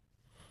it.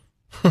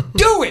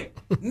 Do it.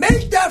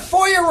 Make that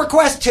FOIA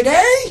request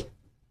today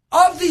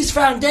of these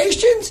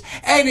foundations,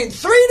 and in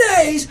 3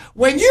 days,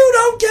 when you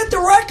don't get the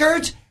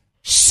records,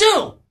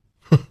 sue.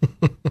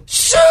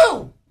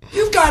 Sue.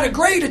 You've got a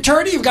great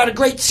attorney. You've got a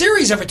great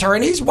series of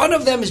attorneys. One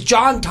of them is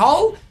John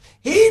Tull.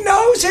 He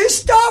knows his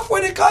stuff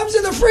when it comes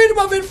to the Freedom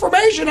of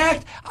Information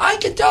Act. I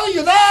can tell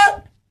you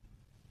that.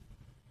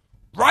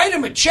 Write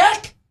him a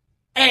check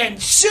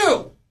and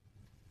sue.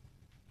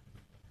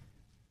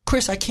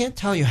 Chris, I can't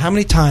tell you how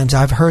many times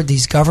I've heard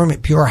these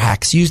government pure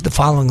hacks use the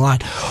following line.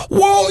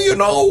 Well, you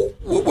know,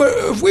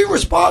 if we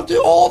respond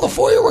to all the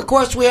FOIA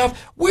requests we have,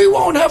 we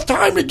won't have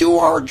time to do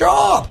our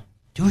job.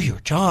 Do your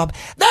job?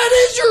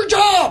 That is your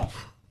job.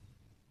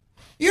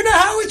 You know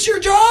how it's your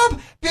job?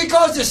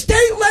 Because the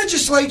state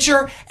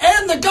legislature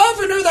and the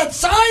governor that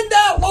signed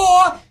that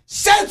law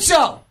said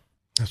so.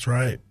 That's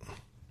right.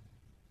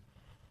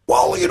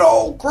 Well, you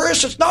know,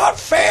 Chris, it's not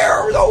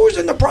fair. Those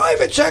in the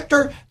private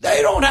sector,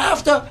 they don't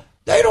have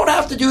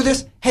to do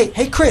this.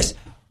 Hey, Chris,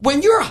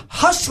 When you're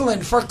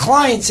hustling for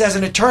clients as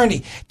an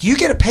attorney, do you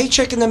get a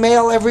paycheck in the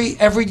mail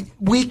every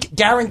week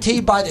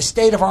guaranteed by the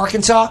state of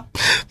Arkansas?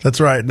 That's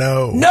right.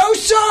 No. No,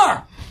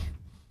 sir.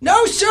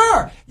 No,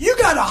 sir. You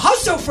got to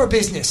hustle for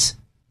business.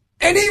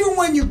 And even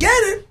when you get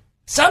it,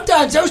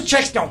 sometimes those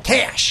checks don't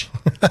cash.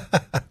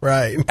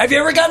 Right. Have you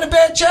ever gotten a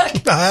bad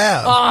check? I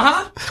have.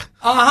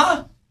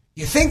 Uh-huh.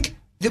 You think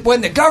that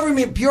when the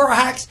government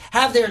bureaucrats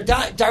have their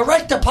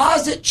direct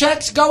deposit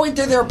checks go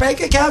into their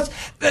bank accounts,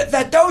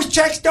 that those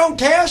checks don't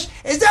cash?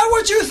 Is that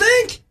what you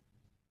think?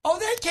 Oh,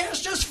 they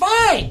cash just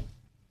fine.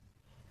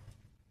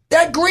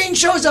 That green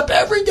shows up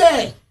every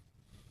day.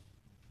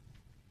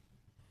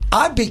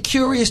 I'd be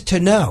curious to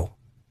know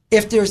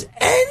if there's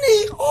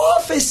any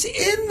office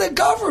in the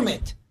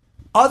government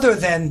other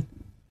than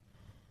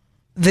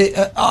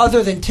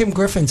Tim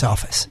Griffin's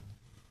office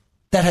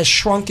that has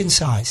shrunk in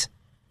size.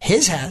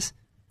 His has.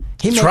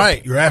 That's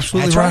right. You're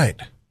absolutely right.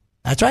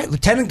 That's right.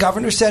 Lieutenant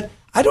Governor said,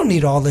 I don't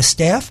need all this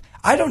staff.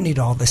 I don't need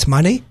all this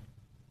money.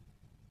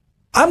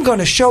 I'm going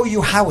to show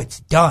you how it's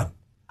done.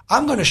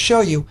 I'm going to show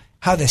you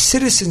how the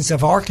citizens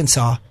of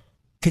Arkansas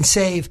can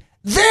save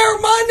their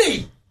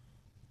money,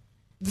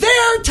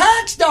 their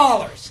tax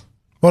dollars.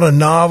 What a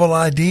novel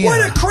idea.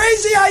 What a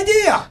crazy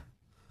idea.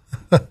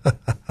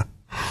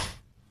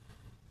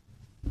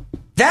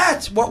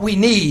 That's what we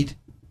need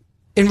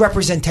in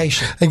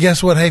representation. And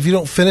guess what? Hey, if you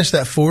don't finish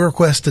that FOIA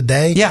request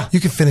today, you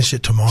can finish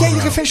it tomorrow. Yeah,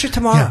 you can finish it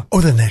tomorrow. Yeah,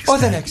 or the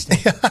next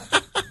day.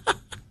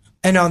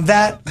 And on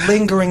that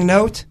lingering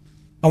note,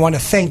 I want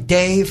to thank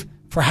Dave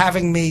for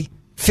having me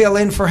fill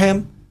in for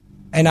him.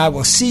 And I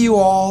will see you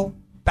all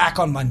back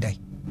on Monday.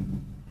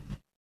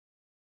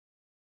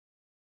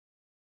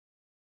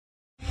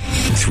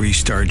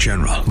 3-star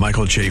General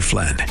Michael J.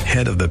 Flynn,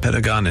 head of the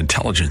Pentagon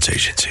Intelligence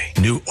Agency,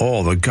 knew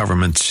all the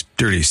government's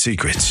dirty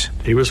secrets.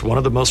 He was one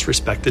of the most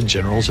respected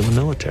generals in the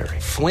military.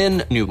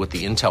 Flynn knew what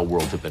the intel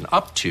world had been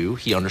up to.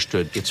 He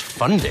understood its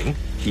funding.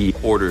 He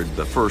ordered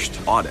the first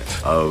audit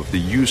of the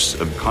use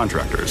of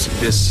contractors.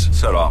 This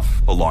set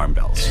off alarm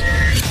bells.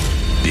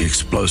 The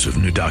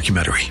explosive new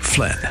documentary,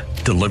 Flynn,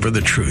 Deliver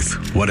the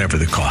Truth, Whatever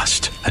the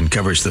Cost,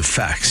 uncovers the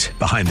facts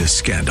behind this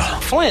scandal.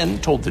 Flynn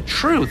told the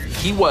truth.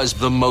 He was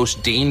the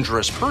most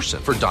dangerous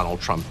person for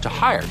Donald Trump to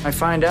hire. I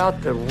find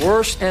out the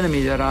worst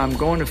enemy that I'm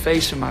going to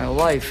face in my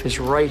life is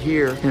right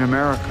here in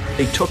America.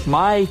 They took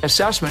my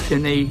assessment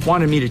and they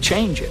wanted me to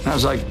change it. And I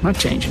was like, I'm not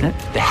changing it.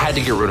 They had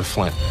to get rid of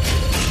Flynn.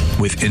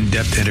 With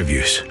in-depth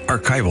interviews,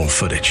 archival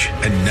footage,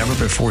 and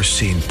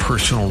never-before-seen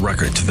personal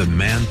records of the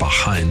man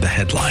behind the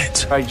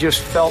headlines. I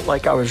just felt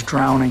like I was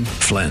drowning.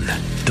 Flynn,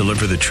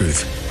 Deliver the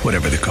Truth,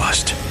 Whatever the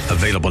Cost.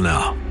 Available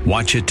now.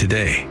 Watch it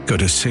today. Go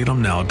to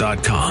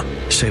salemnow.com.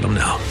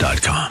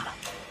 salemnow.com.